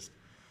can't just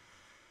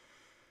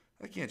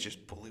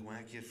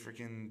bullywhack you,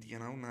 freaking,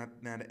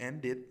 not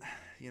end it.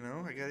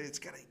 It's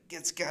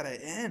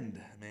gotta end,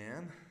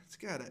 man. It's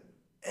gotta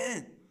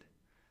end.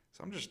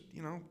 So I'm just,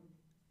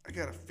 I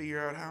gotta figure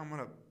out how I'm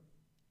gonna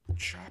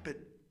chop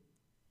it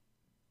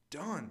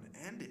done,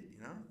 end it,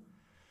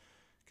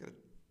 gotta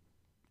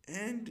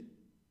end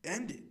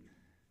it.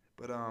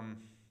 But I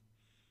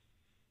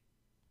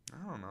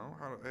don't know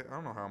how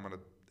I'm gonna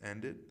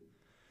end it.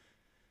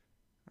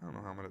 I don't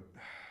know how I'm gonna.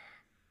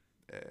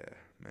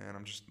 Man,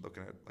 I'm just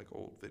looking at like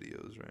old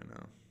videos right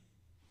now.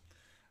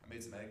 I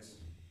made some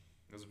eggs.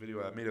 I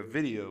made a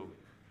video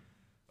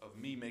of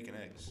me making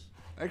eggs.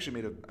 I got a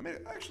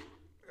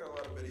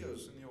lot of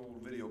videos in the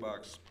old video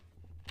box.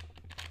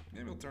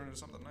 Maybe it'll turn into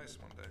something nice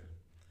one day.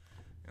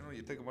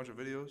 You take a bunch of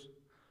videos,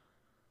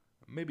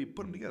 maybe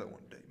put them together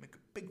one day, make a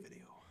big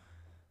video,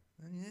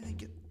 and then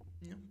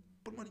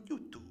put them on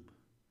YouTube.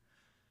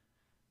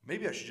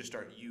 Maybe I should just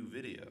start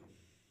video.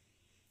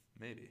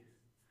 Maybe.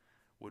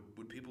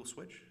 Would people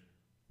switch?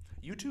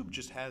 YouTube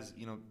just has,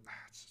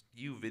 it's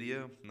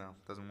video. No,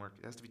 doesn't work.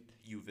 It has to be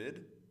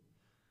UVid.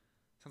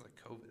 Sounds like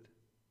COVID.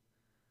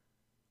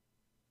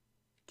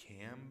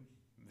 Cam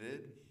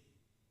vid.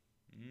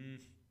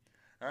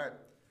 All right.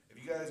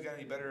 If you guys got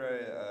any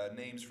better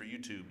names for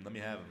YouTube, let me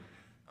have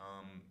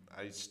them.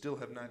 I still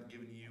have not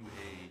given you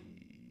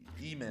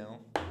a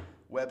email,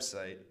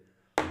 website,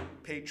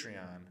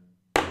 Patreon,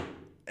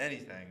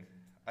 anything.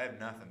 I have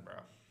nothing, bro.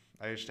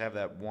 I used to have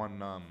that one,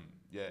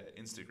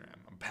 Instagram.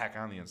 I'm back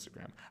on the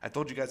Instagram. I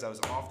told you guys I was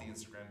off the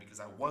Instagram because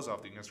I was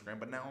off the Instagram,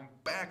 but now I'm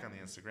back on the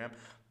Instagram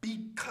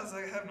because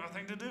I have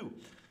nothing to do.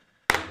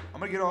 I'm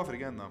going to get off it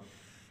again, though,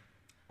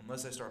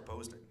 unless I start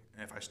posting.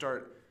 And if I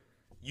start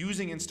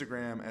using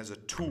Instagram as a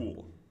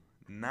tool,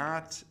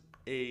 not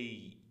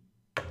a,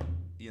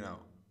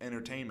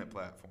 entertainment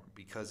platform,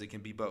 because it can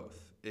be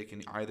both. It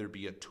can either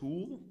be a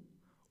tool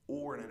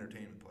or an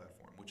entertainment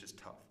platform, which is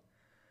tough.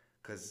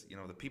 Because,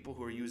 the people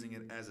who are using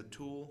it as a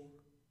tool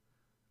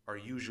are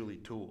usually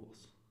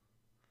tools.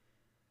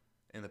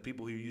 And the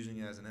people who are using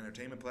it as an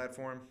entertainment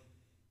platform,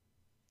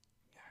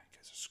 you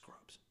guys are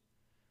scrubs.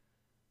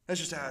 That's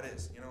just how it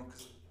is,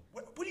 because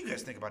what do you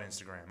guys think about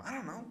Instagram? I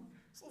don't know.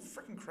 It's a little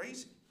freaking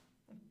crazy.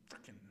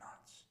 Freaking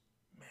nuts.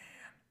 Man.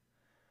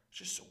 It's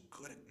just so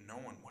good at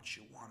knowing what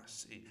you want to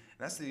see.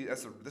 And this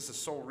is the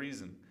sole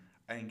reason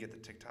I didn't get the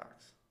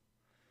TikToks.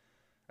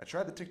 I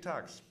tried the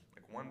TikToks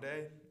like one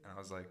day, and I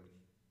was like,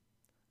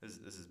 this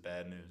is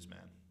bad news,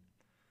 man.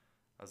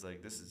 I was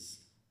like, if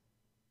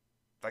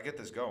I get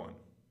this going,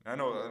 I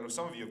know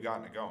some of you have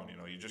gotten it going,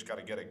 you just got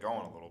to get it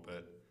going a little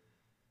bit.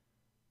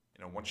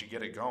 Once you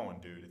get it going,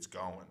 dude, it's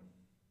going.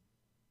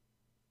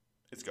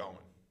 It's going.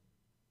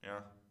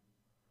 Yeah?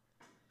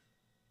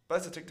 But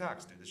that's the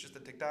TikToks, dude. It's just the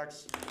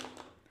TikToks.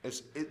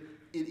 It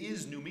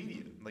is new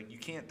media. Like, you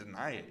can't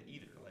deny it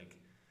either. Like,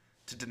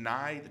 to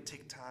deny the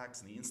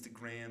TikToks and the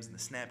Instagrams and the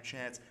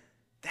Snapchats,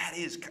 that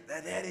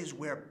is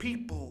where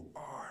people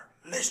are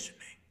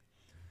listening.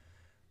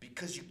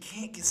 Because you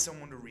can't get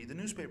someone to read the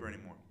newspaper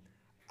anymore.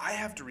 I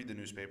have to read the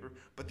newspaper,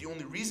 but the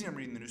only reason I'm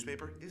reading the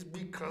newspaper is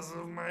because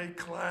of my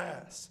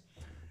class.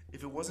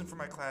 If it wasn't for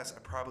my class,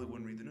 I probably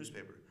wouldn't read the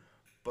newspaper.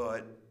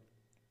 But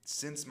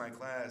since my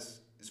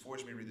class is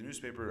forcing me to read the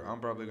newspaper, I'm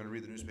probably going to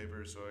read the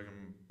newspaper so I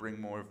can bring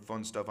more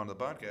fun stuff onto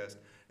the podcast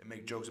and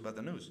make jokes about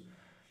the news.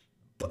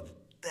 But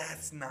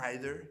that's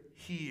neither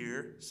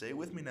here, say it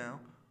with me now,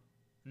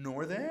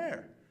 nor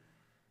there.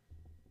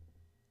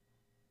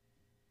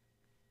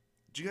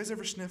 Did you guys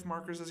ever sniff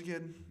markers as a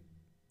kid?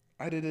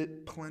 I did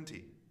it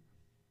plenty.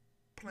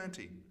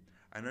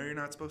 I know you're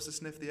not supposed to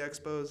sniff the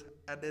Expos.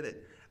 I did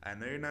it. I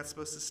know you're not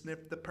supposed to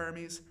sniff the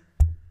Permies.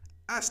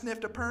 I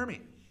sniffed a Permie.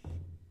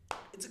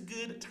 It's a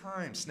good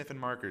time sniffing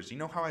markers. You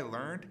know how I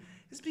learned?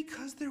 It's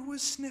because there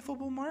was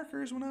sniffable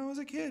markers when I was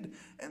a kid,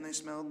 and they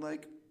smelled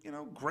like,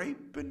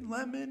 grape and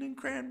lemon and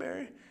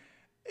cranberry.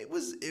 It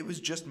was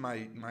just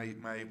my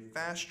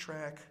fast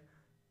track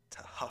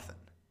to huffing.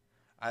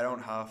 I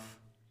don't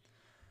huff,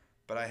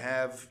 but I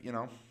have,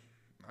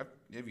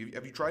 have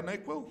you tried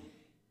NyQuil?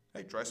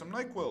 Hey, try some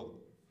NyQuil.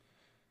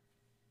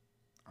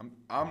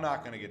 I'm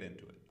not going to get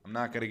into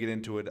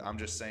it. I'm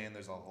just saying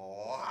there's a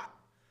lot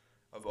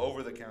of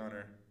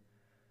over-the-counter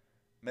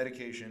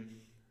medication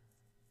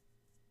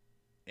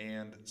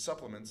and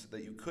supplements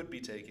that you could be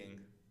taking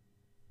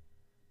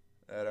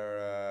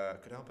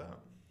that could help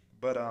out.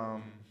 But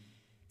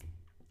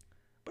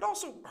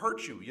also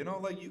hurt you, you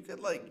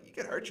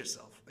could hurt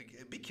yourself.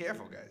 Like, be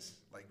careful, guys.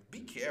 Like,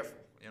 be careful,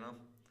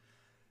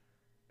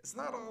 It's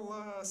not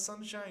all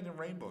sunshine and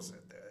rainbows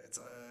out there.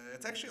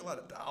 It's actually a lot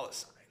of dollar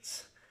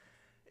signs.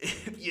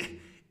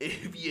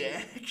 If you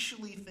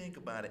actually think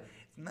about it,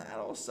 it's not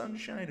all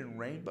sunshine and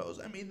rainbows.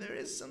 I mean, there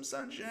is some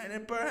sunshine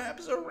and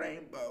perhaps a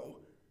rainbow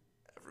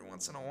every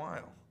once in a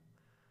while.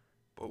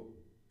 But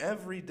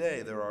every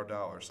day there are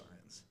dollar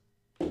signs.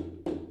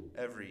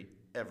 Every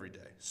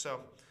day.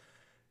 So,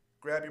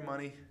 grab your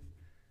money,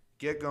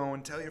 get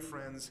going, tell your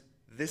friends,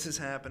 this is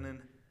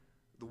happening.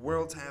 The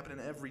world's happening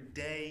every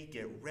day.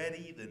 Get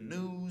ready. The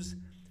news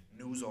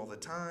all the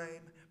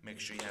time. Make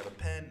sure you have a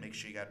pen. Make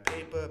sure you got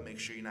paper. Make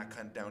sure you're not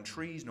cutting down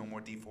trees. No more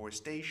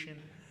deforestation.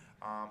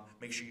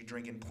 Make sure you're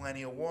drinking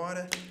plenty of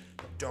water.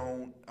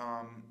 Don't.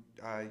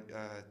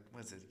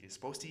 What is it? You're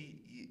supposed to eat.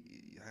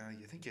 I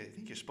think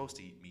you're supposed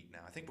to eat meat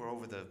now. I think we're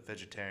over the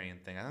vegetarian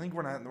thing. I think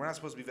we're not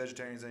supposed to be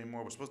vegetarians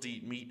anymore. We're supposed to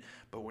eat meat,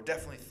 but we're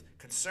definitely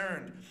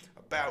concerned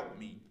about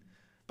meat.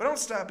 But don't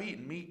stop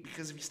eating meat,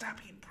 because if you stop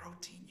eating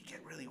protein, you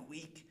get really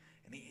weak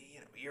and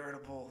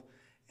irritable.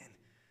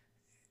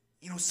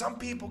 And some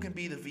people can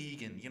be the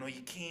vegan. You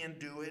can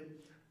do it.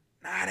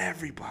 Not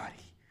everybody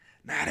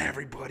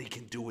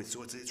can do it.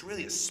 So it's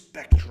really a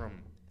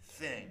spectrum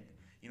thing.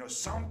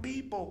 Some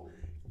people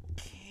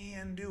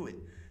can do it.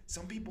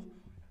 Some people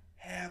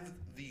have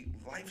the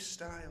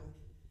lifestyle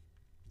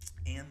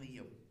and the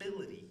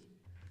ability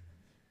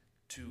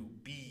to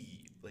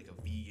be like a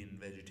vegan,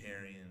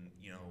 vegetarian,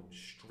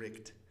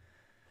 strict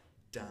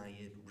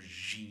diet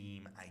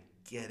regime. I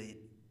get it.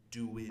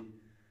 Do it.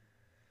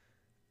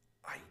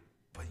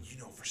 But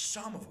for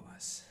some of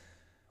us,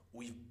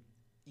 we've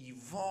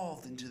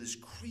evolved into this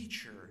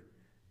creature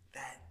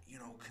that,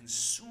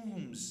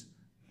 consumes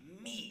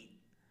meat.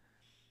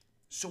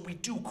 So we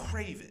do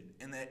crave it.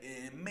 and that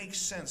it makes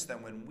sense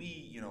that when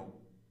we,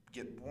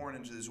 get born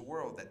into this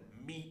world, that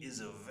meat is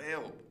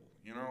available,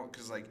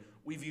 because like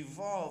we've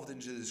evolved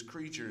into this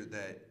creature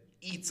that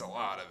eats a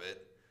lot of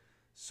it,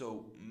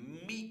 so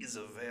meat is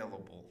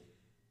available.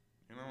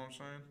 You know what I'm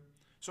saying?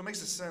 So it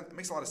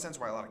makes a lot of sense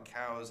why a lot of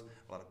cows,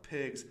 a lot of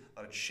pigs, a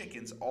lot of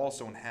chickens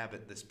also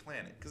inhabit this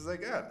planet, because they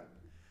got it.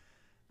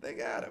 They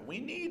got it. We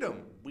need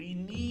them. We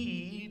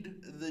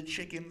need the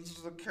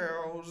chickens, the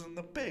cows, and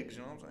the pigs.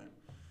 You know what I'm saying?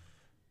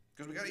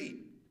 Because we gotta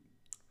eat.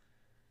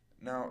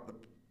 Now,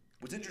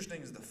 what's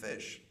interesting is the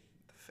fish.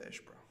 The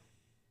fish, bro.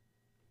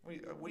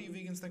 What do you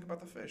vegans think about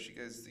the fish? You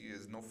guys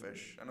no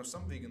fish? I know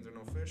some vegans are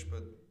no fish,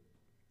 but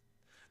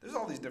there's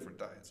all these different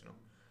diets,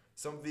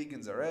 Some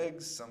vegans are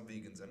eggs, some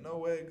vegans are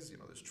no eggs.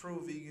 There's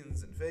true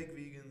vegans and fake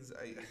vegans.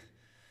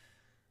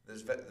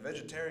 The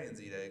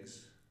vegetarians eat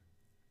eggs.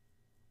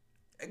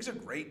 Eggs are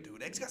great,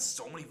 dude. Eggs got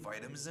so many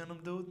vitamins in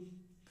them, dude.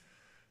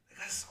 They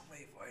got so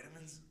many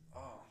vitamins.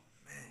 Oh,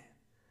 man.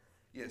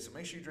 Yeah, so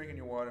make sure you're drinking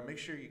your water. Make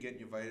sure you're getting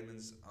your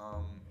vitamins.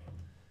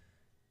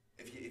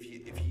 If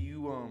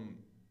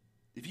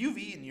you've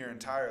eaten your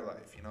entire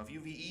life, if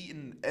you've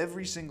eaten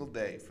every single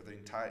day for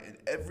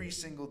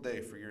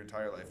your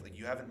entire life, like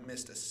you haven't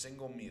missed a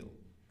single meal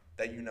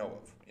that you know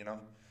of,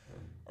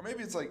 or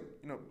maybe it's like,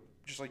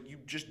 just like you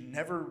just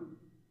never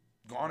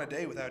gone a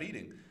day without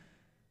eating.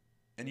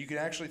 And you can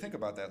actually think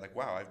about that, like,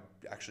 wow, I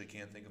actually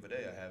can't think of a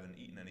day I haven't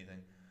eaten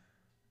anything.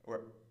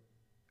 Or,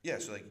 yeah,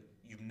 so like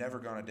you've never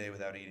gone a day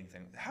without eating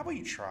things. How about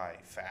you try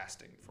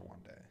fasting for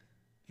one day?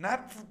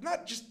 Not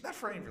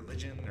for any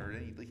religion or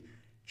any, like,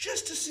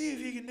 just to see if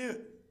you can do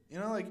it.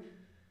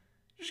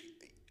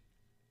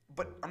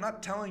 But I'm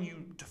not telling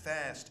you to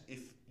fast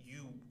if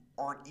you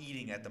aren't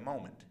eating at the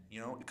moment,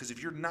 because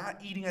if you're not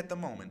eating at the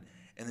moment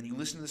and then you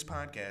listen to this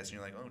podcast and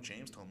you're like, oh,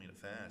 James told me to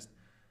fast.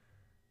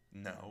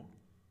 No.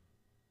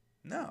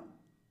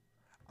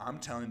 I'm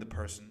telling the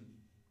person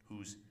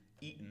who's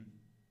eaten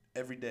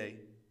every day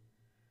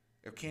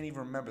or can't even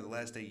remember the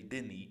last day he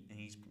didn't eat, and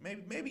he's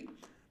maybe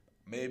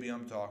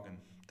I'm talking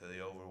to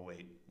the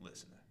overweight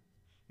listener.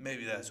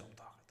 Maybe that's what I'm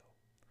talking to.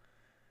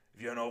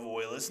 If you're an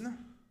overweight listener,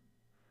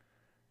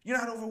 you're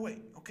not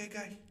overweight, okay,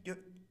 guy?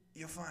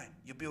 You're fine.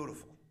 You're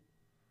beautiful.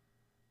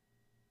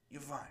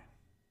 You're fine.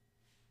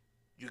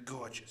 You're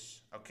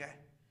gorgeous, okay?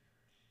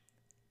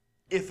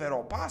 If at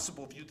all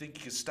possible, if you think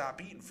you can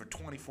stop eating for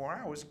 24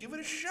 hours, give it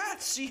a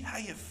shot. See how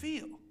you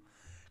feel.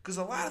 Because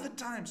a lot of the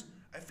times,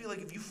 I feel like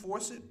if you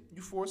force it,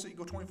 you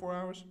go 24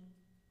 hours.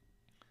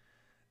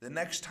 The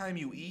next time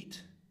you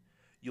eat,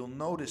 you'll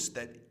notice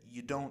that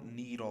you don't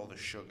need all the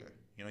sugar.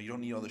 You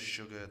don't need all the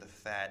sugar, the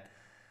fat,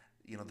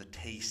 the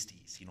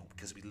tasties,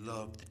 because we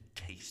love the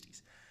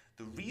tasties.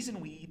 The reason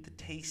we eat the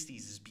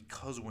tasties is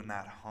because we're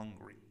not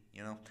hungry,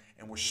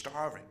 and we're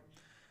starving.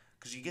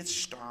 Because you get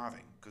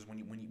starving. Because when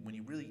you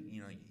really,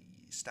 you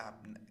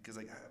stop. Because,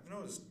 like, I've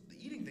noticed the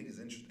eating thing is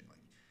interesting.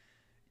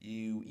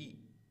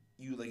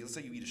 Like, let's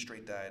say you eat a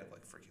straight diet of,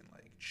 like, freaking,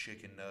 like,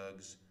 chicken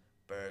nugs,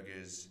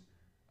 burgers,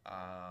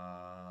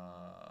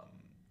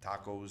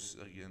 tacos.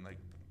 Again, like,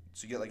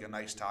 so you get, like, a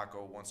nice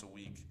taco once a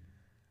week.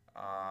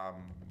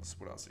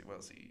 What else you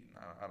eat?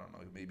 I don't know.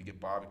 Maybe get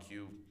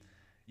barbecue.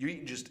 You're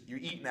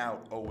eating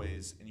out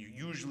always, and you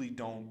usually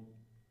don't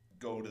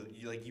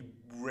you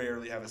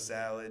rarely have a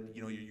salad.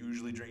 You're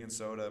usually drinking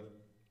soda.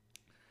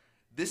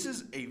 This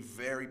is a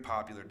very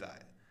popular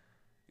diet.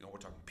 We're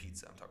talking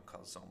pizza. I'm talking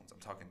calzones. I'm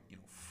talking,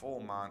 full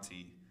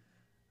Monty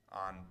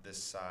on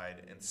this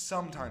side, and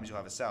sometimes you'll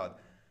have a salad.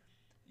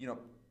 The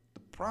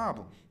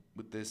problem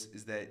with this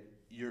is that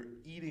you're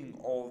eating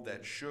all of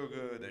that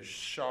sugar, the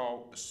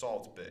salt. The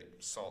salt's big.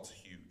 Salt's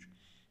huge.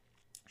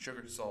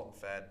 Sugar, salt,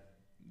 fat,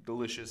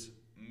 delicious.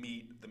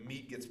 Meat. The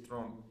meat gets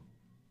thrown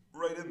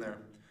right in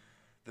there.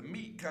 The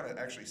meat kind of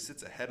actually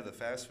sits ahead of the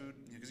fast food,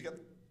 because you got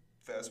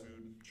fast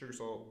food, sugar,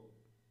 salt,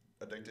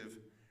 addictive,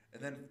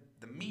 and then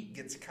the meat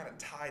gets kind of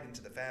tied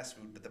into the fast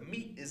food, but the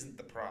meat isn't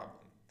the problem.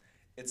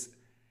 It's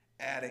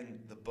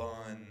adding the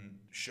bun,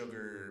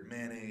 sugar,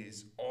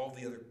 mayonnaise, all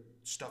the other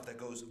stuff that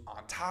goes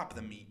on top of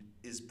the meat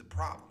is the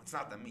problem. It's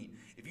not the meat.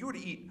 If you were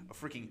to eat a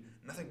freaking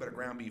nothing but a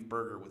ground beef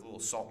burger with a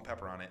little salt and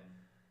pepper on it,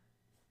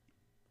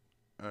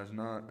 it's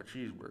not a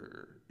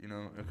cheeseburger,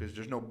 because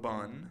there's no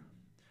bun.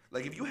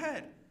 Like, if you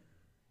had...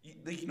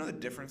 the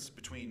difference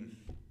between,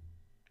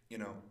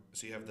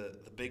 so you have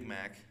the Big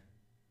Mac,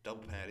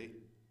 double patty.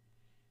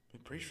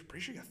 I'm pretty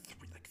sure you got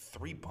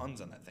three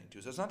buns on that thing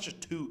too. So it's not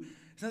just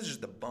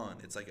the bun.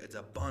 It's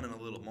a bun and a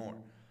little more.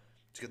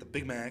 So you got the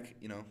Big Mac,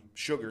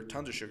 sugar,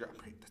 tons of sugar.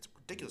 That's a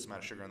ridiculous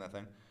amount of sugar on that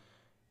thing.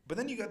 But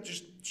then you got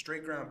just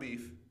straight ground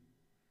beef.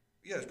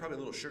 Yeah, there's probably a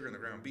little sugar in the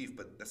ground beef,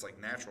 but that's like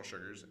natural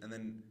sugars. And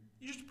then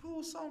you just put a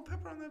little salt and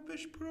pepper on that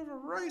bitch, put it over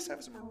rice,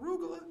 have some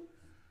arugula.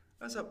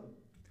 That's up.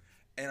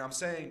 And I'm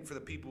saying, for the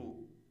people,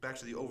 back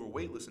to the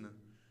overweight listener,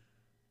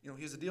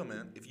 here's the deal,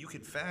 man. If you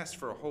can fast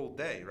for a whole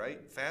day,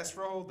 right? Fast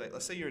for a whole day.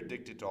 Let's say you're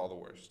addicted to all the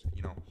worst,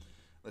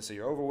 Let's say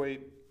you're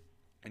overweight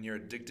and you're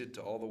addicted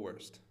to all the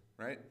worst,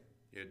 right?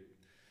 You're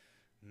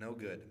no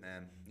good,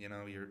 man.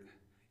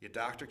 You're Your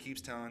doctor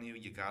keeps telling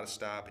you got to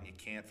stop and you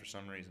can't for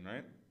some reason,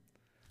 right?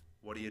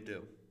 What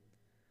do?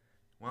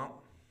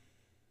 Well,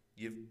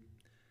 you've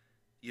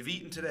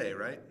eaten today,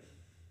 right?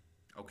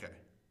 Okay.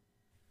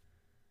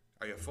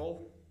 Are you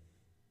full?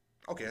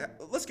 Okay,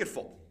 let's get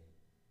full.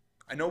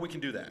 I know we can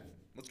do that.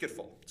 Let's get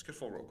full. Let's get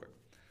full real quick.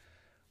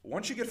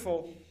 Once you get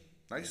full,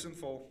 nice and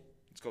full,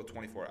 let's go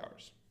 24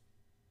 hours.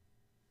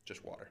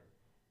 Just water.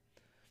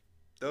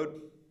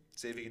 Dude,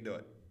 see if you can do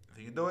it. If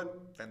you can do it,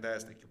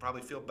 fantastic. You'll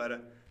probably feel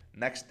better.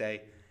 Next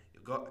day, you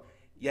go.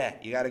 Yeah,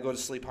 you got to go to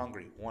sleep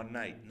hungry one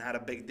night. Not a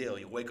big deal.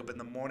 You wake up in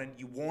the morning,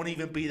 you won't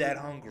even be that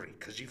hungry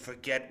because you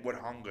forget what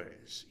hunger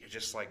is. You're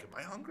just like, am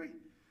I hungry?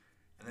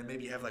 And then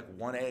maybe you have like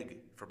 1 egg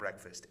for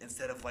breakfast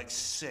instead of like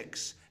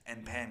 6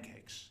 and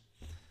pancakes.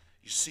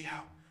 You see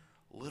how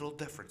little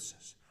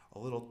differences, a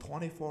little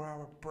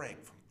 24-hour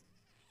break from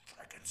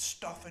freaking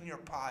stuff in your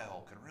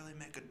pile can really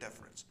make a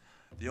difference.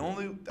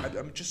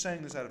 I'm just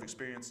saying this out of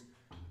experience.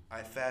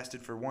 I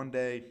fasted for 1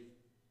 day.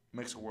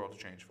 Makes a world of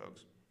change,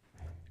 folks.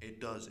 It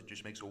does. It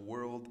just makes a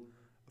world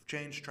of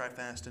change. Try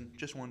fasting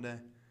just 1 day.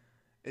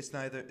 It's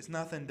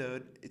nothing,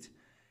 dude.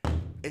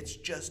 It's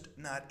just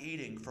not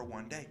eating for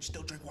 1 day.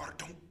 Still drink water.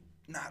 Don't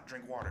not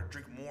drink water.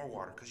 Drink more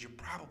water because you're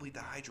probably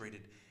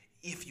dehydrated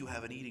if you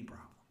have an eating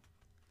problem.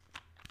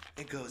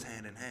 It goes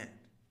hand in hand.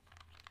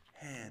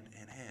 Hand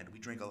in hand. We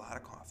drink a lot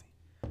of coffee.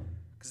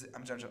 Because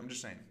I'm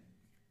just saying,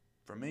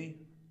 for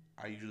me,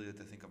 I usually like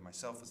to think of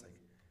myself as like,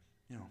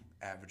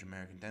 average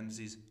American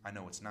tendencies. I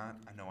know it's not.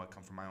 I know I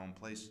come from my own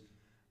place.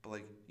 But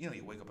like, you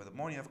wake up in the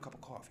morning, you have a cup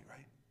of coffee,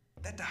 right?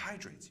 That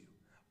dehydrates you.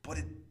 But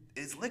it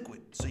is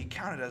liquid, so you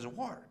count it as a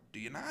water. Do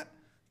you not?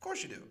 Of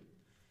course you do.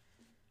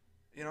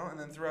 And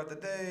then throughout the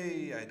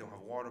day, I don't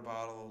have a water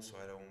bottle, so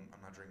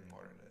I'm not drinking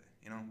water today.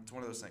 It's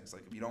one of those things.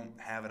 Like, if you don't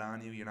have it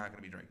on you, you're not going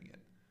to be drinking it.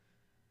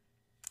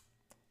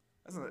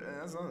 That's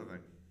another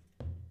thing.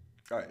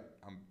 All right,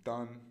 I'm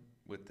done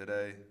with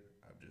today.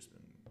 I've just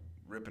been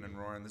ripping and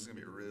roaring. This is going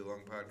to be a really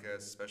long podcast,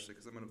 especially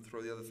because I'm going to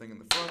throw the other thing in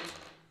the front.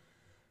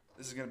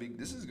 This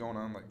is going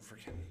on like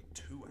freaking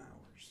 2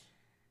 hours.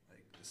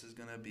 Like, this is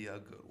going to be a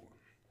good one.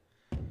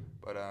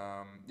 But,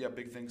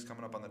 big things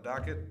coming up on the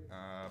docket.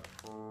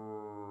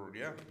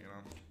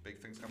 Big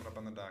things coming up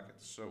on the docket.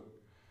 So,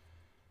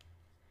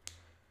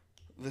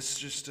 let's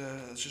just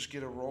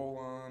get a roll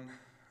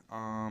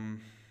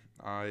on.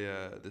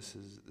 This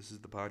is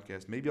the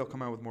podcast. Maybe I'll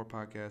come out with more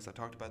podcasts. I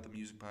talked about the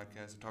music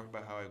podcast. I talked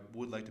about how I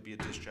would like to be a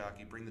disc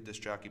jockey, bring the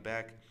disc jockey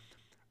back.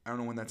 I don't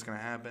know when that's going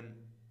to happen.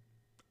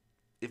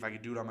 If I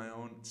could do it on my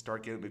own,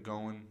 start getting it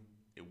going,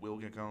 it will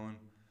get going.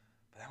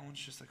 But that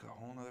one's just like a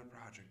whole other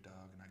project,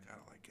 dog, and I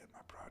gotta like get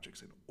my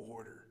projects in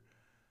order,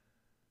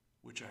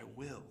 which I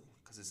will,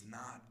 because it's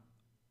not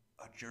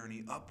a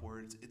journey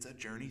upwards, it's a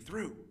journey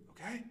through.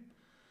 Okay.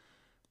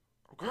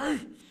 All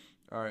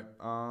right.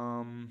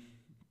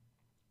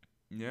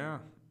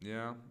 Yep.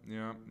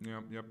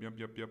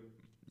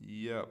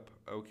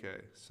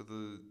 Okay. So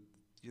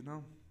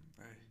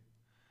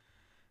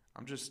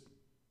I'm just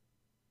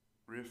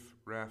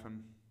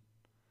riff-raffing,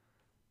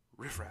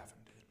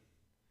 dude.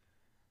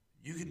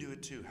 You can do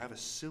it too. Have a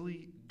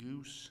silly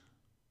goose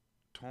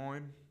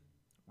time,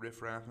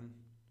 riff-raffing.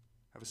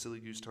 Have a silly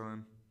goose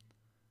time.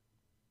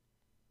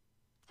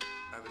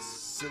 Have a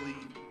silly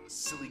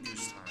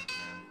goose time,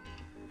 man.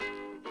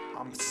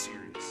 I'm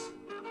serious.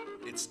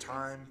 It's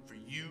time for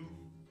you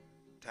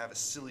to have a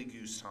silly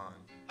goose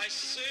time.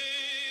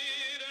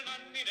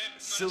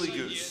 Silly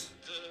goose.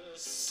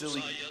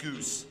 Silly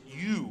goose.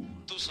 You're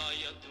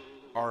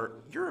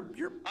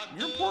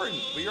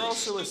important, but you're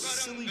also a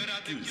silly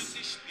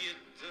goose.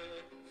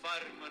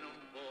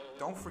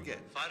 Don't forget.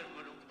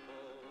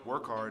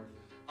 Work hard.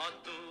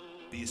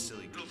 Be a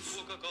silly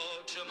goose.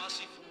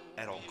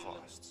 At all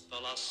costs.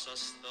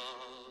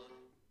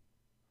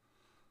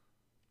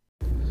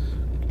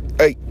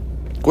 Hey,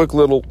 quick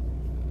little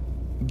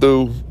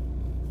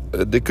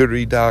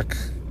dickery doc,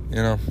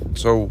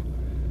 so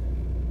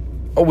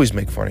always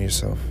make fun of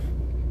yourself.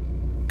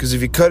 Because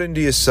if you cut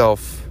into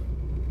yourself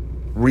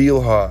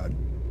real hard,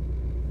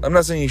 I'm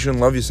not saying you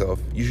shouldn't love yourself.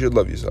 You should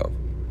love yourself.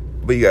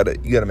 But you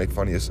gotta make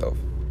fun of yourself.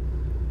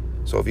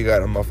 So if you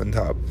got a muffin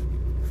top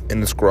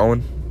and it's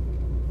growing,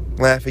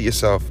 laugh at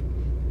yourself.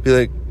 Be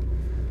like,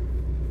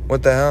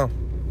 what the hell?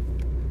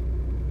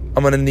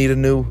 I'm gonna need a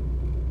new,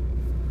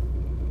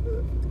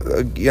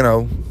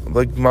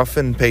 like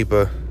muffin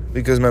paper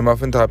because my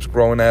muffin top's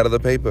growing out of the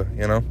paper,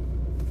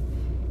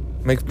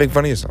 Make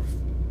fun of yourself.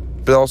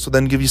 But also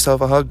then give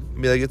yourself a hug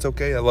and be like, it's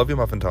okay, I love your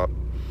muffin top.